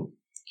 6+ invuln.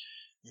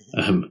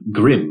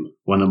 Grim.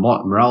 When a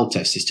morale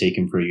test is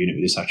taken for a unit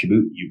with this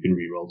attribute, you can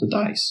reroll the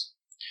dice.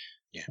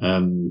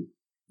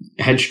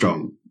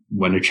 Headstrong.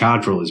 When a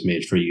charge roll is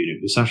made for a unit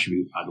with this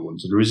attribute, add 1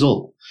 to the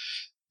result.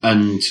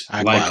 And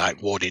I quite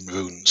like Warding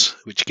Wounds,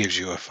 which gives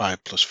you a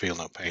 5+ feel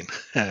no pain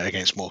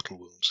against mortal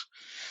wounds.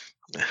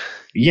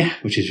 Yeah,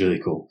 which is really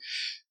cool.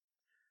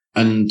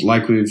 And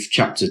like with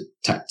chapter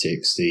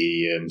tactics,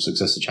 the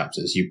successor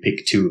chapters, you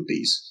pick 2 of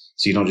these.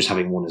 So you're not just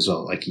having one as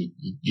well.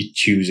 You're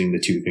choosing the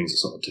 2 things that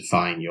sort of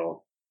define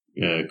your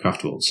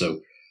craft world. So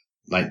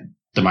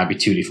there might be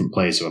 2 different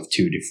players who have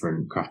 2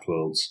 different craft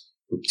worlds,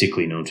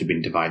 particularly known to have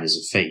been Diviners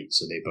of Fate,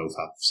 so they both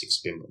have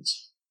 6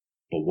 invulns.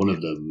 But one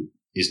of them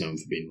is known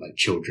for being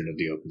Children of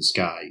the Open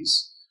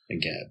Skies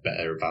and get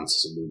better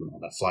advances and movement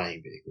on their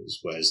flying vehicles,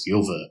 whereas the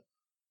other,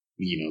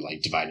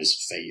 Diviners of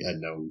Fate are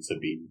known for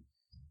being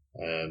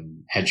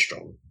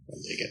headstrong,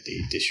 and they get the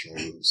additional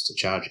rules to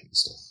charging and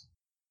stuff.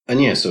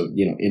 And so,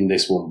 in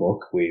this one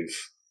book,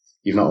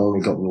 you've not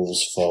only got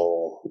rules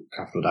for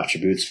craft world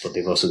attributes, but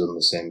they've also done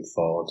the same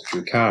for the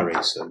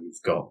Drukhari, so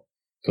you've got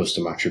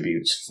custom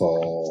attributes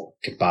for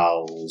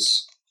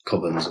Cabals,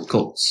 Covens, and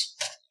Cults.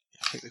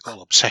 I think they're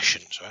called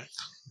obsessions, right?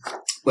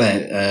 Well,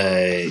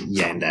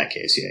 in their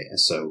case, yeah.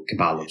 So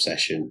Cabal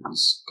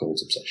obsessions, Cult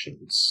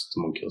obsessions,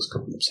 Homunculus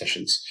Coven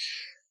obsessions.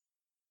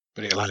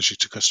 But it allows you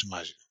to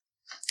customize it.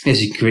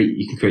 Yes, you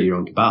can create your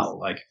own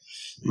Cabal.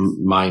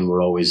 Mine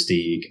were always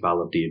the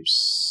Cabal of the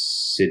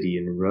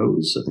Obsidian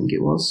Rose, I think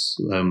it was.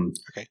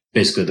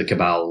 Basically the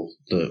Cabal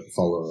that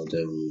followed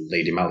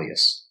Lady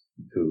Malleus,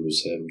 who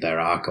was their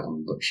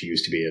Archon, but she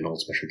used to be an old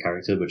special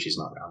character, but she's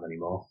not around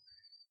anymore.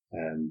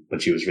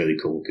 But she was really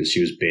cool because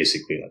she was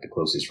basically the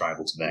closest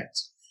rival to Vect.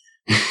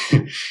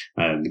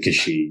 because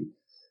she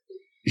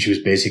was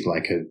basically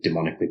like a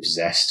demonically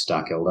possessed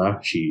Dark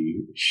Eldar.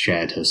 She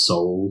shared her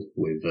soul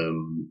with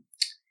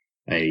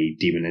a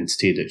demon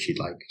entity that she'd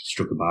like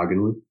struck a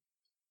bargain with,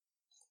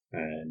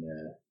 and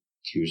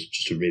she was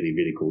just a really,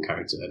 really cool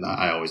character. And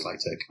I always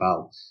liked her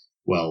Cabal.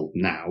 Well,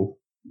 now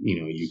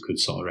you could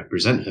sort of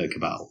represent her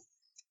Cabal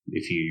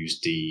if you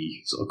used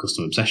the sort of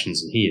custom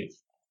obsessions in here.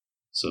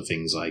 So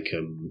things like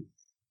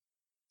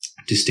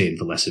disdain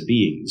for lesser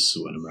beings.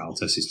 So when a morale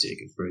test is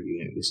taken for a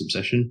unit with this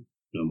obsession,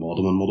 no more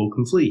than one model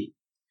can flee.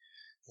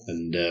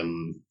 And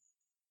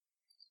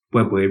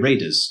Webway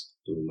Raiders,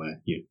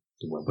 the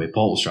Webway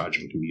Portal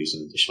Stratagem can be used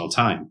an additional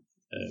time.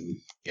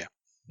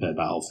 Per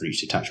battle for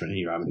each detachment in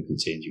your army that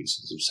contains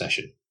uses of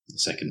obsession. The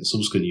second and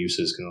subsequent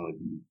uses can only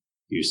be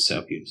used to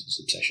set up units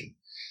of obsession.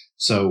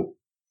 So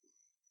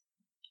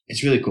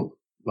it's really cool.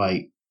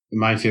 Like,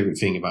 my favourite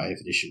thing about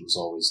 8th edition was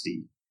always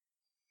the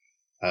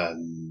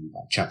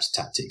chapter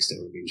tactics that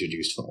were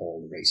introduced for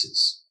all the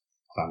races.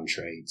 Clan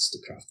trades,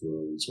 the craft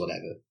worlds,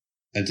 whatever.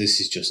 And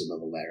this is just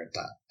another layer of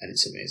that, and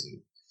it's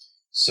amazing.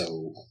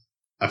 So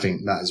I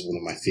think that is one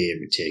of my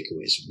favourite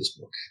takeaways from this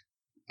book,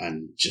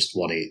 and just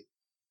what it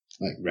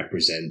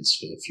represents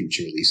for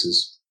future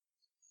releases.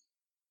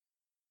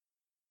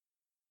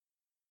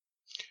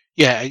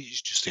 Yeah,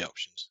 it's just the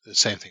options. The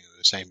same thing we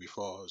were saying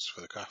before as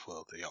for the craft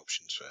world, the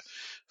options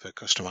for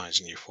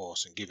customizing your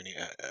force and giving it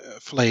a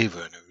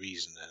flavour and a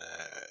reason and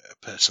a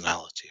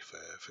personality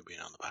for being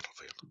on the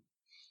battlefield.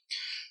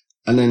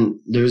 And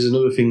then there is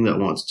another thing that I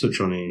want to touch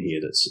on in here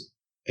that's,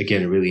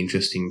 again, a really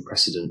interesting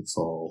precedent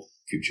for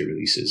future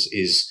releases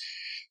is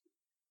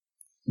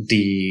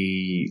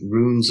the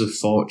Runes of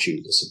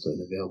Fortune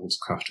discipline available to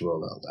Craft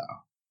World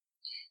Eldar.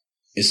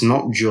 It's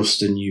not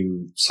just a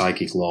new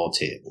psychic lore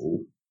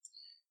table.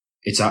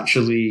 It's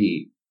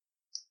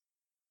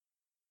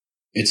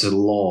a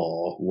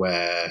lore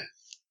where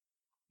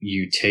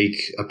you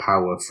take a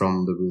power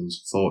from the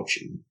Runes of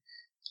Fortune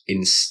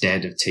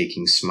instead of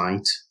taking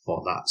Smite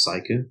for that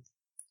Psyker.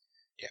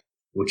 Yeah.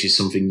 Which is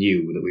something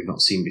new that we've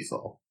not seen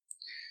before.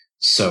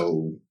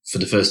 So, for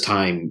the first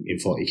time in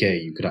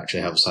 40k, you could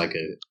actually have a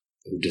Psyker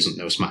who doesn't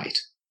know Smite.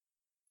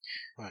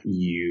 Right.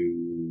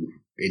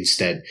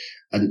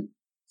 And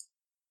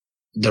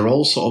they're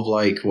all sort of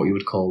like what you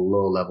would call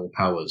low-level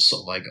powers,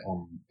 sort of like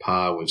on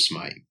par with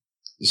Smite.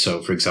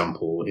 So, for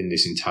example, in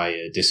this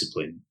entire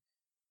discipline,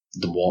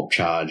 the warp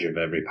charge of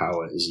every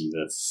power is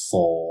either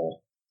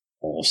 4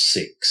 or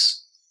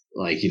 6.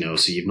 So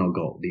you've not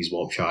got these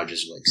warp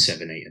charges of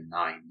 7, 8, and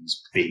 9,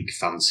 these big,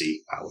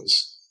 fancy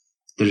powers.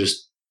 They're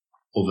just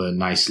other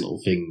nice little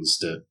things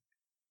that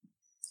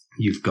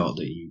you've got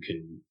that you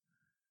can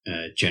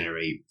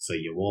generate for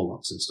your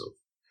warlocks and stuff.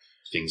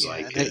 Things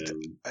I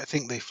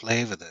think they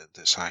flavour the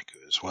Psycho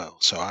as well.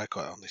 So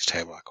on this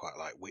table, I quite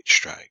like Witch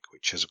Strike,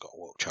 which has got a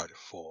warp charge of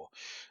 4,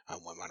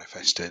 and when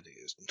manifested,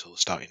 until the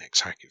start of your next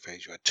psychic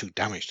phase, you add 2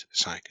 damage to the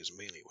Psycho's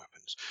melee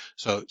weapons.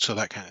 So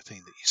that kind of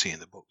thing that you see in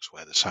the books,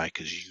 where the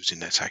Psychos using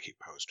their psychic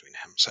powers to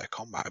enhance their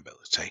combat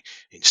ability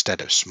instead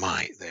of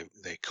Smite,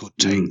 they could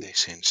take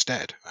this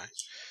instead,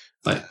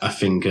 right? I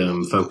think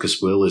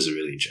Focus Will is a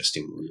really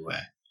interesting one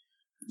where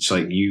it's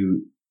like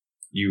you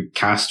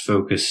cast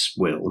Focus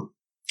Will,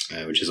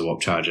 which is a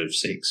warp charge of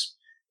 6.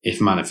 If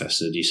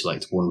manifested, you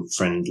select one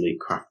friendly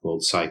Craft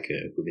World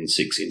Psyker within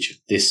 6 inches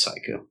of this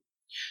Psyker.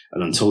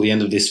 And until the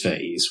end of this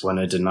phase, when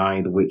a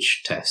Deny the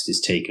Witch test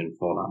is taken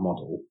for that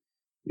model,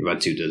 you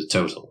add 2 to the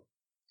total.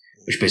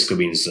 Which basically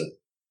means that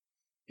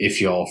if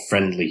your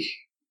friendly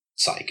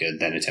Psyker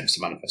then attempts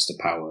to manifest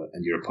a power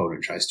and your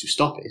opponent tries to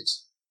stop it,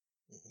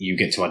 you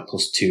get to add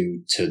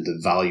 +2 to the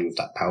value of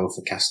that power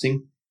for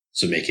casting,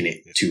 so making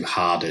it too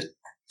harder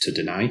to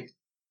deny.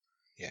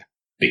 Yeah.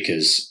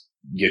 Because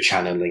you're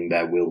channeling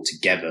their will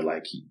together,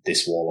 like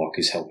this warlock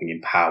is helping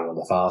empower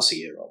the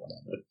Farseer or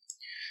whatever.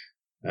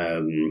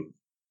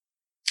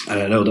 And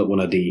I know that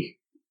one of the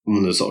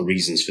sort of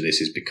reasons for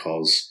this is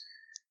because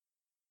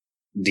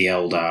the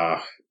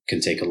Eldar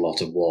can take a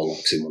lot of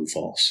warlocks in one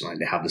force. Like,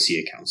 they have the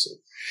Seer Council.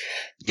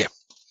 Yeah.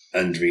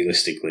 And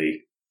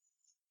realistically,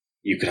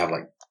 you could have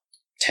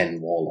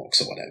 10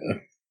 warlocks or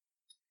whatever.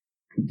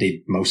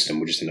 Most of them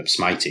would just end up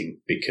smiting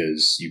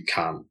because you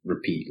can't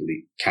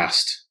repeatedly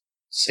cast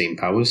same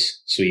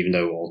powers. So even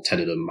though all 10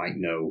 of them might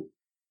know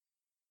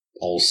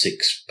all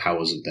 6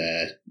 powers of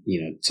their,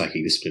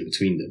 psychic discipline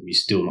between them, you're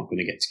still not going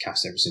to get to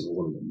cast every single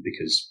one of them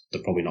because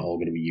they're probably not all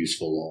going to be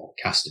useful or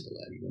castable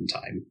at any one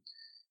time.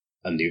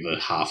 And the other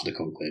half of the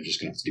conclave are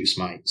just going to have to do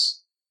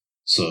smites.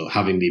 So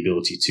having the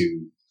ability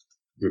to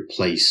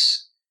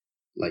replace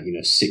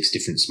 6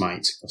 different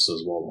smites across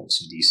those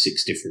warlocks with these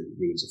 6 different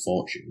Runes of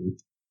Fortune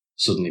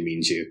suddenly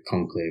means your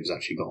conclave's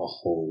actually got a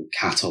whole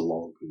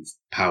catalogue of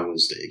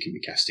powers that it can be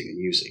casting and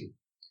using.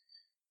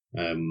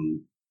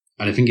 And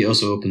I think it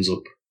also opens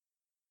up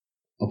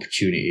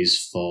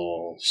opportunities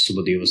for some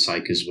of the other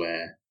Psykers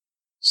where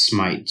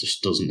Smite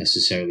just doesn't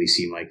necessarily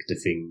seem like the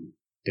thing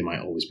they might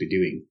always be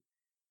doing.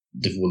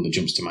 The one that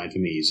jumps to mind for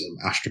me is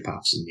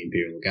Astropaths in the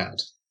Imperial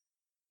Guard.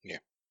 Yeah.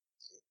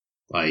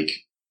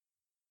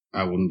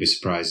 I wouldn't be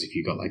surprised if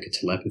you got like a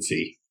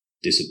telepathy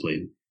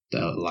discipline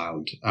that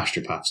allowed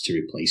astropaths to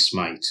replace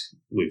Smite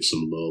with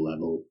some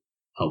low-level,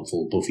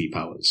 helpful buffy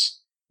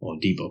powers or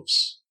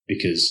debuffs.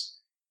 Because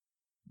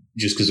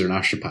just because they're an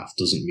astropath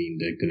doesn't mean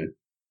they're going to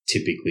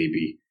typically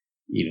be,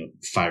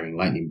 firing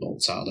lightning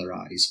bolts out of their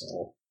eyes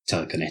or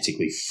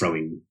telekinetically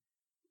throwing,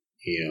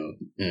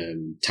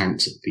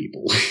 tanks at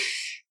people.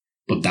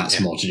 But that's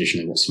more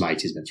traditionally what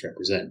Smite is meant to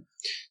represent.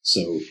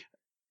 So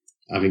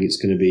I think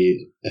it's going to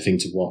be a thing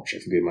to watch. I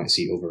think we might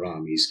see other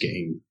armies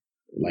getting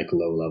like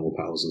low-level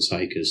powers and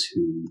psychers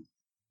who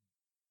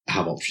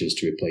have options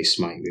to replace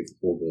Smite with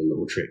other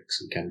little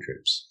tricks and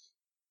cantrips.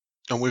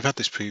 And we've had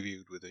this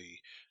previewed with the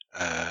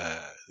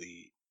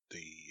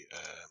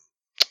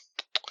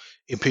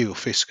Imperial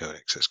Fist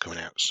Codex that's coming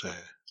out. So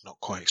it's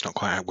not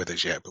quite out with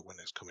us yet, but when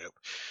it's coming up,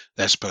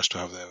 they're supposed to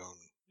have their own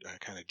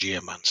kind of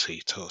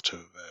geomancy sort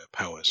of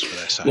powers for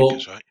their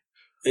psychers, right?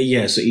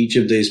 Yeah, so each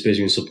of the Space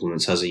Marine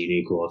supplements has a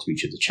unique law to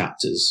each of the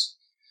chapters.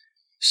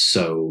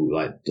 So,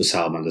 like, the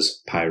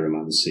Salamanders have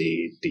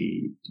Pyromancy,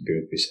 the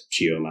Imperial Fist have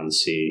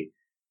Geomancy,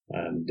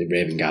 the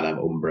Raven Guard have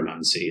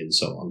Umbramancy, and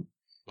so on.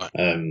 Right.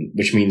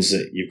 Which means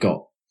that you've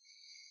got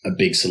a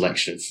big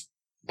selection of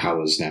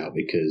powers now,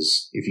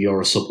 because if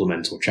you're a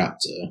supplemental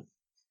chapter,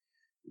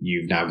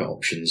 you've now got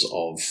options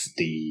of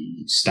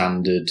the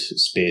standard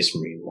Space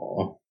Marine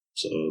law,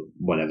 so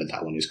whatever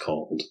that one is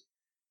called.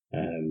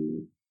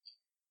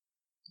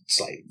 It's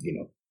like,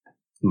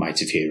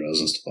 Might of Heroes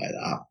and stuff like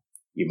that.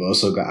 You've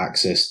also got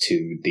access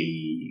to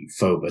the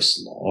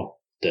Phobos law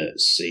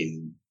that's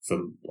in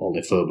from all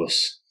the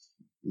Phobos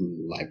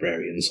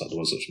librarians, like the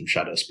ones that's from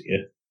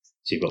Shadowspear.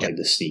 So you've got like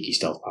the sneaky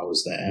stealth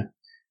powers there.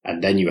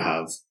 And then you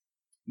have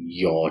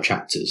your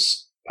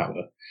chapter's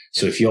power.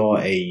 So if you're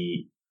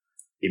a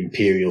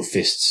Imperial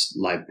Fists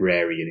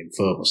librarian in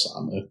Phobos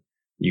armor,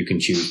 you can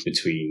choose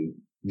between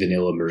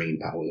vanilla marine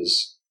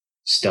powers,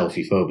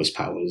 stealthy Phobos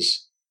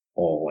powers,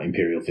 or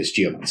Imperial Fist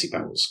geomancy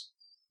powers.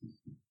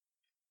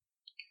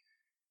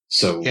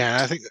 So yeah,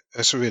 I think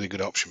that's a really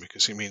good option,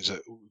 because it means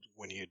that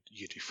when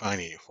you're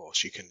defining your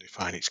force, you can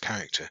define its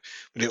character.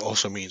 But it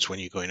also means when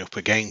you're going up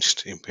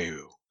against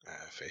Imperial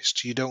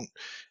Fists, you don't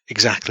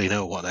exactly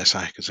know what their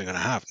psychers are going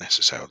to have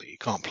necessarily. You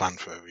can't plan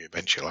for every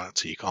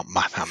eventuality. You can't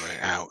math hammer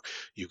it out.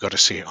 You've got to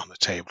see it on the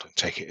table and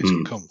take it as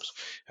it comes,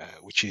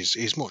 which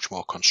is much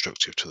more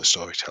constructive to the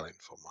storytelling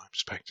from my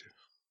perspective.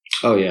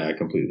 Oh yeah, I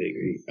completely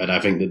agree. And I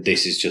think that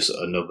this is just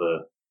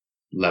another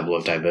level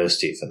of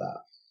diversity for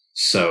that.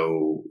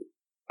 So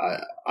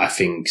I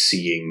think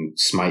seeing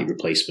Smite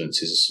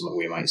replacements is something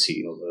we might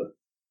see in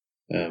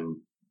other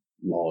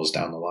laws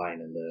down the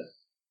line, and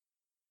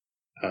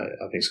I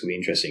think it's going to be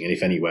interesting. And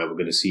if anywhere, we're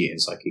going to see it in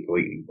Psychic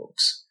Awakening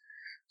books.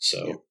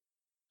 So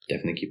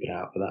definitely keep an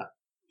eye out for that.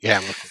 Yeah,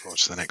 I'm looking forward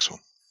to the next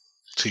one.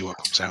 See what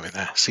comes out in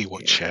there. See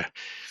which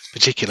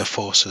particular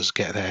forces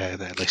get their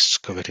lists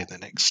covered in the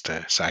next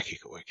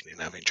Psychic Awakening.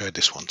 I've enjoyed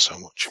this one so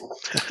much.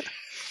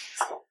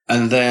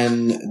 And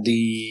then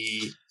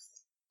the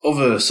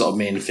other sort of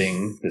main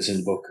thing that's in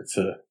the book,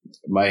 for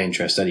my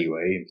interest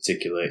anyway, in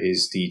particular,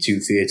 is the 2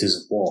 theatres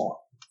of war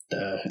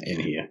in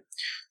here.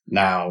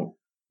 Now,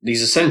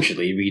 these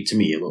essentially read to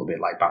me a little bit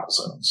like battle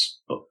zones,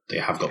 but they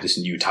have got this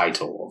new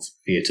title of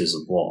Theatres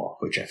of War,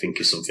 which I think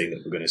is something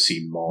that we're going to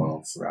see more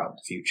of throughout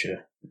the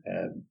future.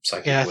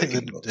 I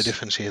think the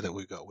difference here that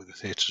we've got with the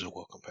Theatres of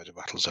War compared to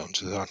battle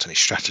zones is there aren't any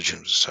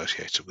stratagems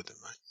associated with them,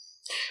 right?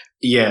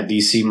 Yeah,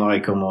 these seem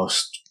like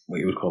almost what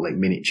you would call like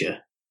miniature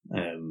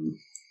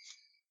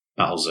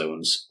battle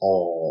zones,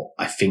 or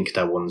I think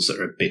they're ones that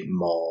are a bit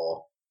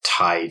more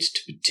tied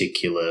to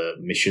particular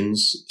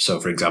missions. So,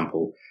 for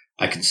example,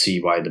 I can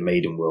see why the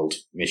Maiden World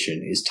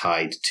mission is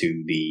tied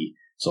to the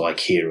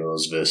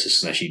Heroes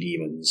versus Slaaneshi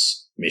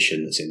Demons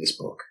mission that's in this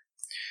book.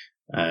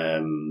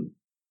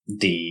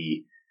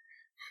 The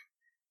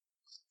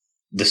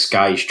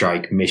Sky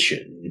Strike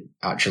mission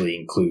actually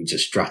includes a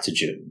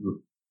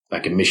stratagem,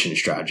 like a mission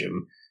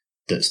stratagem,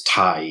 that's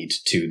tied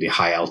to the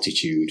High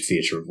Altitude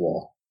Theatre of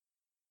War.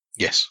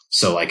 Yes.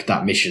 So,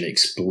 that mission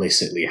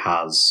explicitly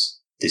has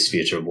this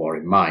Theatre of War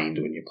in mind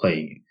when you're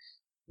playing it,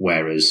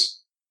 whereas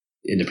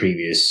in the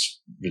previous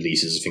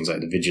releases of things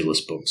like the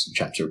Vigilus books and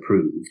Chapter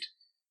Approved,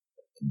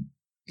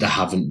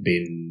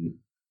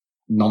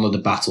 none of the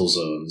battle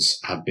zones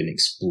have been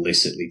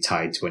explicitly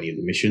tied to any of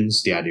the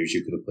missions. The idea is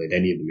you could have played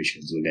any of the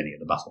missions with any of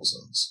the battle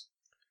zones.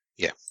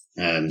 Yeah.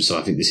 So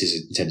I think this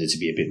is intended to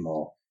be a bit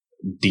more,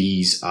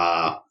 these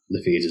are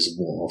the theatres of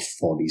war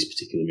for these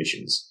particular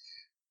missions.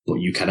 But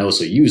you can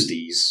also use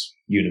these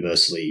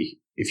universally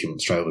if you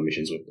want to try other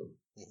missions with them.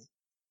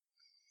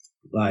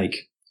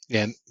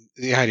 Yeah,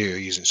 the idea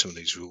of using some of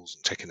these rules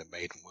and taking the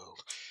Maiden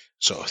World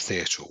sort of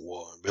theatre of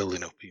war and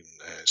building up even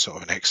sort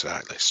of an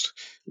exercise list,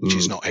 which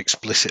is not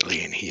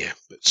explicitly in here,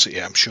 but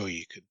I'm sure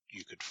you could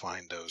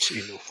find those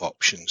enough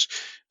options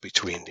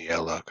between the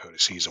Eldar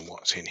codices and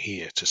what's in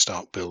here to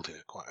start building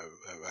quite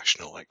a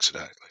rational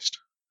exercise list.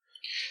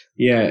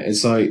 Yeah,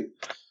 it's like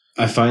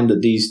I find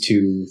that these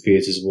 2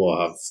 theatres of war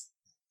have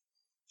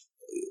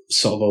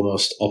sort of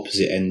almost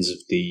opposite ends of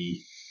the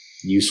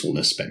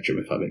usefulness spectrum,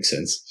 if that makes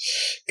sense.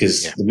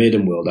 Because the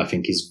Maiden World, I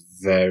think, is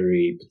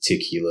very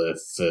particular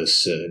for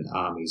certain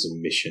armies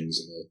and missions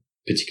and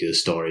a particular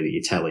story that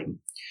you're telling.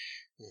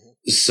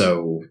 Mm-hmm.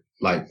 So,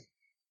 like,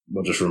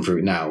 we'll just run through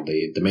it now.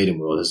 The Maiden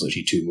World has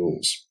literally 2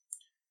 rules.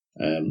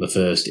 The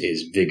first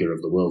is Vigour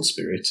of the World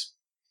Spirit.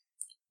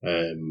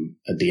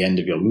 At the end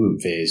of your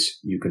movement phase,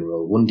 you can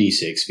roll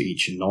 1d6 for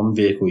each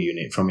non-vehicle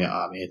unit from your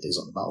army that is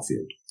on the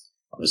battlefield.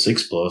 On a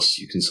 6+,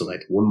 you can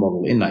select one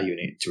model in that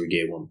unit to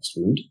regain 1 lost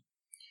wound.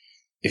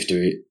 If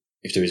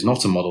there is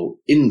not a model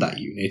in that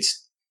unit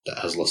that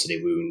has lost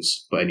any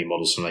wounds, but any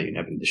models from that unit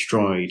have been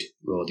destroyed,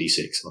 roll a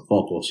d6. On a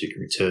 4+, you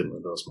can return one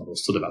of those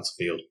models to the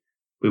battlefield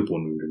with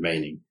 1 wound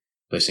remaining,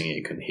 placing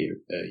it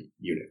in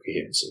unit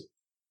coherence.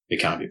 It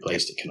cannot be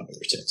placed, it cannot be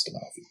returned to the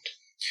battlefield.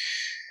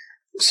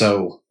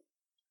 So,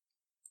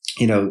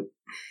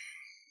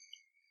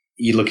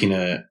 you're looking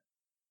at,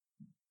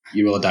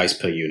 you roll a dice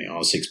per unit. On a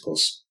 6+,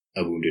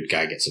 a wounded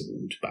guy gets a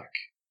wound back.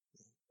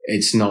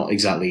 It's not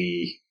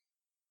exactly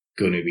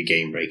going to be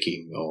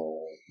game-breaking or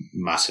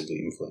massively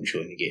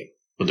influential in the game.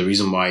 But the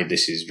reason why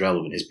this is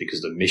relevant is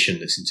because the mission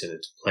that's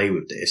intended to play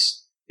with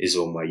this is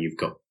one where you've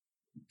got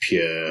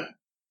pure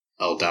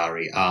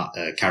Eldari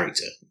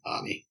character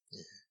army.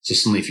 So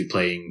suddenly if you're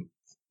playing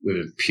with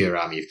a pure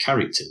army of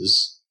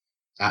characters,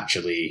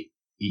 actually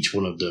each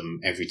one of them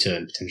every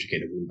turn potentially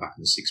get a wound back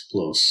in the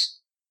 6+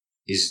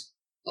 is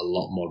a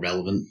lot more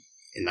relevant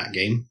in that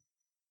game.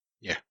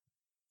 Yeah.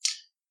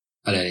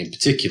 And then in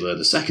particular,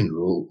 the second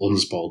rule,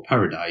 Unspoiled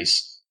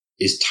Paradise,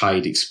 is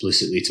tied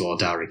explicitly to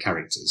Eldari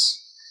characters.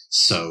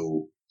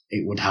 So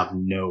it would have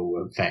no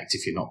effect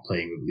if you're not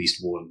playing with at least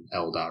one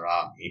Eldar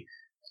army,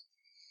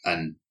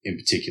 and in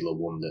particular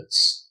one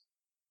that's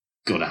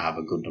going to have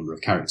a good number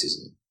of characters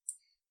in it.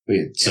 But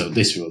yeah, so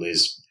this rule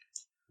is,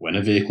 when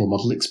a vehicle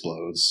model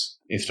explodes,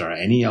 if there are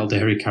any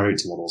Eldari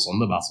character models on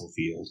the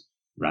battlefield,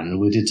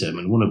 randomly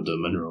determine one of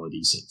them and roll a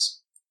d6.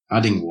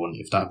 Adding 1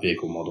 if that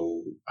vehicle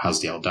model has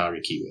the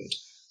Eldari keyword.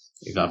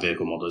 If that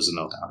vehicle model is an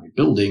Eldari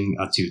building,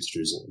 add 2 to the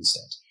result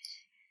instead.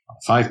 On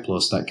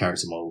 5+, that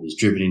character model is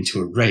driven into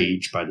a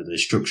rage by the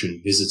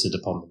destruction visited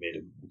upon the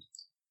Maiden World.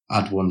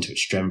 Add 1 to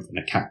its strength and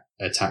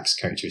attacks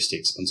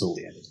characteristics until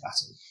the end of the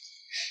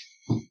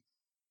battle.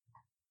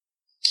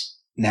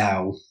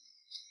 Now,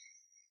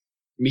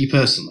 me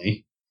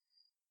personally,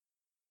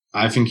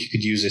 I think you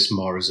could use this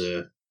more as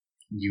a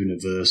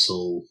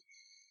universal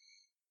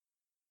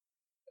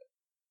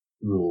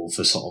rule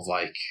for sort of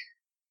like,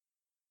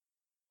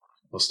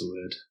 what's the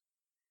word?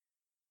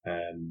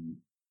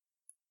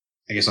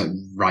 I guess like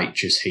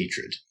righteous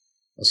hatred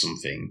or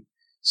something.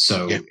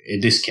 So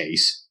in this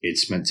case,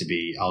 it's meant to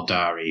be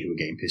Eldari who are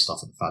getting pissed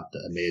off at the fact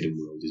that a Maiden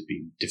World is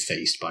being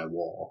defaced by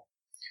war.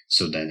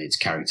 So then its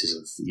characters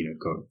have,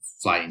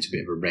 flying into a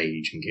bit of a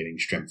rage and getting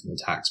strength and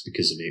attacks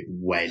because of it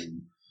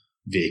when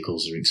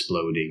vehicles are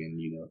exploding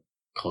and,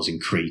 causing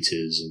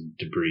craters and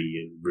debris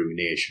and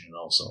ruination and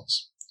all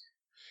sorts.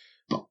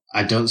 But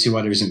I don't see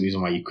why there isn't a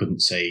reason why you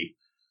couldn't, say,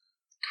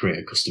 create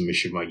a custom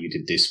mission where you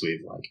did this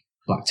with, like,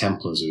 Black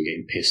Templars who are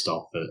getting pissed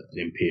off at an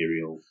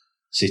Imperial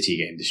city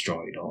getting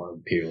destroyed or an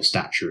Imperial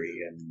statuary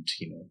and,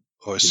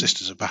 Or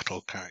Sisters of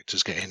Battle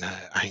characters getting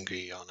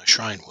angry on a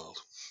Shrine World.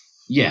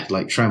 Yeah,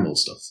 like Shrine World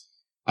stuff.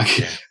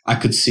 I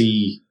could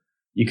see,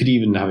 you could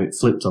even have it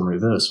flipped on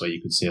reverse where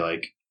you could say,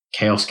 like,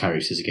 Chaos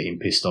characters are getting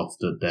pissed off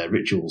that their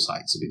ritual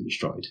sites have been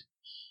destroyed.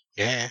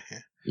 Yeah.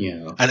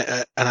 Yeah.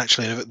 And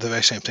actually, the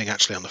very same thing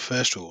actually on the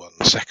first rule and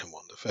the second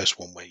one. The first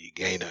one where you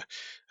gain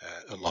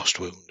a lost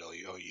wound or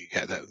you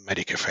get that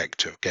medic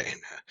effect of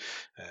getting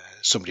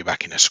somebody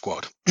back in a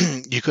squad.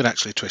 You could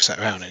actually twist that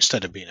around.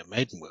 Instead of being a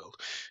Maiden World,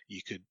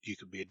 you could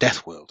be a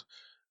Death World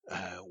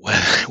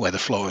where the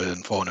flora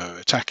and fauna are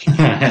attacking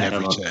you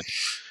every turn.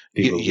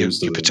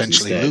 You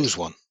potentially lose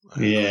one.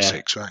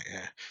 6, right?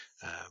 Yeah.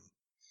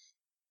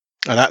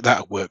 And that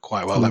would work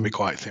quite well. That'd be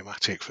quite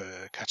thematic for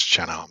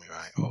Catachan Army,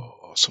 right?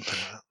 Or something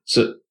like that.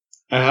 So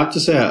I have to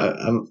say,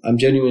 I'm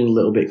genuinely a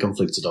little bit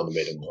conflicted on the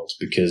Maiden World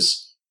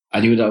because I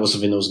knew that was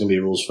something there was going to be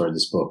rules for in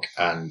this book,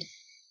 and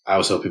I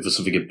was hoping for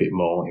something a bit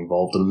more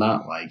involved than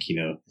that, like,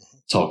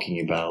 talking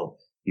about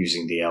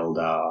using the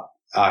Eldar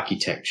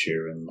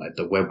architecture and like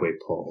the webway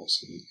portals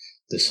and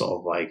the sort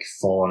of like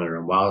fauna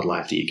and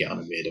wildlife that you get on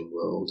a Maiden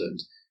World, and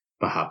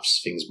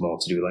perhaps things more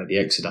to do like the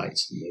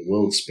Exodites and the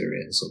World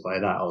Spirit and stuff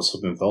like that. I was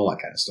hoping for all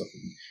that kind of stuff,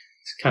 and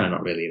it's kind of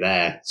not really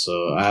there.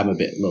 So I am a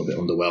little bit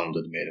underwhelmed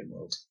with the Maiden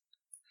World.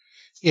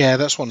 Yeah,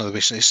 that's one of the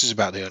reasons. This is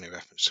about the only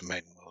reference to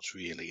Maiden Worlds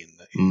really in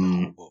the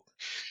whole book.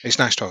 It's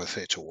nice to have a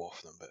theatre war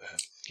for them, but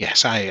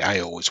yes, I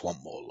always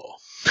want more lore.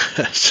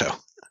 So,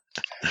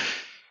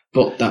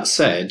 but that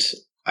said,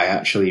 I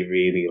actually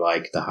really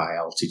like the high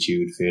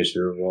altitude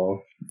theatre of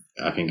war.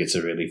 I think it's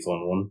a really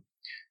fun one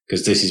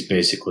because this is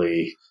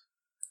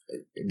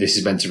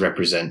meant to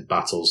represent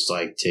battles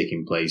like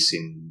taking place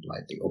in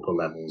like the upper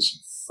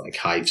levels, like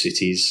hive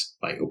cities,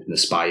 like up in the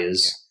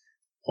spires,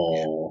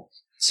 or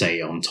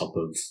say on top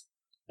of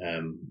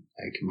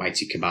like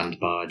mighty command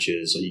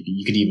barges, or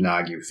you could even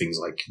argue things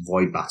like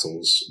void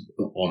battles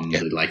on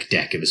the like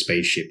deck of a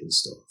spaceship and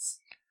stuff.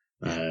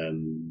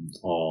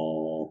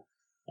 Or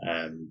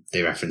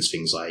they reference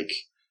things like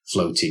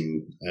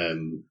floating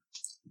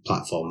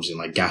platforms in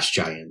like gas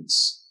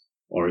giants,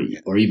 or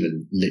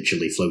even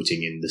literally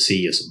floating in the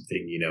sea or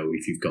something. You know,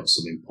 if you've got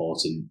some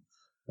important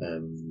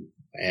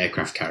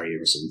aircraft carrier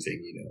or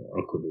something, you know,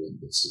 or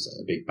equivalent. This is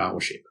a big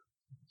battleship.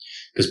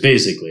 Because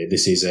basically,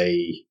 this is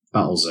a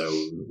battle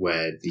zone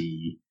where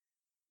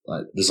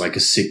there's like a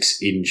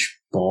 6-inch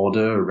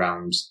border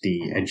around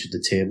the edge of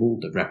the table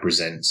that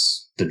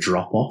represents the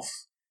drop off.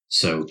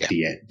 So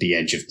the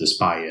edge of the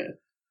spire,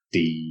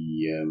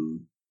 the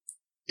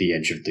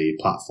edge of the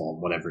platform,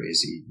 whatever it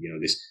is, you know,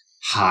 this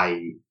high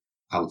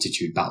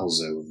altitude battle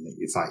zone that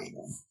you're fighting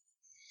on.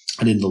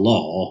 And in the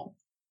lore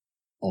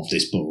of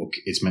this book,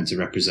 it's meant to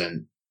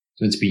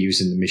be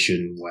used in the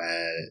mission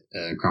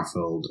where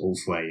Craftworld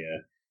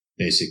Ulfweir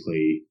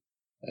basically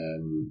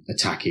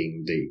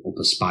attacking the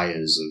upper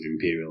spires of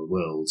Imperial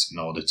worlds in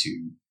order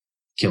to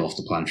kill off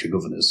the planetary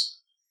governors.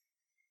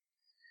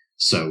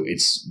 So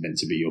it's meant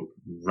to be up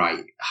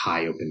right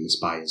high up in the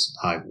spires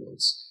and high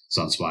worlds.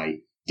 So that's why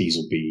these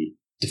will be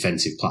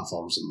defensive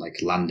platforms and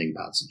like landing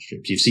pads and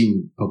strips. You've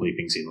seen probably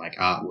things in like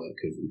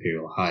artwork of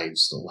Imperial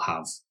hives that'll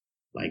have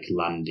like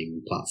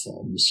landing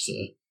platforms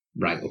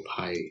for right up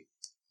high.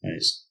 And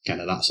it's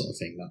kind of that sort of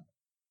thing, that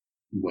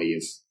way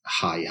of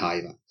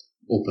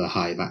upper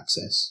hive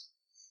access.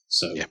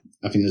 So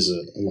I think there's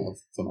a lot of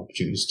fun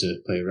opportunities to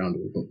play around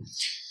with. But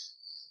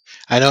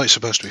I know it's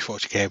supposed to be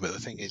 40k, but the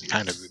thing it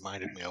kind of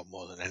reminded me of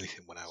more than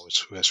anything when I was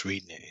first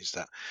reading it is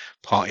that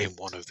part in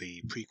one of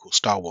the prequel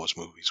Star Wars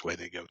movies where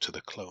they go to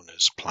the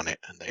Cloners planet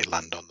and they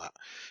land on that,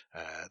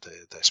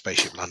 the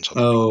spaceship lands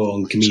on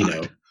on Kamino.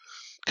 Side.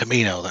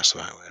 Kamino, that's the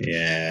right word.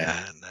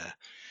 Yeah. And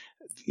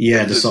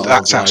that's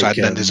outside. like,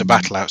 then there's a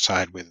battle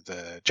outside with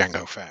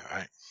Jango Fett,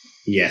 right?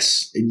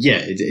 Yes,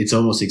 it's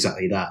almost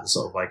exactly that,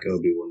 sort of like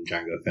Obi-Wan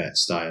Jango Fett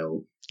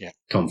style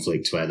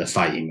conflict where they're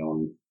fighting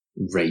on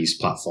raised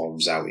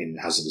platforms out in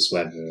hazardous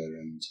weather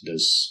and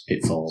there's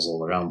pitfalls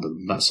all around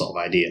them, that sort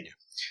of idea.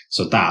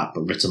 So that,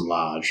 but written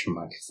large from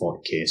like a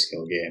 40k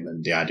scale game,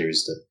 and the idea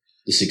is that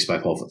the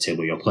 6x4 foot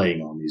table you're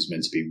playing on is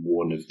meant to be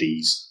one of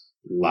these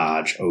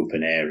large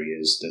open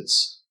areas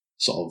that's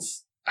sort of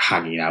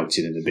hanging out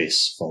in an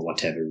abyss for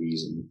whatever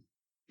reason.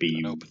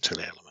 Open to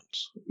the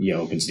elements. Yeah,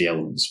 open to the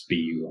elements. Be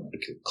you on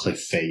like a cliff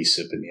face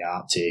up in the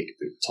Arctic,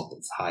 top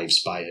of hive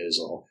spires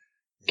or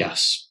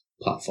gas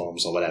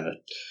platforms or whatever.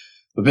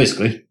 But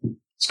basically,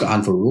 it's got a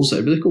handful of rules that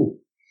are really cool.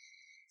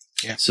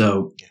 Yeah.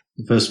 So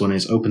the first one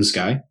is open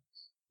sky.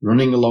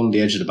 Running along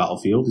the edge of the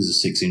battlefield is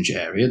a 6-inch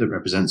area that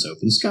represents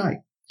open sky.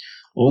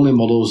 Only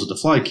models with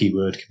the fly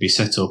keyword can be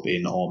set up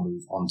in or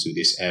move onto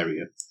this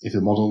area. If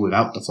a model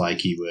without the fly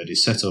keyword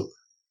is set up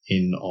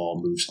in or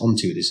moves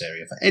onto this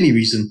area for any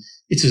reason,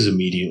 it is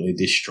immediately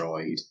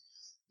destroyed.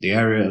 The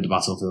area of the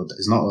battlefield that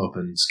is not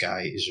open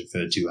sky is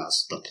referred to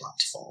as the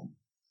platform.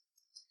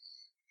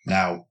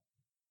 Now,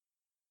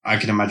 I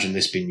can imagine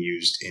this being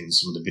used in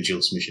some of the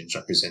Vigilus missions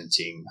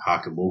representing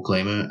Harker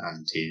Warclaimer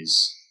and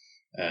his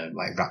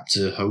like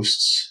raptor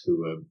hosts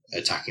who are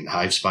attacking the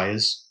hive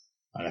spires.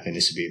 And I think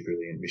this would be a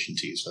brilliant mission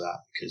to use for that,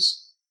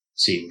 because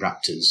seeing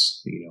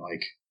raptors, you know,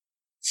 like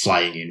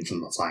flying in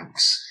from the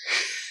flanks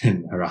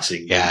and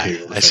harassing the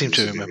Imperial I seem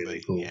to remember.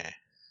 Really cool.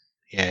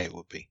 Yeah, it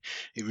would be.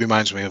 It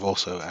reminds me of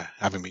also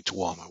having been to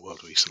Warhammer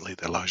World recently,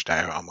 the large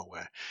diorama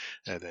where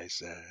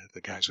there's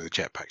the guys with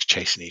the jetpacks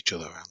chasing each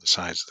other around the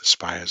sides of the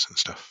spires and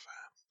stuff.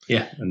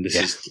 Yeah, and this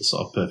is the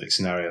sort of perfect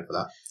scenario for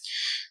that.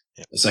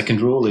 Yep. The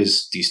second rule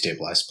is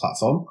destabilize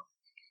platform.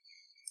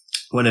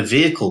 When a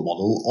vehicle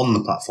model on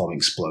the platform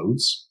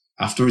explodes,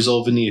 after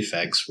resolving the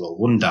effects, roll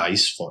 1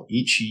 dice for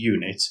each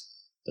unit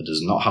that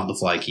does not have the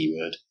fly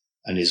keyword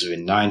and is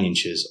within 9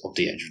 inches of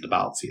the edge of the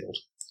battlefield.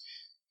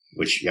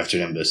 Which you have to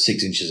remember,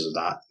 6 inches of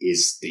that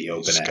is the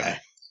open air.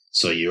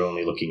 So you're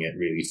only looking at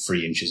really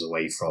 3 inches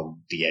away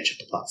from the edge of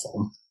the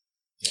platform.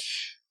 Yeah.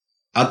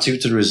 Add 2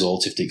 to the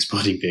result if the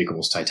exploding vehicle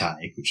was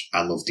Titanic, which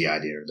I love the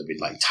idea of them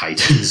being like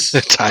Titans.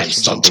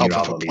 Titans on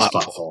top of these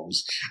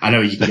platforms. I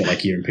know you can get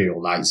like your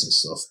Imperial Knights and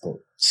stuff, but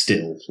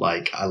still,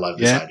 like, I love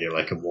this idea of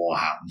like a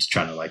Warhound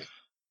trying to like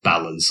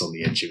balance on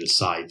the edge of a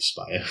side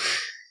spire.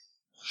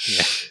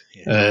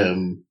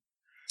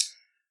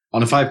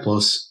 On a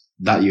 5+,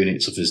 that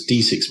unit suffers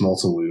D6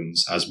 mortal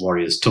wounds as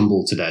warriors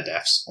tumble to their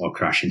deaths or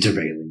crash into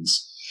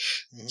railings.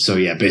 Mm-hmm. So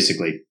yeah,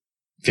 basically,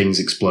 things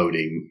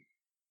exploding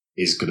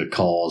is going to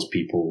cause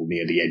people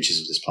near the edges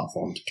of this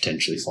platform to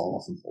potentially fall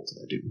off and fall to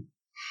their doom.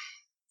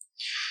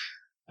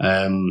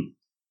 And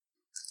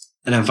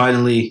then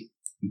finally,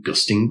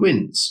 gusting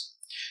winds.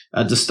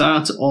 At the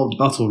start of the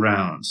battle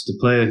round, the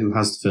player who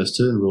has the first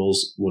turn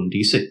rolls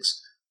 1d6.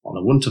 On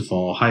a 1 to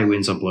 4, high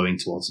winds are blowing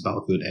towards the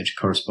battlefield edge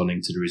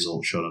corresponding to the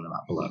result shown on the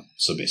map below.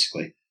 So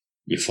basically,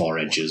 your 4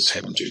 edges,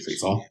 1, 2, 3,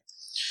 4.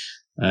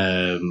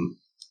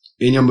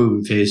 In your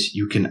movement phase,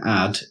 you can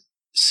add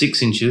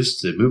 6 inches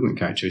to the movement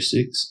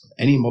characteristics of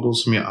any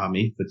models from your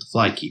army with the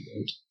fly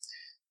keyword.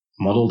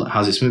 model that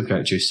has its move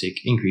characteristic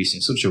increased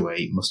in such a way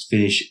it must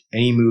finish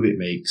any move it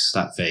makes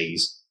that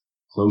phase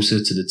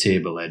closer to the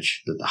table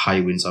edge that the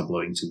high winds are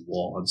blowing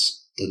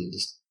towards than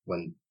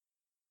when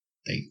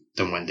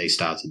they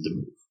started the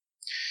move.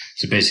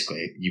 So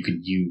basically, you could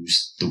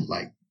use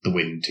the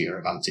wind to your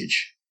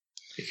advantage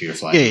if you're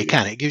flying. Yeah, you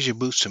can. It gives you a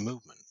boost to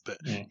movement, but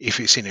if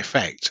it's in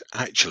effect,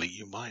 actually,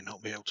 you might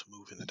not be able to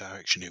move in the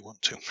direction you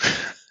want to.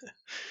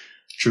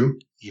 True.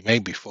 You may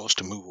be forced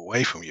to move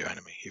away from your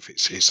enemy if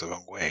it's the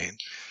wrong way.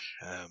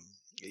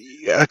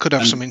 That could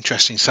have some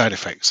interesting side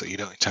effects that you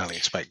don't entirely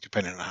expect,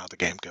 depending on how the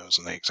game goes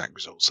and the exact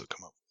results that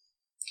come up.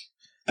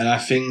 And I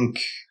think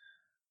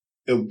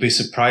it would be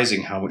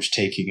surprising how much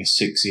taking a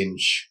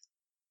 6-inch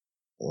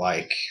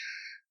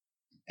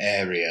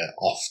area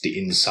off the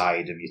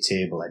inside of your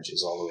table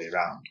edges all the way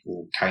around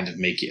will kind of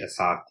make it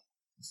a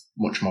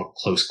much more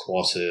close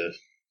quarter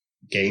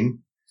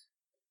game.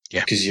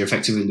 Yeah. Because you're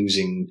effectively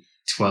losing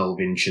 12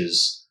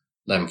 inches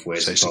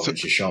lengthways and 12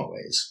 inches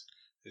shortways.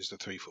 There's the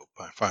 3 foot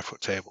by 5 foot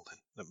table then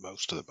that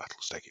most of the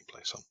battle's taking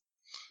place on.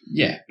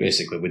 Yeah,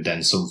 basically, with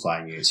then some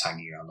flying units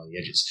hanging around on the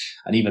edges.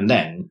 And even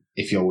then,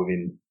 if you're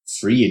within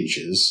 3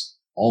 inches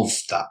of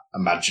that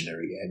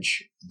imaginary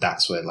edge,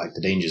 that's where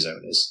the danger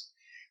zone is.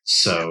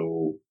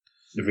 So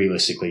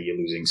realistically, you're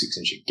losing 6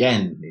 inch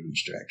again in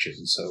each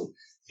direction. So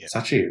it's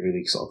actually a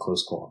really sort of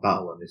close quarter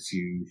battle. And if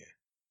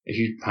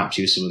you perhaps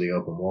use some of the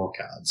open war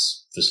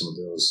cards for some of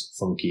those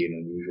funky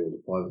and unusual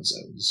deployment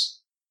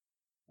zones,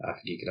 I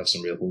think you could have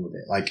some real fun with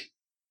it.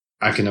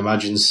 I can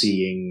imagine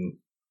seeing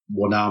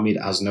one army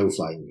that has no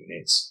flying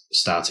units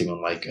starting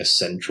on a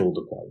central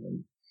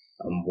deployment,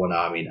 and one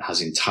army that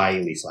has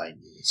entirely flying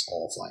units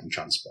or flying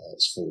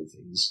transports full of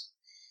things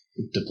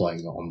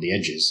deploying on the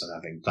edges, and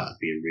I think that'd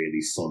be a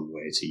really fun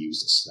way to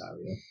use this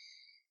scenario.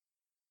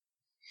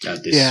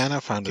 And I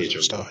found as I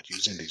started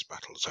using these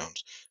battle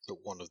zones that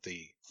one of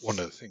the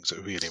things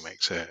that really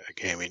makes a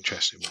game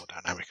interesting, more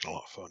dynamic, and a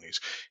lot of fun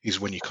is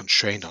when you're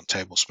constrained on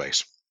table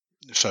space.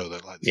 So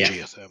that the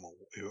geothermal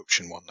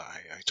eruption one that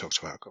I talked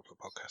about a couple of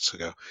podcasts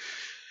ago,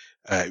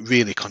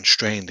 really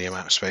constrained the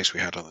amount of space we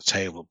had on the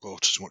table,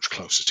 brought us much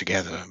closer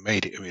together, and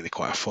made it really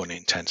quite a fun,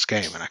 intense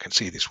game. And I can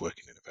see this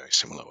working in a very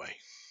similar way.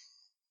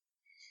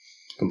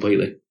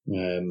 Completely.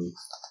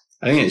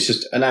 I think it's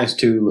just a nice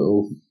 2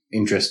 little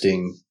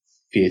interesting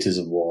theatres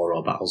of war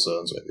or battle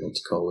zones, whatever you want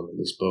to call them, in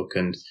this book.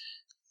 And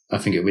I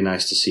think it'd be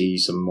nice to see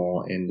some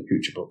more in the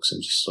future books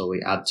and just slowly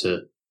add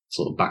to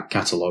sort of back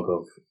catalogue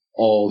of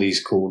all these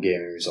cool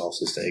gaming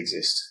resources that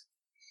exist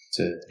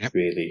to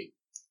really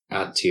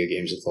add to your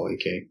games of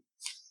 40k.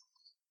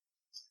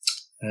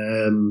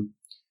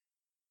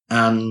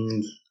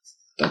 And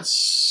that's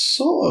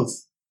sort of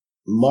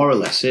more or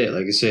less it.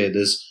 Like I say,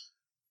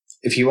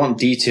 if you want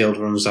detailed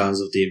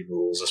runsdowns of the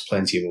rules, there's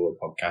plenty of other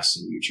podcasts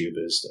and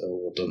YouTubers that are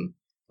all done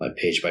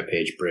page by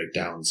page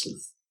breakdowns of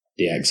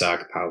the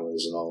Exarch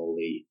powers and all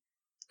the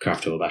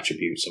craft world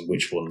attributes and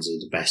which ones are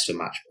the best for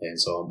match play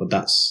and so on. But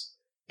that's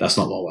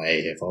not what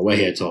we're here for. We're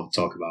here to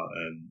talk about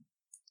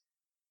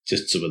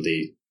just some of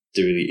the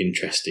really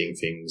interesting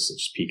things that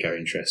just pique our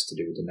interest to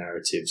do with the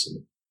narratives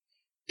and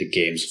the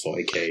games of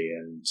 40k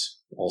and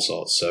all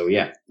sorts. So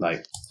yeah,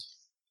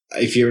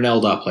 if you're an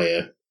Eldar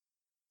player,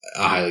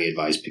 I highly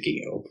advise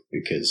picking it up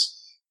because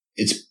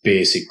it's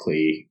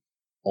basically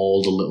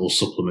all the little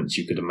supplements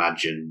you could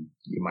imagine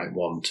you might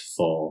want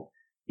for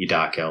your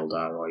Dark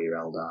Eldar or your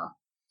Eldar,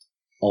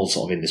 all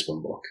sort of in this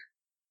one book.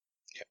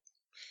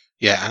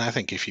 Yeah, and I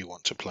think if you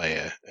want to play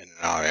an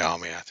Inari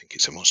army, I think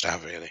it's a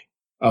must-have, really.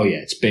 Oh yeah,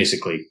 it's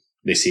basically,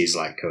 this is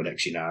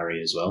Codex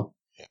Inari as well.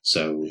 Yeah.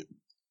 So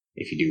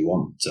if you do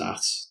want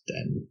that,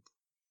 then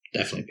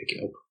definitely pick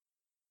it up.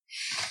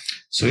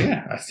 So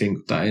yeah, I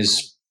think that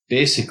is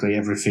basically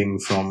everything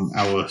from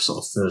our sort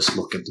of first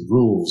look at the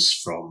rules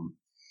from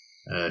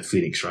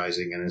Phoenix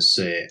Rising. And as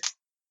I say,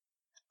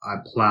 I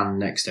plan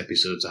next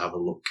episode to have a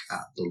look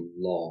at the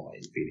lore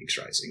in Phoenix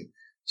Rising.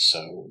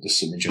 So there's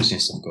some interesting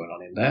stuff going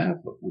on in there,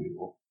 but we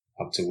will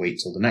have to wait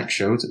till the next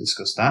show to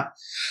discuss that,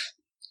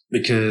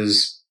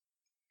 because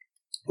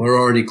we're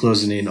already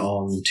closing in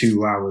on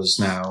 2 hours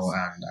now,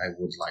 and I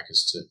would like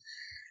us to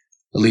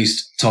at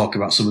least talk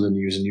about some of the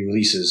news and new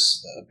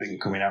releases that have been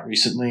coming out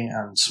recently,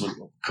 and some of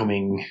the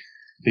upcoming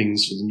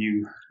things for the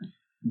new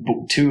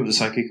book 2 of the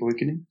Psychic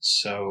Awakening.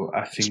 So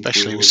I think,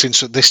 especially since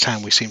this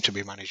time we seem to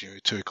be managing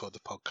to record the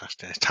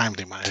podcast in a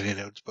timely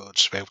manner, but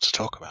just be able to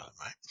talk about it,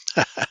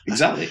 right?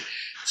 Exactly.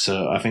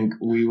 So I think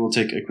we will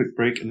take a quick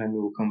break and then we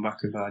will come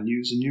back with our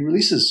news and new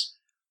releases.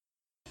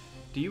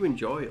 Do you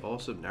enjoy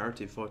awesome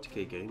narrative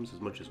 40k games as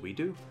much as we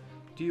do?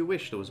 Do you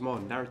wish there was more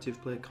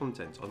narrative play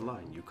content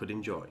online you could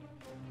enjoy?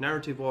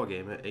 Narrative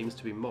Wargamer aims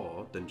to be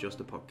more than just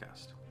a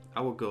podcast.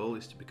 Our goal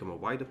is to become a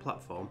wider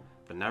platform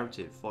for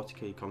narrative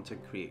 40k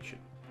content creation.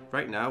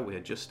 Right now we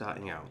are just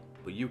starting out,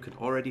 but you can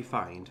already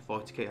find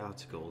 40k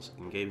articles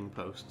and gaming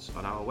posts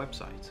on our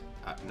website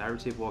at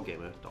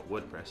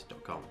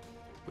narrativewargamer.wordpress.com.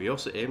 We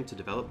also aim to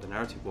develop the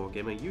Narrative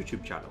Wargamer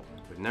YouTube channel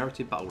with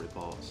narrative battle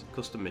reports,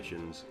 custom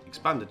missions,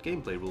 expanded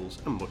gameplay rules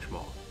and much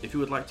more. If you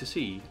would like to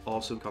see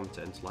awesome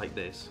content like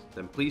this,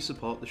 then please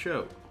support the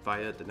show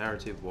via the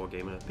Narrative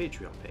Wargamer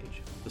Patreon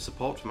page. The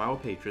support from our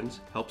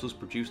patrons helps us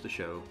produce the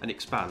show and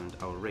expand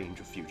our range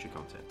of future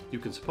content. You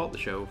can support the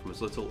show from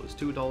as little as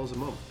 $2 a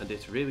month, and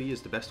it really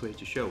is the best way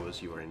to show us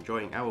you are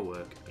enjoying our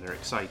work and are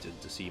excited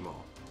to see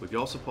more. With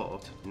your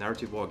support,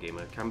 Narrative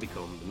Wargamer can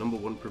become the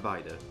 #1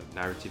 provider of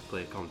narrative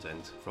play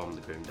content from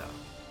the Grim Dark.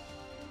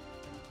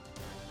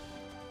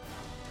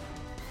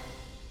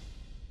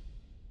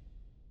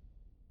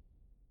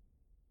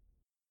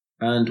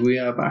 And we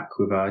are back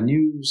with our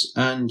news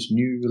and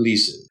new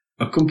releases.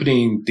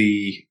 Accompanying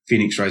the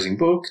Phoenix Rising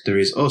book, there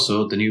is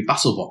also the new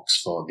battle box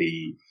for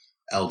the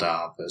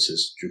Eldar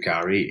versus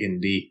Drukhari in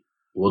the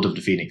Blood of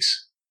the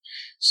Phoenix.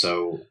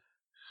 So,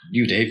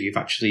 you, Dave, you've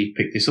actually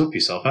picked this up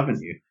yourself,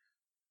 haven't you?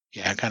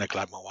 Yeah, I'm kind of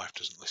glad my wife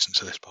doesn't listen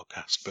to this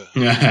podcast, but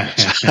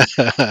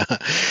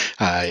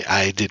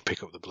I did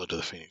pick up the Blood of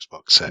the Phoenix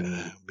box set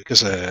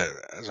because,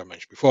 as I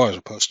mentioned before, as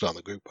I posted on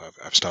the group,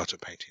 I've started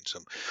painting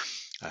some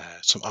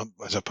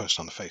as I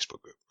posted on the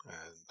Facebook group,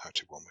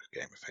 Narrative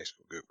Wargamer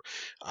Facebook group.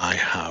 I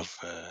have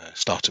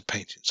started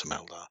painting some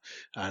Eldar,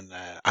 and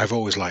I've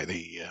always liked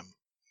the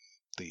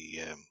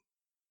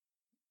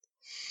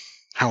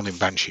Howling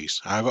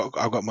Banshees. I've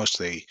got most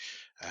of the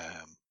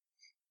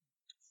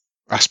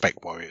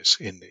Aspect Warriors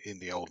in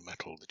the old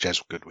metal, the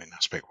Jez Goodwin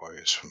Aspect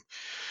Warriors from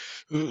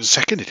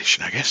second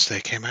edition, I guess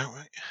they came out,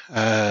 right?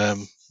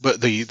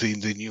 But the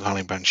new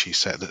Howling Banshee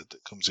set that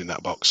comes in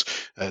that box,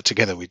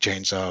 together with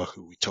Jane Zar,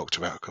 who we talked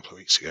about a couple of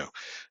weeks ago,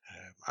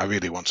 I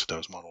really wanted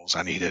those models.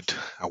 I didn't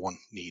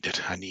need.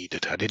 I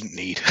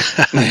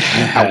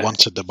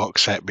wanted the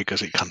box set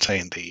because it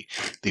contained the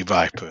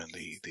Viper and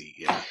the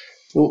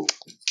Well,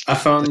 I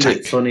found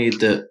it funny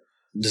that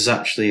there's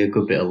actually a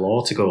good bit of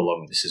lore to go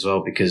along with this as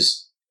well,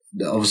 because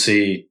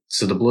obviously,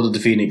 so the Blood of the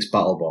Phoenix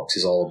battle box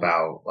is all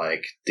about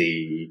like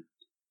the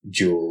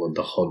duel and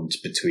the hunt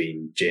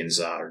between Jane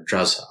Zar and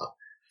Drazhar.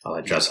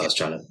 Like Drazhar's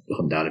trying to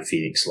hunt down a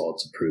Phoenix Lord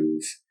to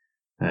prove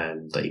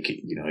that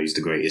he's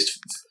the greatest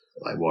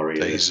like warrior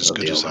of the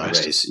Eldar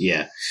race.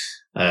 Yeah,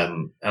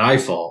 and I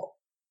thought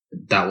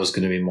that was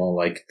going to be more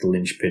like the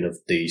linchpin of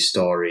the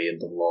story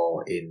and the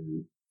lore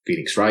in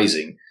Phoenix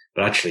Rising,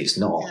 but actually it's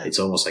not. Yeah. It's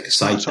almost like a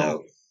side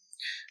note.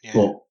 Yeah.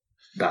 But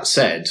that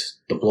said,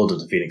 the Blood of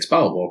the Phoenix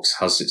battle box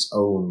has its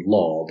own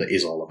lore that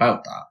is all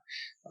about that.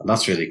 And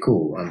that's really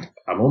cool. And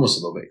I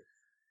was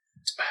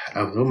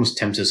almost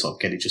tempted to sort of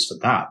get it just for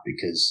that,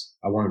 because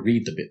I want to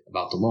read the bit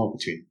about the lore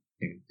between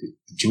the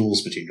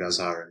duels between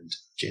Drazhar and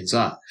Jane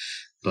Zar.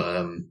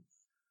 But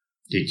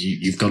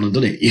you've gone and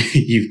done it.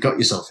 You've got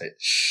yourself it.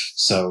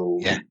 So,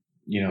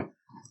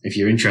 if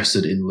you're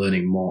interested in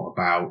learning more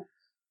about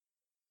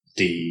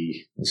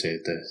the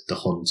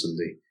hunt and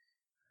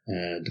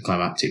the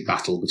climactic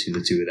battle between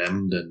the two of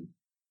them, then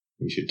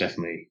you should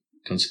definitely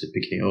consider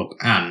picking it up.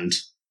 And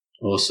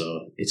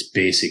also, it's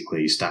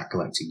basically start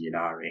collecting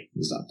Ynnari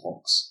as that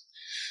box.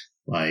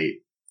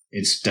 Like,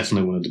 it's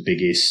definitely one of the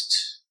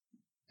biggest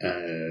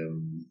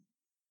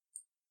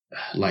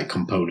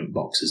component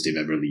boxes they've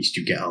ever released.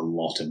 You get a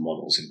lot of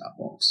models in that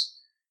box,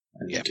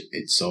 and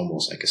it's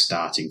almost like a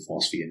starting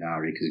force for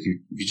Ynnari, because if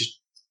you just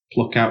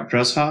pluck out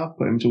Drazhar,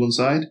 put him to one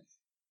side,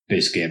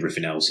 basically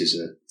everything else is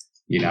a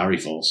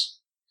Ynnari force.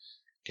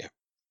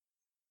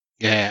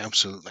 Yeah,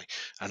 absolutely.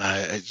 And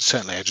I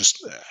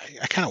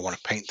kind of want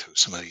to paint through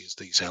some of these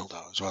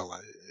Eldar as well.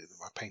 My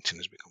painting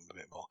has become a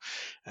bit more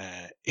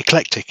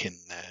eclectic in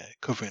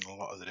covering a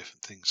lot of the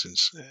different things.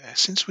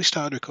 Since we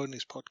started recording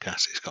this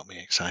podcast, it's got me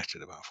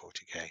excited about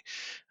 40k.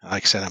 And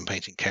like I said, I'm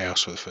painting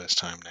Chaos for the first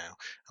time now.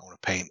 I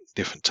want to paint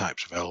different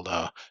types of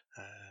Eldar.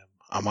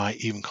 I might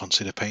even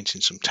consider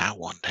painting some Tau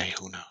one day,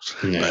 who knows.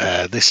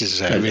 Yeah. But this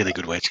is a really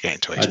good way to get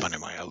into expanding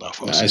my Eldar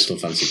forces. I still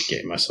fancy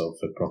getting myself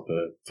a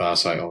proper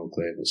Farsight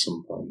Enclave at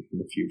some point in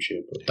the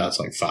future, but that's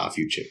like far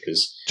future,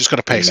 because... Just got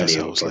to pace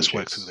ourselves, let's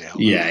work through the Eldar.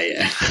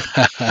 Yeah.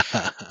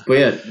 But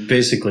yeah,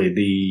 basically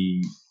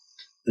the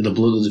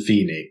Blood of the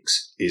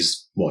Phoenix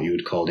is what you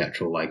would call the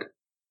actual like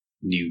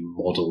new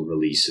model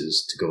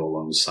releases to go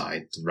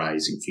alongside the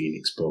Rising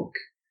Phoenix book.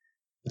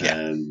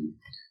 Yeah.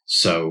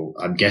 So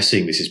I'm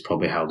guessing this is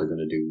probably how they're going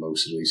to do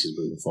most releases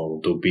moving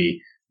forward. There'll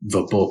be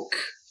the book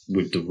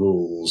with the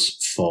rules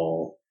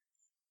for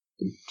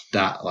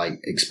that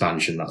like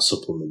expansion, that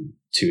supplement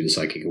to the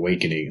Psychic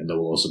Awakening, and there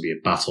will also be a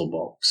battle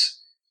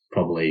box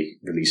probably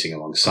releasing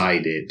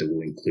alongside it that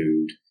will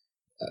include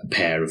a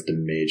pair of the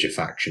major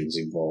factions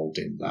involved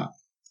in that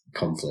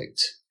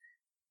conflict.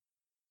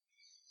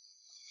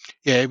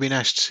 Yeah, it'd be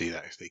nice to see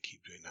that if they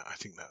keep doing that. I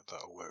think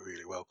that'll work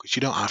really well, because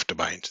you don't have to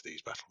buy into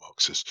these battle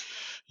boxes.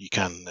 You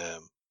can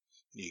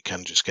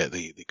just get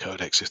the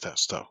codex if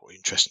that's what you're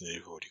interested in.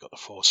 You've already got the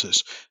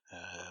forces.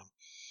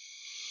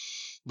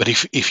 But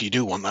if you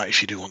do want that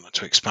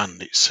to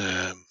expand, it's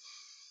a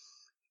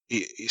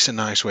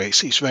nice way.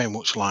 It's very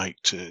much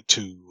like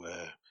two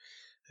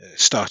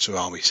starter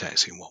army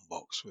sets in one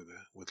box with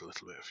a little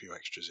bit, a few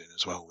extras in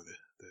as well with the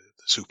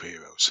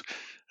superheroes,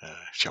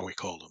 shall we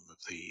call them, of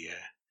the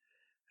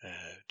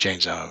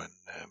Jainzar and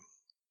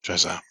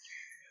Drazhar.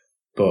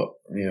 But,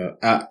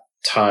 at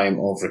time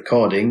of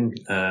recording,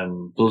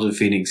 Blood of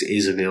Phoenix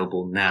is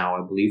available now,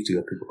 I believe, to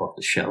go pick up off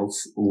the shelf,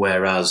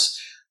 whereas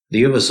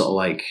the other sort of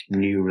like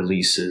new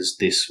releases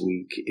this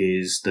week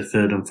is the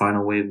third and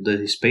final wave of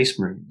the Space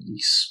Marine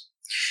release.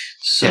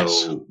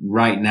 So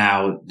right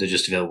now they're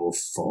just available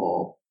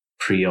for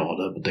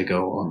pre-order, but they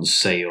go on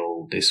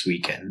sale this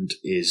weekend,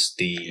 is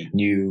the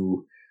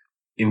new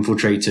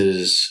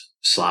Infiltrators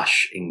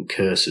 /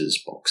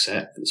 Incursors box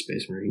set for the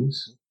Space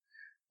Marines,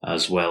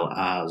 as well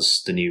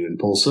as the new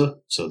Impulsor,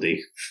 so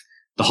the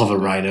Hover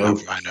Rhino.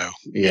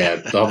 Yeah,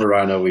 the Hover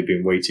Rhino we've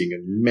been waiting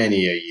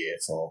many a year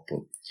for, but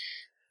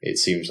it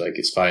seems like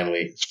it's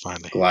finally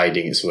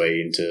gliding its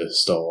way into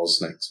stores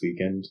next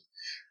weekend.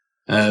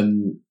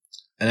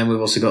 And then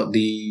we've also got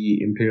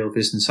the Imperial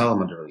Fist and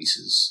Salamander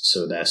releases,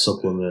 so their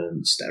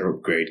supplements, their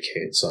upgrade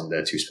kits on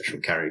their two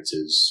special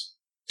characters,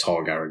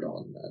 Tor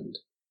Garadon and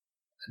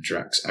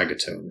Drax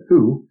Agatone,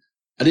 who,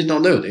 I did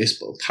not know this,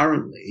 but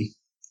apparently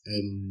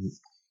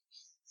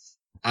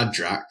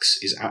Adrax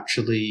is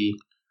actually,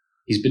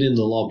 he's been in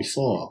the lore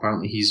before.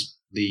 Apparently he's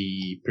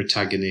the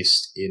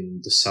protagonist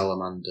in the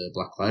Salamander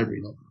Black Library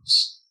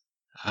novels.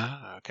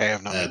 Ah, okay,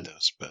 I've not read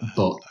those, but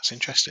that's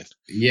interesting.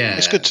 Yeah.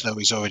 It's good to know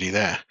he's already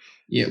there.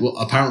 Yeah, well,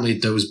 apparently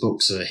those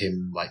books are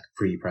him, like,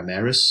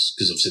 pre-Primaris,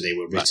 because obviously they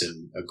were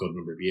written a good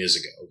number of years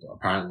ago, but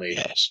apparently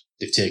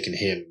they've taken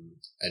him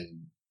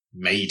and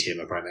made him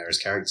a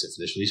Primaris character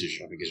for this release, which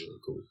I think is really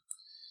cool.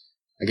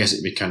 I guess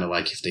it'd be kind of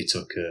like if they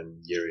took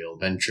Uriel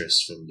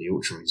Ventress from the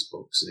Ultramarines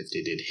books, and if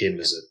they did him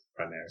as a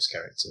Primaris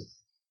character.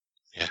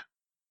 Yeah.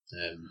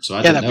 So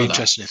I didn't know that'd be that.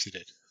 interesting if they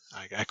did.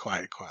 I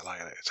quite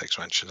like it.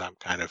 Expansions.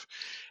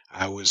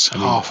 I was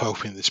half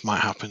hoping this might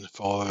happen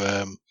for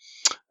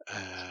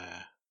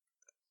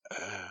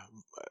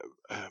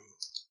I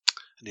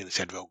nearly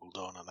said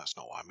Vogeldorn, and that's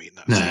not what I mean.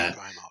 That's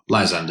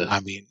Lysander. I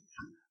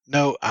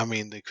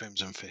mean the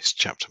Crimson Fist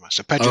chapter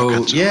master. Pedro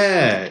Cantor.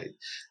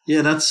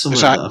 Yeah, that's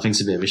something that I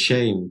think's a bit of a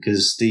shame,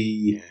 because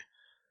the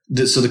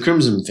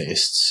Crimson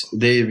Fists,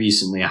 they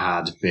recently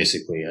had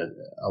basically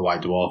a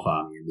White Dwarf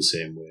army in the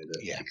same way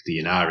that the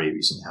Inari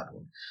recently had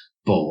one,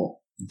 but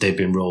they've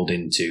been rolled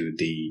into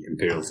the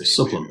Imperial Fist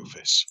supplement.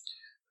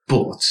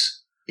 But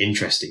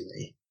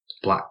interestingly, the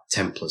Black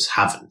Templars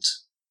haven't.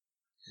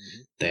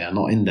 Mm-hmm. They are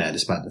not in there,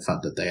 despite the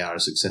fact that they are a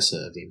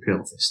successor of the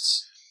Imperial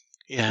Fists.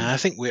 Yeah, I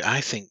think with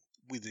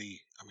the,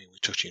 we're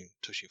touching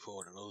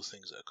forward on other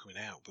things that are coming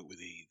out, but with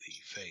the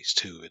Phase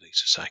 2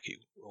 release of Psychic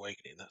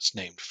Awakening, that's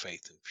named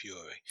Faith and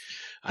Fury,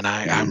 and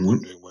I'm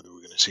wondering whether we're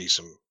going to see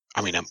some.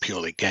 I'm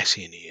purely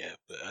guessing here,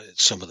 but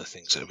some of the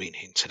things that have been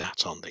hinted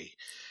at on the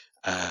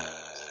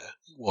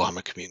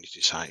Warhammer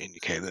community site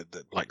indicate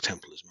that Black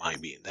Templars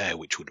might be in there,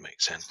 which would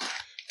make sense.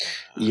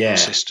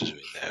 Sisters are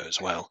in there as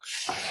well.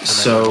 And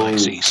then I might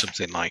see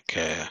something like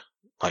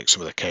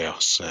some of the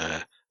Chaos,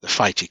 the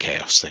fighty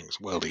Chaos things,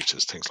 World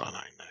Eaters, things like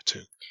that in there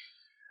too.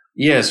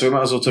 Yeah, so we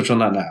might as well touch on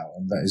that now.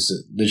 And that is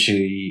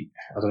literally,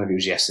 I don't know if it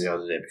was yesterday or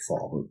the day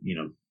before, but,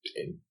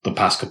 in the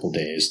past couple of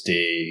days,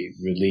 they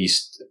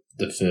released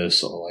the first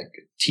sort of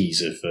like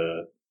teaser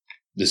for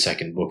the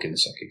second book in the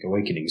Psychic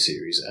Awakening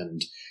series,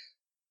 and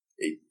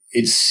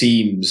it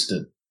seems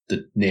that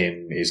the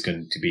name is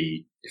going to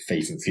be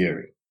Faith and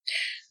Fury.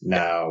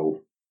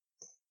 Now,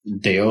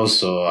 they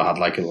also had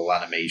like a little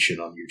animation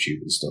on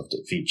YouTube and stuff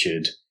that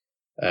featured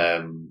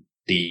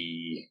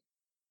the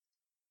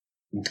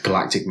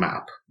galactic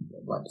map,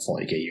 like the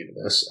 40k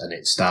universe, and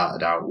it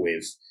started out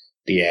with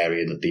the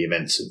area that the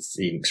events of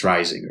Phoenix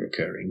Rising are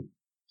occurring.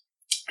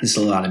 This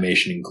little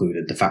animation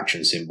included the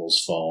faction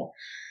symbols for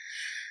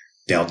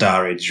the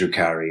Eldari, the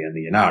Drukhari, and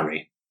the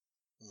Inari,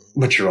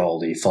 which are all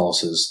the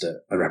forces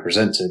that are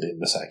represented in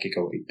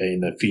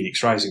the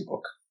Phoenix Rising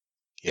book.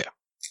 Yeah.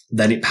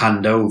 Then it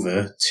panned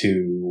over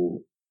to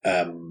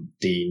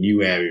the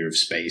new area of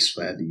space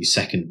where the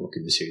second book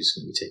in the series is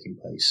going to be taking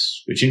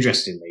place, which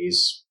interestingly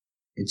is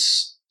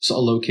it's sort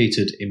of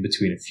located in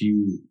between a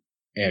few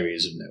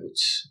areas of note.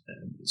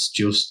 It's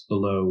just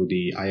below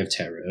the Eye of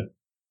Terror,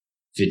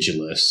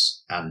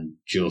 Vigilus, and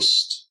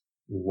just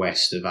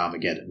west of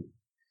Armageddon.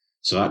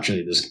 So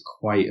actually there's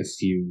quite a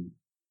few,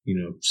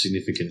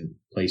 significant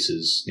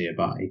places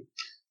nearby.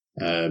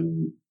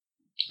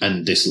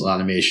 And this little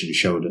animation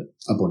showed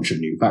a bunch of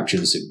new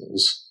faction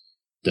symbols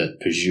that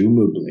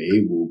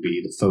presumably will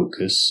be the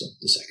focus of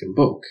the second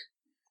book.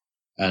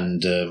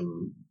 And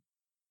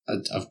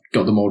I've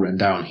got them all written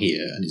down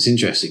here, and it's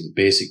interesting.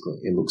 Basically,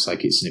 it looks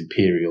like it's an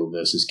Imperial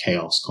versus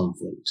Chaos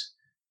conflict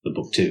for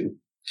book 2.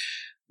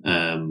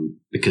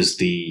 Because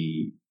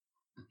the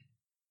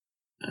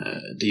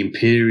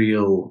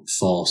Imperial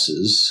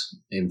forces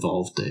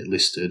involved that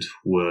listed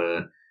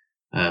were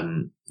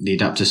the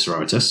Adeptus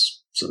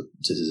Sororitas, so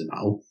Citizens of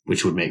Battle,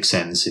 which would make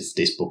sense if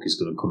this book is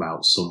going to come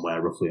out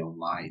somewhere roughly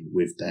online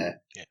with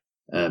their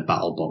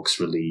battle box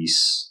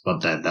release,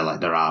 but they're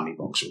like their army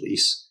box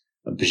release,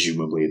 and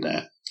presumably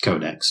their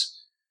Codex.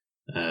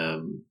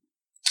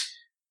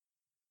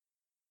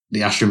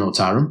 The Astra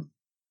Militarum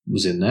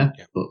was in there,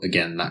 but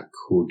again, that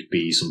could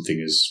be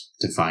something as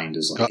defined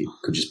as like it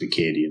could just be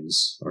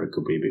Cadians, or it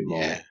could be a bit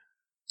more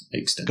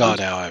extended. God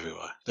out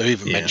everywhere. They're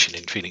even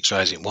mentioning Phoenix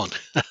Rising 1.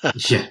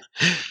 Yeah.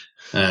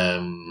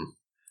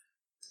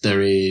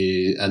 There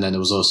is, and then there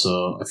was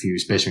also a few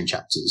Space Marine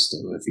chapters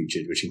that were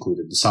featured, which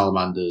included the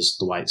Salamanders,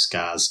 the White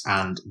Scars,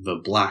 and the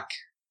Black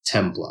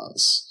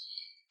Templars.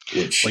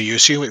 Which, well, you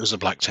assume it was the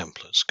Black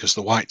Templars, because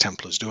the White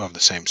Templars do have the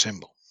same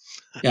symbol.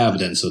 Yeah, but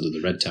then so do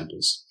the Red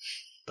Templars.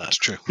 That's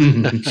true.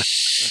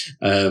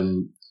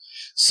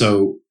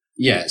 So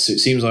it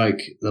seems like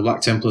the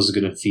Black Templars are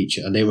going to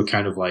feature, and they were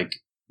kind of like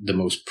the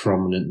most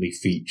prominently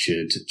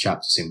featured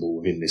chapter symbol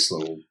within this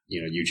little,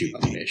 YouTube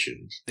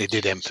animation. They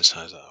did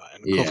emphasise that, right?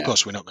 And of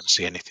course, we're not going to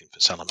see anything for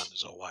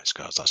Salamanders or White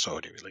Scars. That's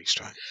already released,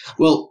 right?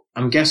 Well,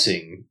 I'm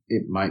guessing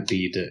it might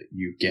be that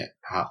you get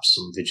perhaps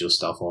some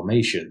Vigil-style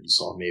formations,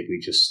 or maybe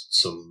just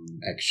some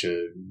extra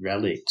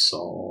relics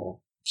or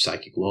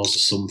psychic laws or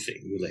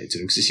something related to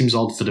them. Because it seems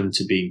odd for them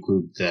to be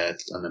included there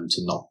and them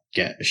to not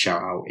get a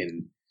shout out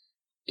in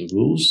the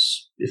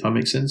rules, if that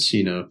makes sense.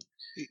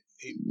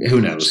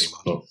 Who knows?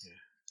 But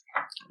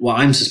what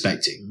I'm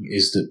suspecting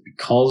is that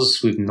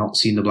because we've not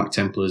seen the Black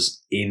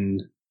Templars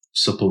in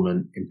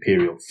Supplement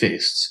Imperial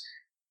Fists,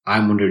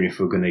 I'm wondering if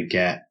we're going to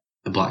get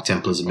the Black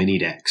Templars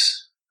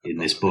mini-decks in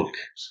this book.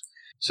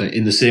 So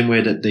in the same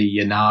way that the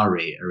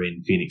Yanari are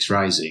in Phoenix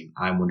Rising,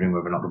 I'm wondering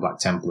whether or not the Black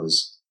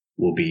Templars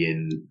will be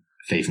in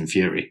Faith and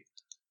Fury.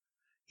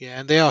 Yeah,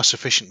 and they are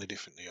sufficiently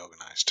differently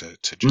organised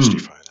to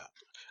justify that.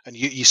 And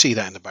you see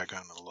that in the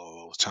background of the lore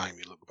all the time.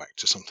 You look back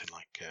to something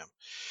like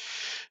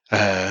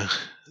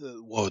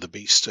War of the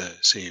Beast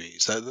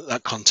series,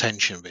 that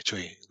contention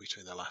between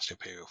the last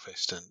Imperial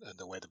Fist and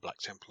the way the Black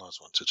Templars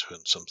wanted to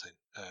run something,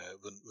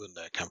 run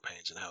their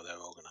campaigns and how they're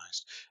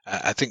organised.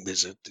 I think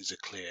there's a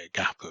clear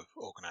gap of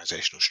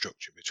organisational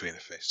structure between the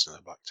Fists and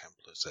the Black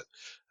Templars that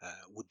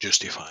would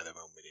justify their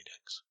own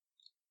mini-decks.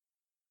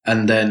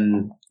 And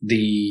then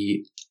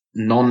the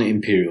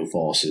non-Imperial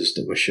forces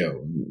that were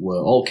shown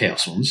were all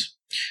Chaos ones,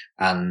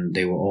 and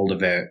they were all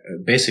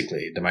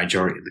basically the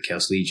majority of the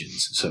Chaos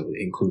Legions. So it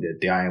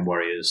included the Iron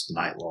Warriors, the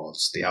Night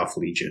Lords, the Alpha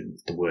Legion,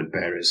 the Word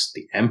Bearers,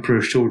 the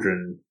Emperor's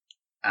Children,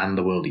 and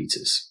the World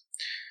Eaters,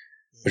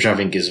 which I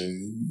think is a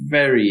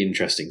very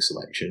interesting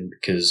selection,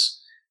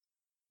 because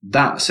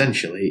that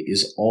essentially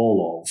is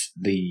all of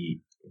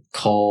the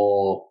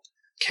core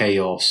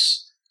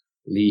Chaos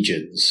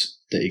Legions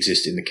that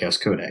exist in the Chaos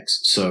Codex.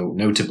 So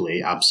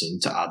notably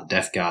absent are the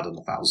Death Guard and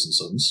the Thousand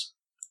Sons,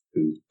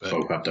 who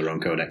both have their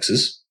own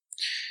codexes.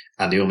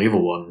 And the only other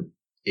one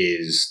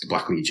is the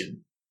Black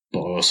Legion. But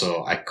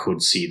also I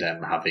could see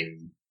them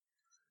having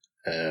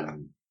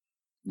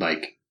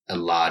like a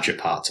larger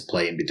part to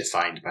play and be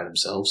defined by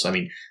themselves. I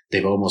mean,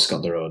 they've almost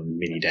got their own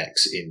mini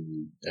decks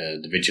in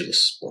the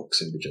Vigilus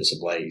books, in Vigilus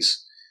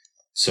Ablaze.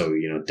 So,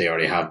 they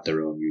already have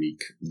their own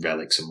unique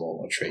relics and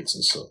warlord traits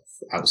and stuff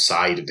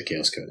outside of the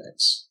Chaos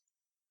Codex.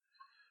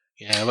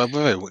 Yeah, well,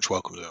 very much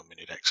welcome to our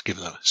mini decks,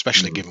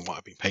 especially given what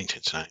I've been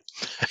painting tonight.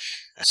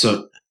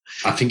 So,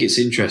 I think it's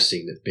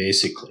interesting that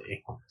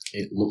basically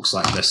it looks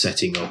like they're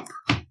setting up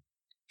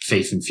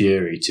Faith and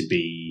Fury to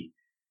be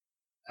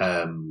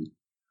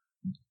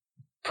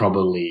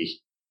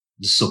probably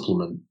the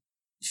supplement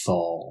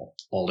for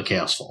all the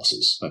Chaos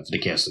Forces, like for the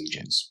Chaos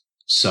Legions.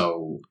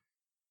 So,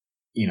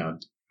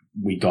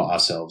 we got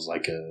ourselves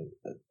like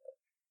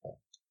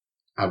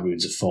our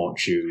Runes of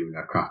Fortune,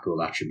 our Craft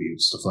World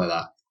attributes, stuff like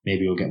that.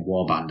 Maybe you'll get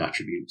Warband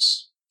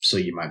attributes. So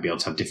you might be able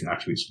to have different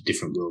attributes for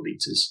different World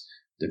Eaters,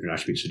 different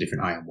attributes for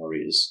different Iron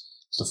Warriors,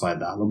 stuff like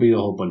that. There'll be a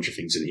whole bunch of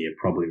things in here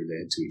probably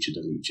related to each of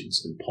the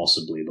legions and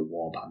possibly the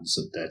Warbands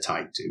that they're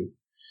tied to.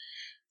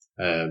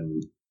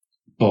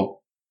 But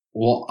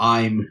what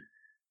I'm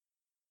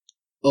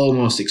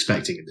almost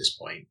expecting at this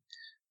point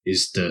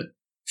is that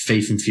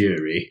Faith and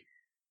Fury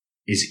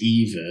is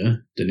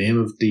either the name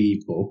of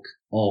the book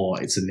or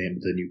it's the name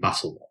of the new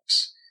battle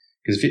box.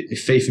 Because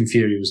if Faith and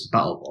Fury was the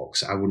battle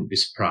box, I wouldn't be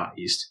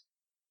surprised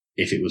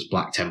if it was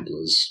Black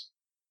Templars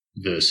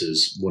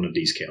versus one of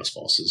these Chaos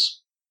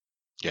Forces.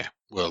 Yeah,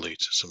 World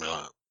Eaters, something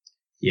like that.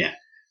 Yeah.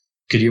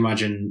 Could you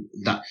imagine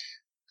that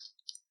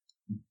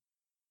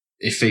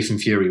if Faith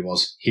and Fury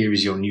was, here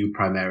is your new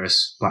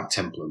Primaris Black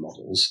Templar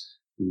models,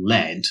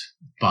 led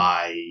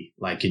by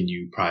like a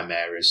new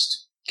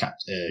Primaris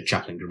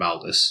Chaplain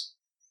Grimaldus,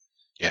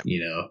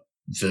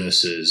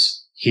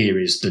 versus here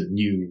is the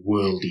new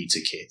World Eater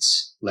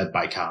kits led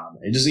by Khan.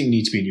 It doesn't even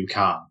need to be a new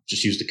Khan.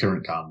 Just use the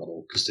current Khan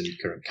model, because the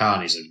current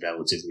Khan is a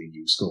relatively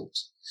new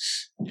sculpt.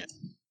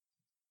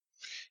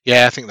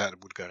 Yeah, I think that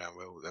would go down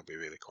well. That'd be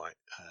really quite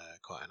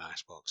a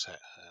nice box set.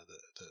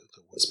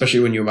 Especially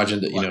when you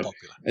imagine that,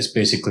 popular. It's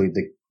basically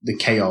the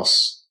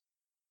Chaos,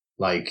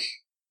 like,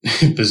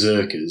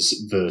 Berserkers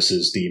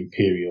versus the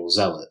Imperial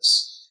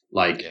Zealots.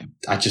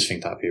 I just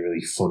think that'd be a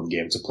really fun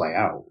game to play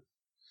out.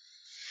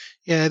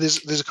 Yeah,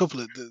 there's a couple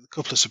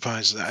of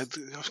surprises that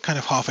I was kind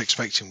of half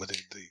expecting with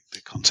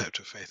the concept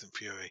of Faith and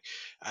Fury.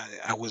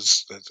 I'm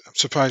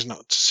surprised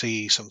not to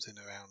see something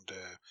around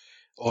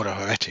Ordo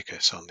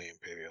Hereticus on the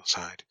Imperial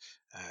side.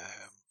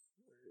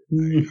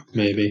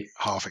 Maybe.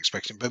 Half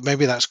expecting, but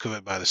maybe that's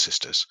covered by the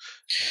sisters.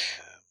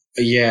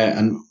 Yeah,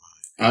 and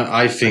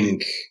I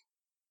think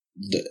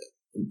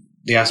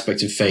the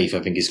aspect of Faith,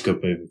 I think, is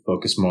good to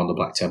focus more on the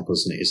Black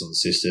Templars than it is on the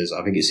sisters.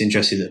 I think it's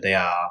interesting that they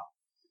are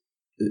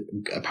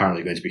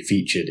apparently going to be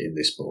featured in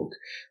this book,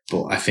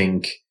 but I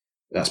think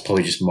that's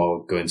probably just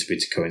more going to be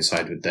to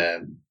coincide with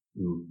their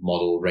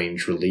model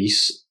range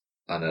release,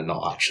 and they're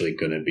not actually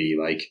going to be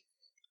like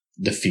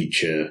the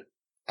feature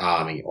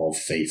army of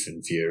Faith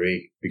and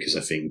Fury, because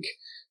I think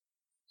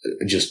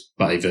just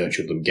by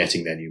virtue of them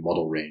getting their new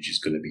model range is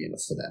going to be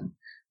enough for them,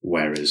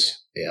 whereas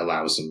it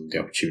allows them the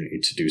opportunity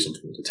to do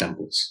something with the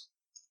Templars.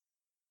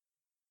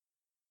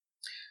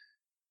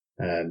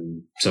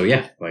 So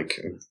yeah, like,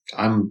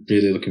 I'm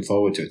really looking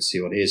forward to it, to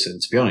see what it is.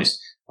 And to be honest,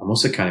 I'm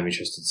also kind of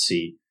interested to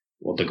see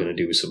what they're going to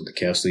do with some of the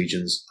Chaos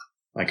Legions.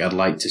 Like, I'd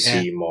like to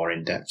see more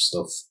in-depth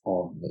stuff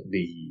on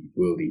the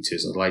World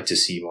Eaters. I'd like to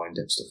see more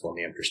in-depth stuff on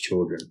the Emperor's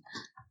Children.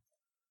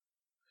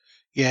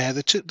 Yeah,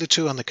 the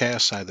two on the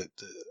Chaos side that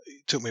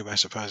took me by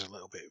surprise a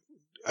little bit.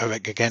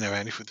 Again,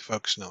 around if we're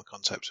focusing on the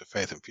concepts of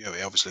Faith and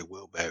Fury, obviously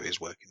Willbearer is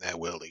working there,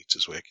 World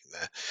Eaters working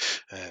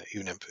there,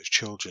 even Emperor's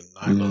Children,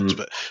 Night Lords,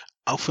 but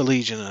Alpha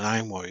Legion and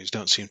Iron Warriors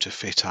don't seem to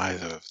fit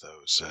either of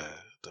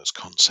those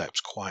concepts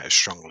quite as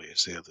strongly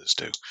as the others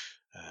do.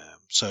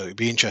 So it'd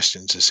be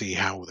interesting to see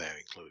how they're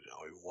included,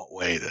 or in what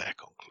way they're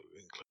included.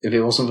 If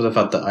it wasn't for the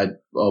fact that I'd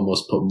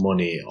almost put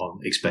money on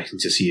expecting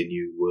to see a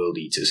new World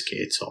Eaters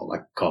kit or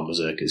like Khorne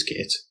Berserkers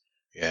kit,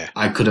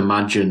 I could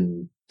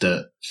imagine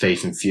that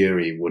Faith and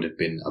Fury would have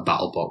been a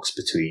battle box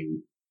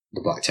between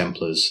the Black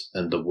Templars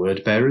and the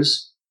Word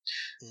Bearers,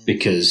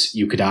 because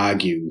you could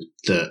argue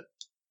that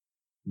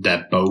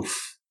they're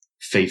both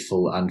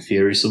faithful and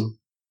fearsome.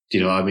 Do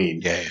you know what I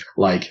mean? Yeah.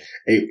 Like,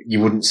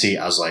 you wouldn't see it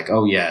as like,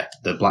 oh yeah,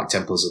 the Black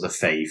Templars are the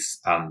Faith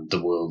and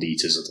the World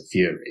Eaters are the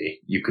Fury.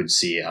 You could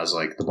see it as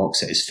like the box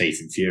set is Faith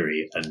and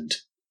Fury, and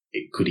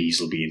it could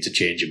easily be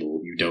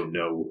interchangeable. You don't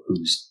know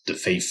who's the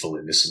faithful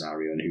in this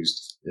scenario and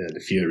who's the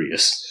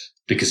furious,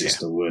 because it's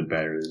the Word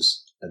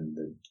Bearers and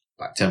the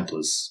Black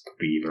Templars. Could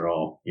be either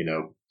or, you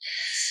know.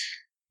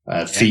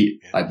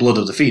 Like Blood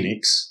of the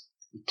Phoenix,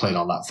 playing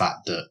on that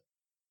fact that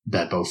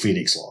they're both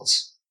Phoenix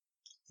Lords.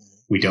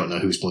 We don't know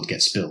whose blood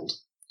gets spilled.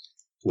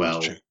 Well,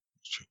 It's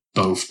true.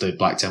 Both the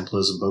Black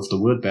Templars and both the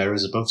Word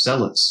Bearers are both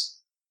zealots.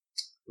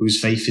 Whose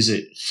faith is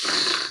it?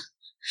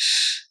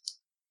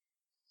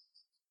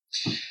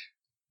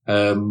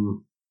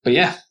 But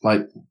yeah,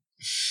 like,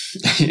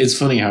 it's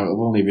funny how I've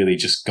only really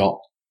just got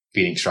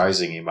Phoenix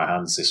Rising in my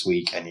hands this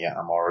week, and yet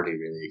I'm already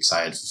really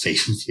excited for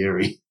Faith and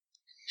Fury.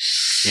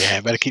 Yeah,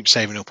 better keep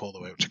saving up all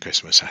the way up to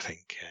Christmas, I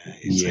think.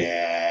 You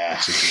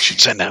should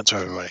send out to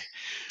everybody.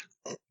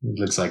 It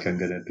looks like I'm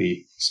going to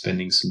be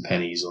spending some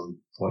pennies on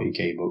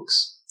 40k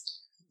books.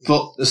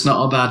 But it's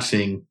not a bad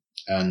thing,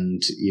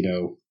 and, you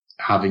know,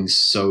 having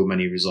so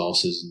many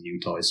resources and new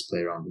toys to play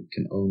around with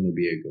can only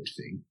be a good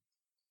thing.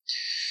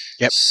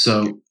 Yep.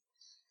 So,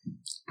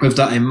 with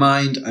that in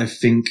mind, I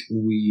think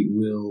we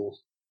will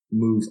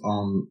move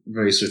on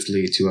very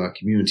swiftly to our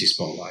community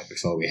spotlight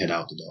before we head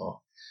out the door.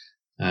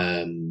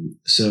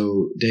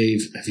 So,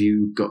 Dave, have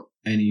you got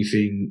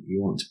anything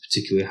you want to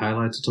particularly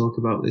highlight to talk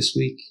about this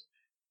week?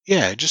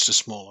 Yeah, just a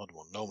small odd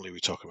one. Normally we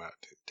talk about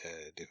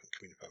different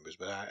community members,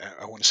 but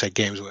I want to say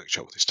Games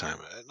Workshop this time.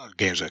 Not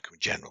Games Workshop in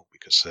general,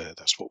 because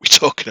that's what we're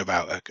talking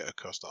about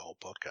across the whole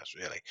podcast,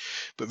 really.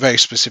 But very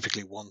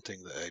specifically, one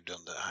thing that they've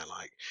done that I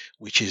like,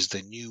 which is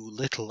the new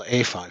little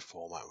A5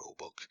 format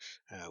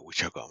rulebook,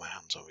 which I've got my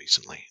hands on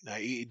recently. Now,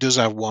 it does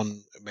have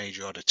one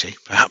major oddity,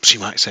 perhaps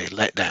you might say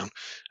letdown,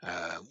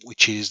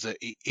 which is that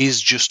it is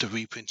just a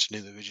reprinting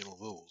of the original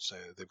rules.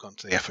 They've gone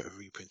to the effort of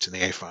reprinting the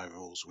A5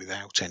 rules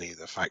without any of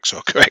the facts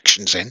or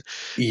corrections in.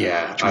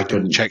 Yeah, which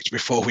we checked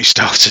before we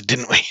started,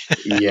 didn't we?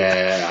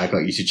 Yeah, I got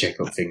you to check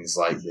up things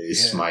like the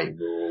Smite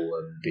rule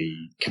and the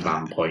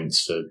command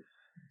points for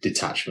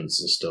detachments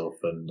and stuff,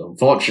 and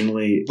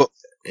unfortunately,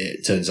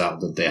 it turns out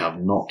that they have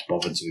not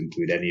bothered to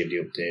include any of the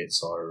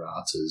updates or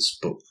erratas,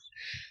 but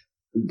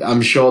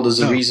I'm sure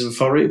there's a reason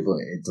for it, but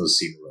it does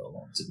seem a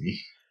little odd to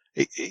me.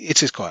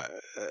 It is quite.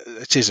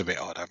 It is a bit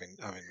odd, having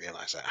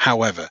realised that.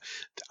 However,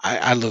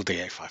 I love the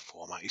A5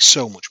 format. It's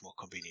so much more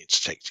convenient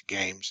to take to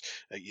games.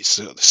 It's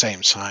sort of the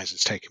same size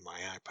as taking my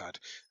iPad,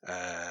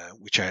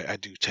 which I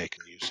do take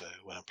and use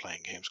when I'm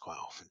playing games quite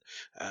often.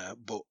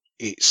 But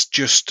it's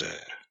just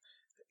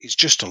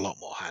a lot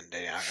more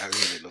handy. I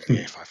really love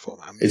the A5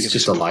 format. It's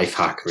just a life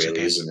hack,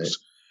 really, isn't it?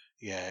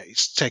 Yeah,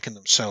 it's taken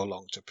them so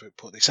long to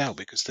put this out,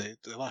 because the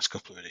last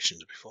couple of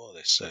editions before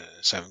this,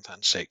 7th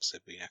and 6th, I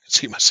can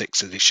see my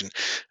 6th edition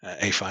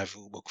A5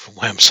 rulebook from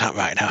where I'm sat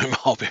right now in my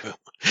hobby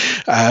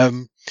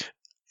room.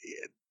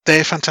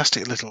 They're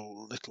fantastic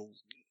little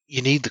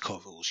you need the core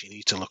rules. You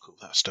need to look up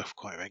that stuff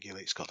quite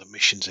regularly. It's got the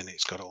missions in it.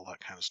 It's got all that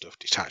kind of stuff.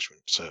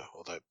 Detachments,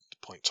 or the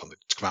points on the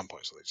command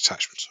points on the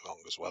detachments are wrong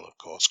as well, of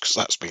course, because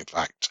that's been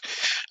fact.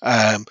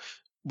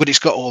 But it's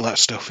got all that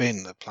stuff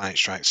in the Planet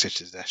Strike,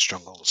 Cities, Death,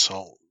 Stronghold,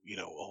 Assault.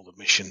 All the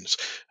missions,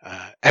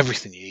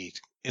 everything you need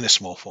in a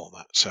small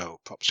format. So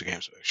props to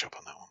Games Workshop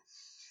on that one.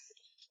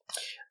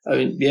 I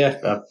mean,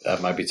 yeah, I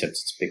might be tempted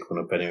to pick one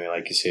up anyway,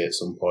 like you say, at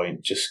some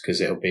point, just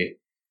because it'll be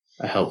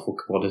a helpful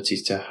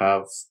commodity to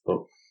have.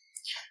 But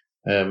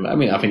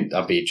I think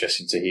that'd be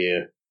interesting to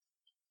hear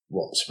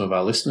what some of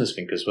our listeners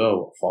think as well,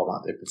 what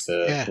format they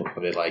prefer. Yeah. What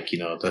they like,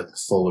 the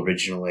full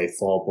original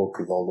A4 book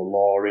with all the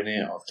lore in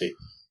it, or if they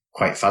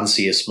quite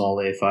fancy a small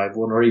A5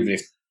 one, or even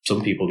if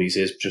some people these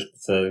days just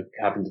prefer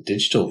having the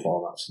digital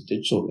formats and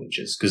digital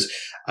ranges. Because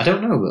I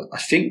don't know, but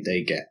I think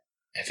they get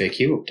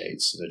FAQ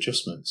updates and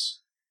adjustments.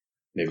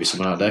 Maybe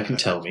someone out there can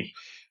tell me.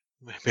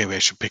 Maybe I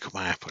should pick up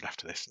my iPod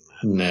after this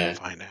and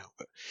find out.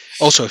 But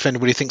also, if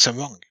anybody thinks I'm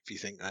wrong, if you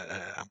think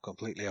I'm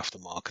completely off the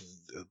mark and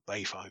the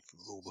A5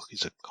 rulebook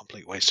is a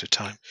complete waste of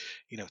time,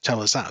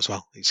 tell us that as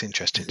well. It's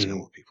interesting to know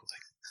what people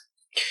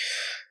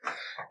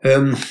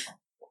think.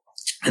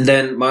 And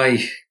then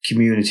my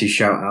community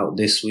shout out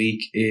this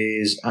week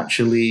is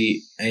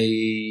actually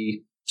a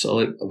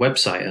sort of a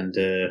website and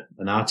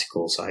an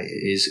article site.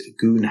 It is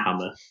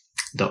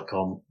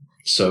goonhammer.com.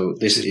 So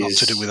this is not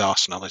to do with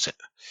Arsenal, is it?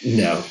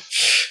 No.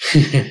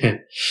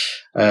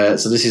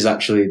 So this is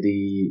actually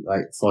the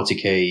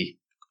 40k.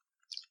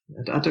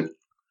 I don't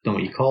know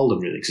what you call them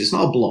really, because it's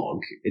not a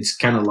blog. It's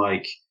kind of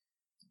like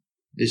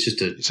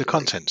it's a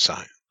content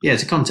site. Yeah,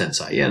 it's a content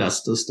site. Yeah,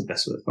 that's the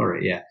best word for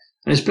it. Yeah,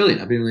 and it's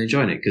brilliant. I've been really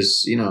enjoying it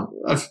because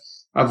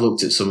I've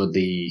looked at some of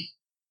the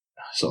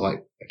sort of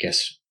I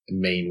guess the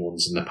main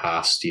ones in the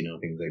past.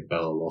 Things like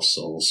Belarus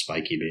or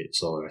Spiky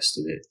Bits, all the rest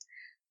of it.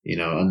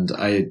 And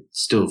I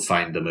still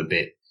find them a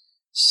bit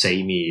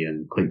samey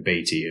and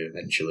clickbaity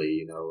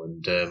eventually,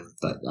 and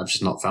I've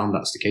just not found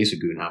that's the case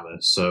with Goonhammer.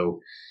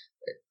 So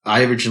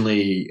I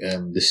originally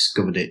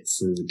discovered it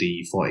through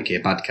the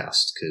 40k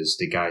Badcast, because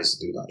the guys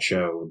that do that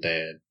show,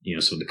 they're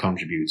some of the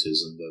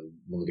contributors, and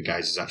one of the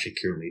guys is actually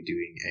currently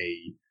doing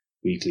a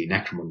weekly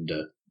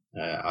Necromunda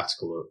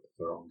article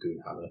over on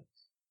Goonhammer,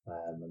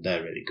 and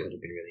they're really good.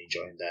 I've been really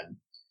enjoying them,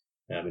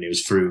 and it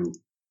was through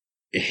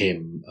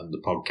him and the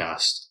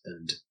podcast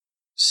and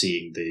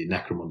seeing the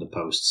Necromunda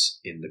posts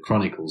in the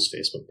Chronicles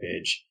Facebook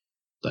page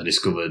that I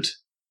discovered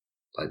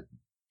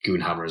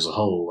Goonhammer as a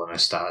whole, and I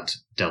started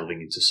delving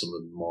into some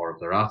of more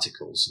of their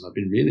articles, and I've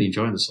been really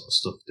enjoying the sort of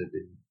stuff they've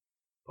been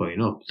putting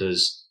up.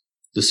 There's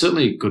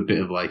certainly a good bit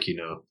of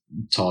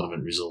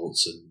tournament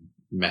results and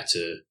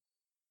meta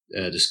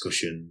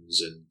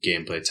discussions and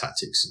gameplay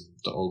tactics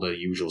and all the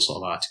usual sort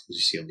of articles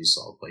you see on these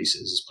sort of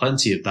places. There's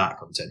plenty of that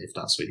content if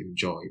that's what you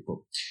enjoy, but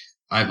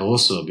I've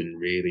also been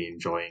really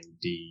enjoying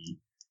the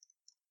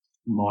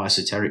more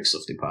esoteric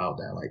stuff they put out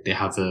there. They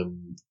have a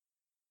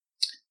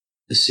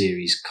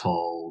series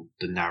called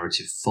The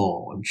Narrative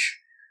Forge,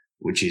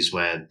 which is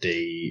where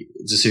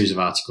it's a series of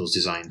articles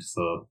designed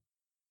for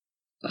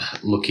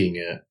looking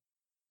at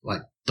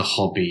the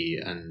hobby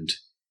and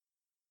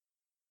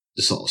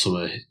the sort of some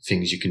of the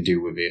things you can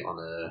do with it on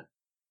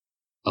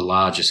a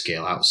larger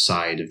scale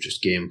outside of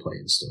just gameplay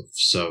and stuff.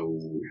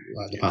 So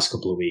the past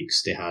couple of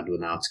weeks they had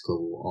an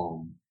article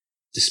on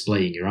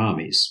displaying your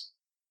armies.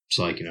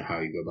 So how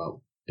you go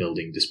about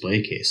building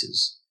display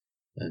cases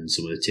and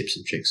some of the tips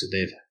and tricks that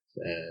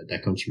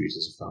their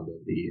contributors have found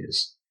over the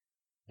years.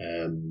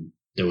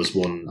 There was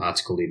one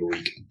article the other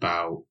week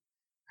about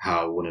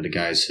how one of the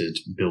guys had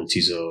built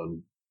his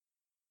own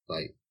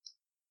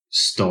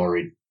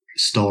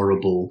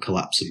storable,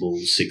 collapsible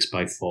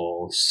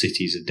 6x4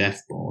 Cities of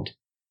Death board.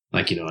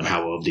 And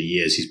how over the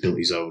years he's built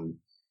his own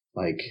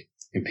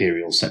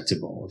Imperial sector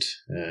board,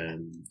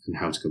 and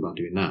how to go about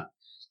doing that.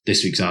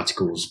 This week's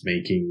article is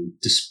making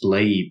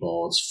display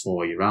boards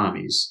for your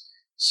armies.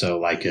 So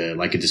like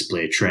a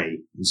display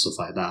tray and stuff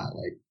like that.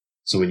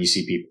 So when you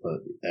see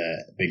people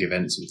at big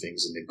events and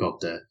things, and they've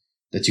got the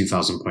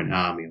 2,000 point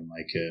army on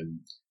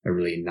a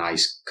really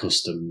nice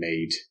custom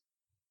made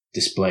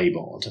display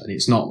board, and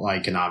it's not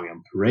like an army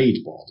on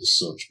parade board as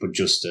such, but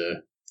just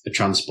a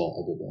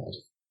transportable board.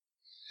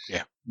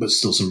 Yeah. But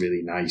still some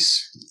really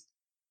nice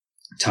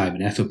time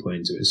and effort put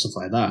into it and stuff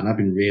like that. And I've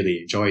been really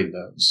enjoying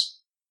those.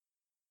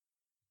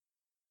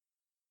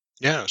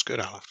 Yeah, it was good.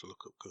 I'll have to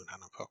look up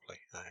Goonhammer properly.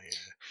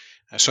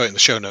 I saw it in the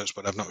show notes,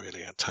 but I've not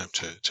really had time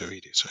to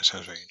read it, so it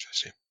sounds very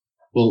interesting.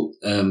 Well,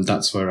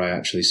 that's where I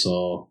actually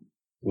saw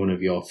one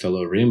of your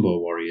fellow Rainbow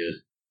Warrior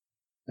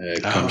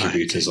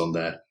contributors on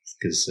there,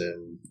 because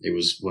it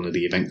was one of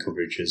the event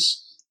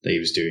coverages that he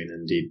was doing,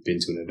 and he'd been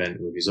to an event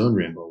with his own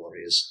Rainbow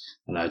Warriors,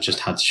 and I just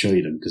had to show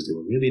you them because they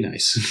were really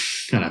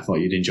nice, and I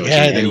thought you'd enjoy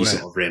any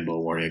sort of Rainbow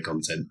Warrior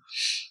content.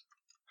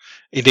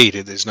 Indeed,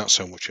 there's not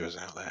so much of us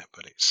out there,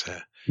 but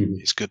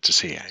it's good to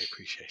see. I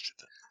appreciated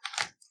that.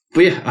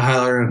 But yeah, I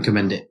highly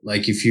recommend it.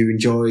 If you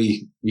enjoy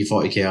your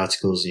 40k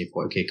articles and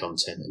your 40k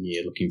content, and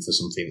you're looking for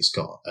something that's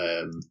got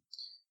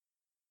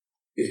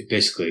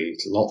basically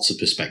lots of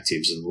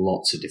perspectives and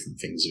lots of different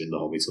things in the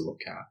hobby to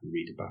look at and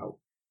read about.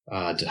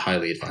 I'd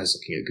highly advise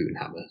looking at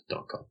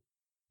goonhammer.com.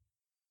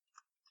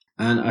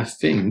 And I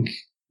think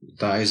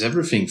that is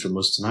everything from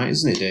us tonight,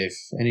 isn't it, Dave?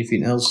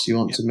 Anything else you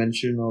want to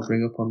mention or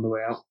bring up on the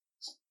way out?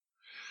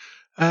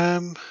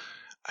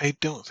 I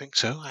don't think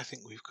so. I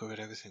think we've covered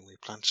everything we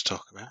planned to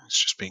talk about.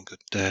 It's just been good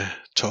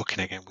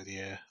talking again with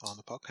you on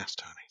the podcast,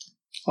 Tony.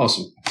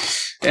 Awesome.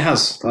 It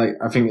has.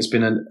 I think it's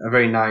been a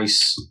very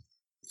nice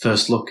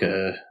first look at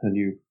a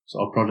new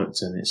sort of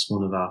product, and it's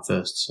one of our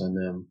firsts.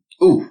 And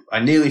I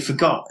nearly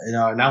forgot in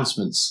our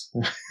announcements.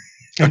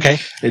 Okay.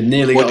 It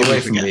nearly got away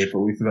from me, but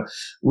we forgot.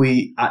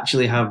 We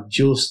actually have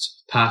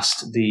just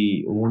passed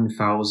the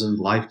 1,000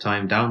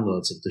 lifetime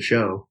downloads of the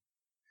show.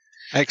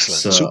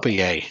 Excellent. So, super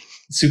yay.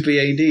 Super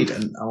yay indeed.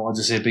 And I want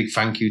to say a big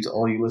thank you to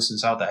all you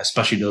listeners out there,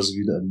 especially those of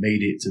you that have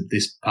made it to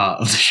this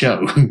part of the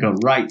show and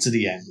got right to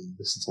the end and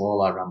listened to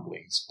all our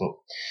ramblings. But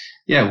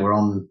yeah, we're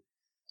on,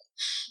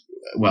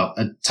 well,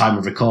 at time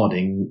of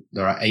recording,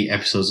 there are 8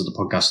 episodes of the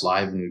podcast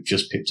live, and we've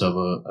just picked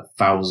over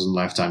 1,000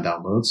 lifetime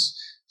downloads.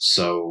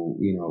 So,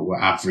 we're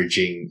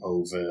averaging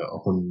over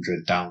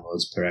 100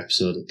 downloads per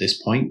episode at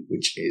this point,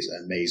 which is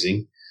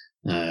amazing.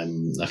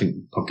 I think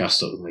the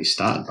podcast only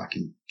started back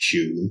in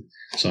June,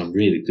 so I'm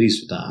really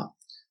pleased with that.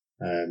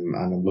 And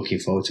I'm looking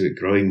forward to it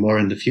growing more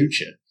in the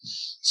future.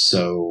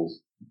 So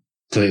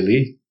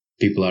clearly,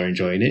 people are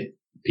enjoying it.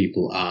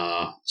 People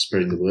are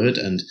spreading the word,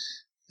 and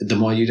the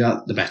more you do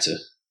that, the better.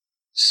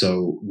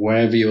 So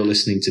wherever you're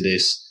listening to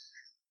this,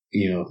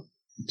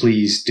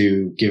 please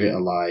do give it a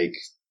like,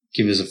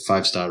 give us a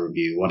 5-star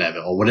review,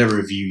 whatever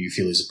review you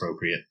feel is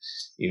appropriate.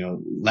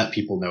 Let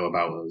people know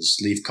about us,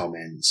 leave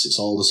comments. It's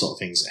all the sort of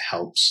things that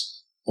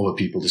helps other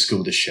people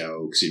discover the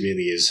show, because it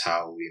really is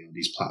how,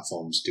 these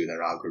platforms do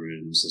their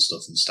algorithms and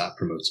stuff and start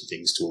promoting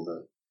things to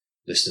other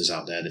listeners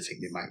out there that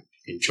think they might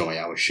enjoy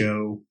our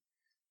show.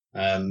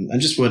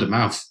 And just word of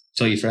mouth.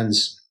 Tell your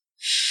friends.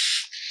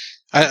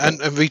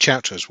 And reach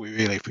out to us. We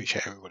really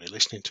appreciate everybody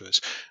listening to us.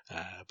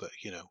 But,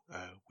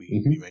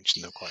 we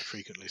mention them quite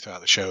frequently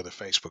throughout the show. The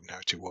Facebook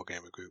Narrative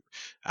Wargamer group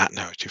at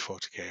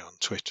Narrative40k on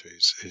Twitter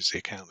is the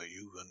account that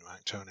you run,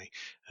 right, Tony?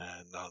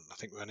 And I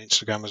think we're on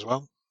Instagram as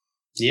well.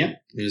 Yeah.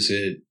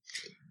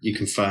 You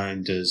can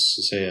find us,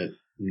 say, at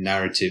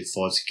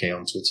Narrative40k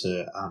on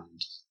Twitter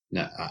and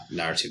at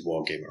Narrative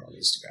Wargamer on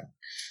Instagram.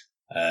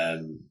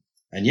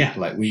 And yeah,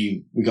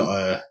 we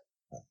got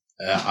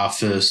our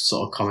first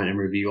sort of comment and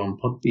review on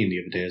Podbean the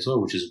other day as well,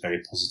 which is a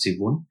very positive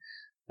one.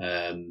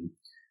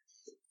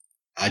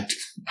 I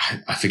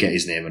forget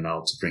his name, and I'll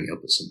have to bring it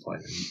up at some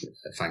point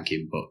and thank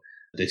him. But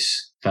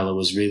this fellow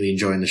was really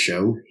enjoying the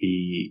show.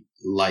 He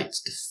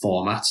liked the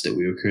format that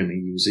we were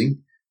currently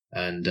using,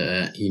 and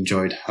he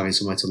enjoyed having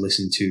somewhere to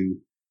listen to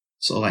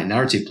sort of like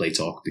narrative play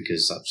talk,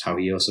 because that's how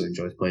he also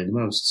enjoys playing the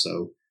most.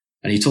 So,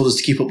 and he told us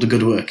to keep up the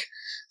good work.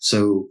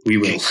 So we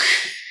will.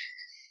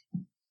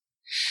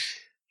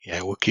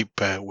 Yeah, we'll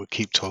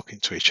keep talking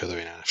to each other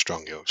in our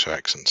strong Yorkshire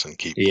accents and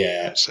keep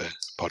this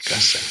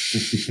podcast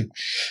out.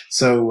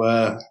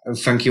 So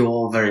thank you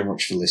all very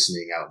much for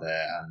listening out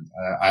there. And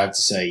I have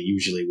to say,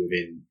 usually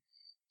within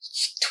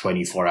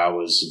 24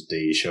 hours of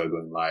the show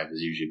going live,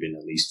 there's usually been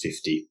at least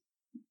 50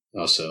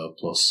 or so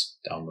plus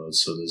downloads.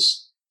 So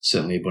there's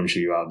certainly a bunch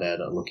of you out there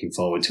that are looking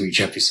forward to each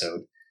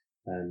episode.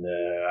 And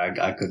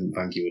I couldn't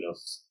thank you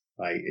enough.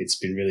 It's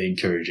been really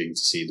encouraging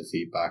to see the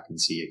feedback and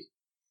see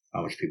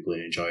how much people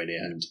are enjoying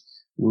it, and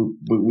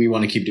we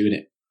want to keep doing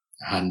it,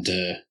 and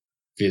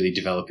really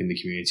developing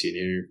the community and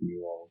hearing from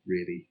you all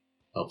really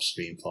helps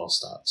reinforce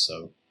that.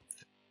 So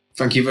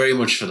thank you very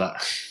much for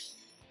that.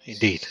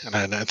 Indeed,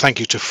 and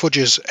thank you to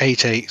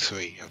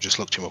Fudges883. I've just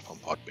looked him up on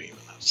Podbean,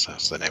 and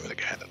that's the name of the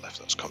guy that left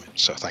those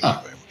comments. So thank you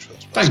very much for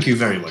those. Thank you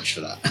very much for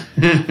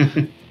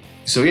that.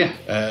 So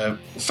yeah,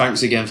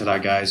 thanks again for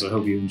that, guys. I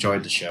hope you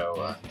enjoyed the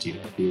show.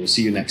 We will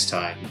see you next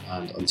time,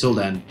 and until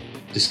then,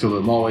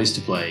 discover more ways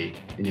to play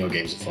in your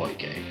games of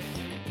 40k.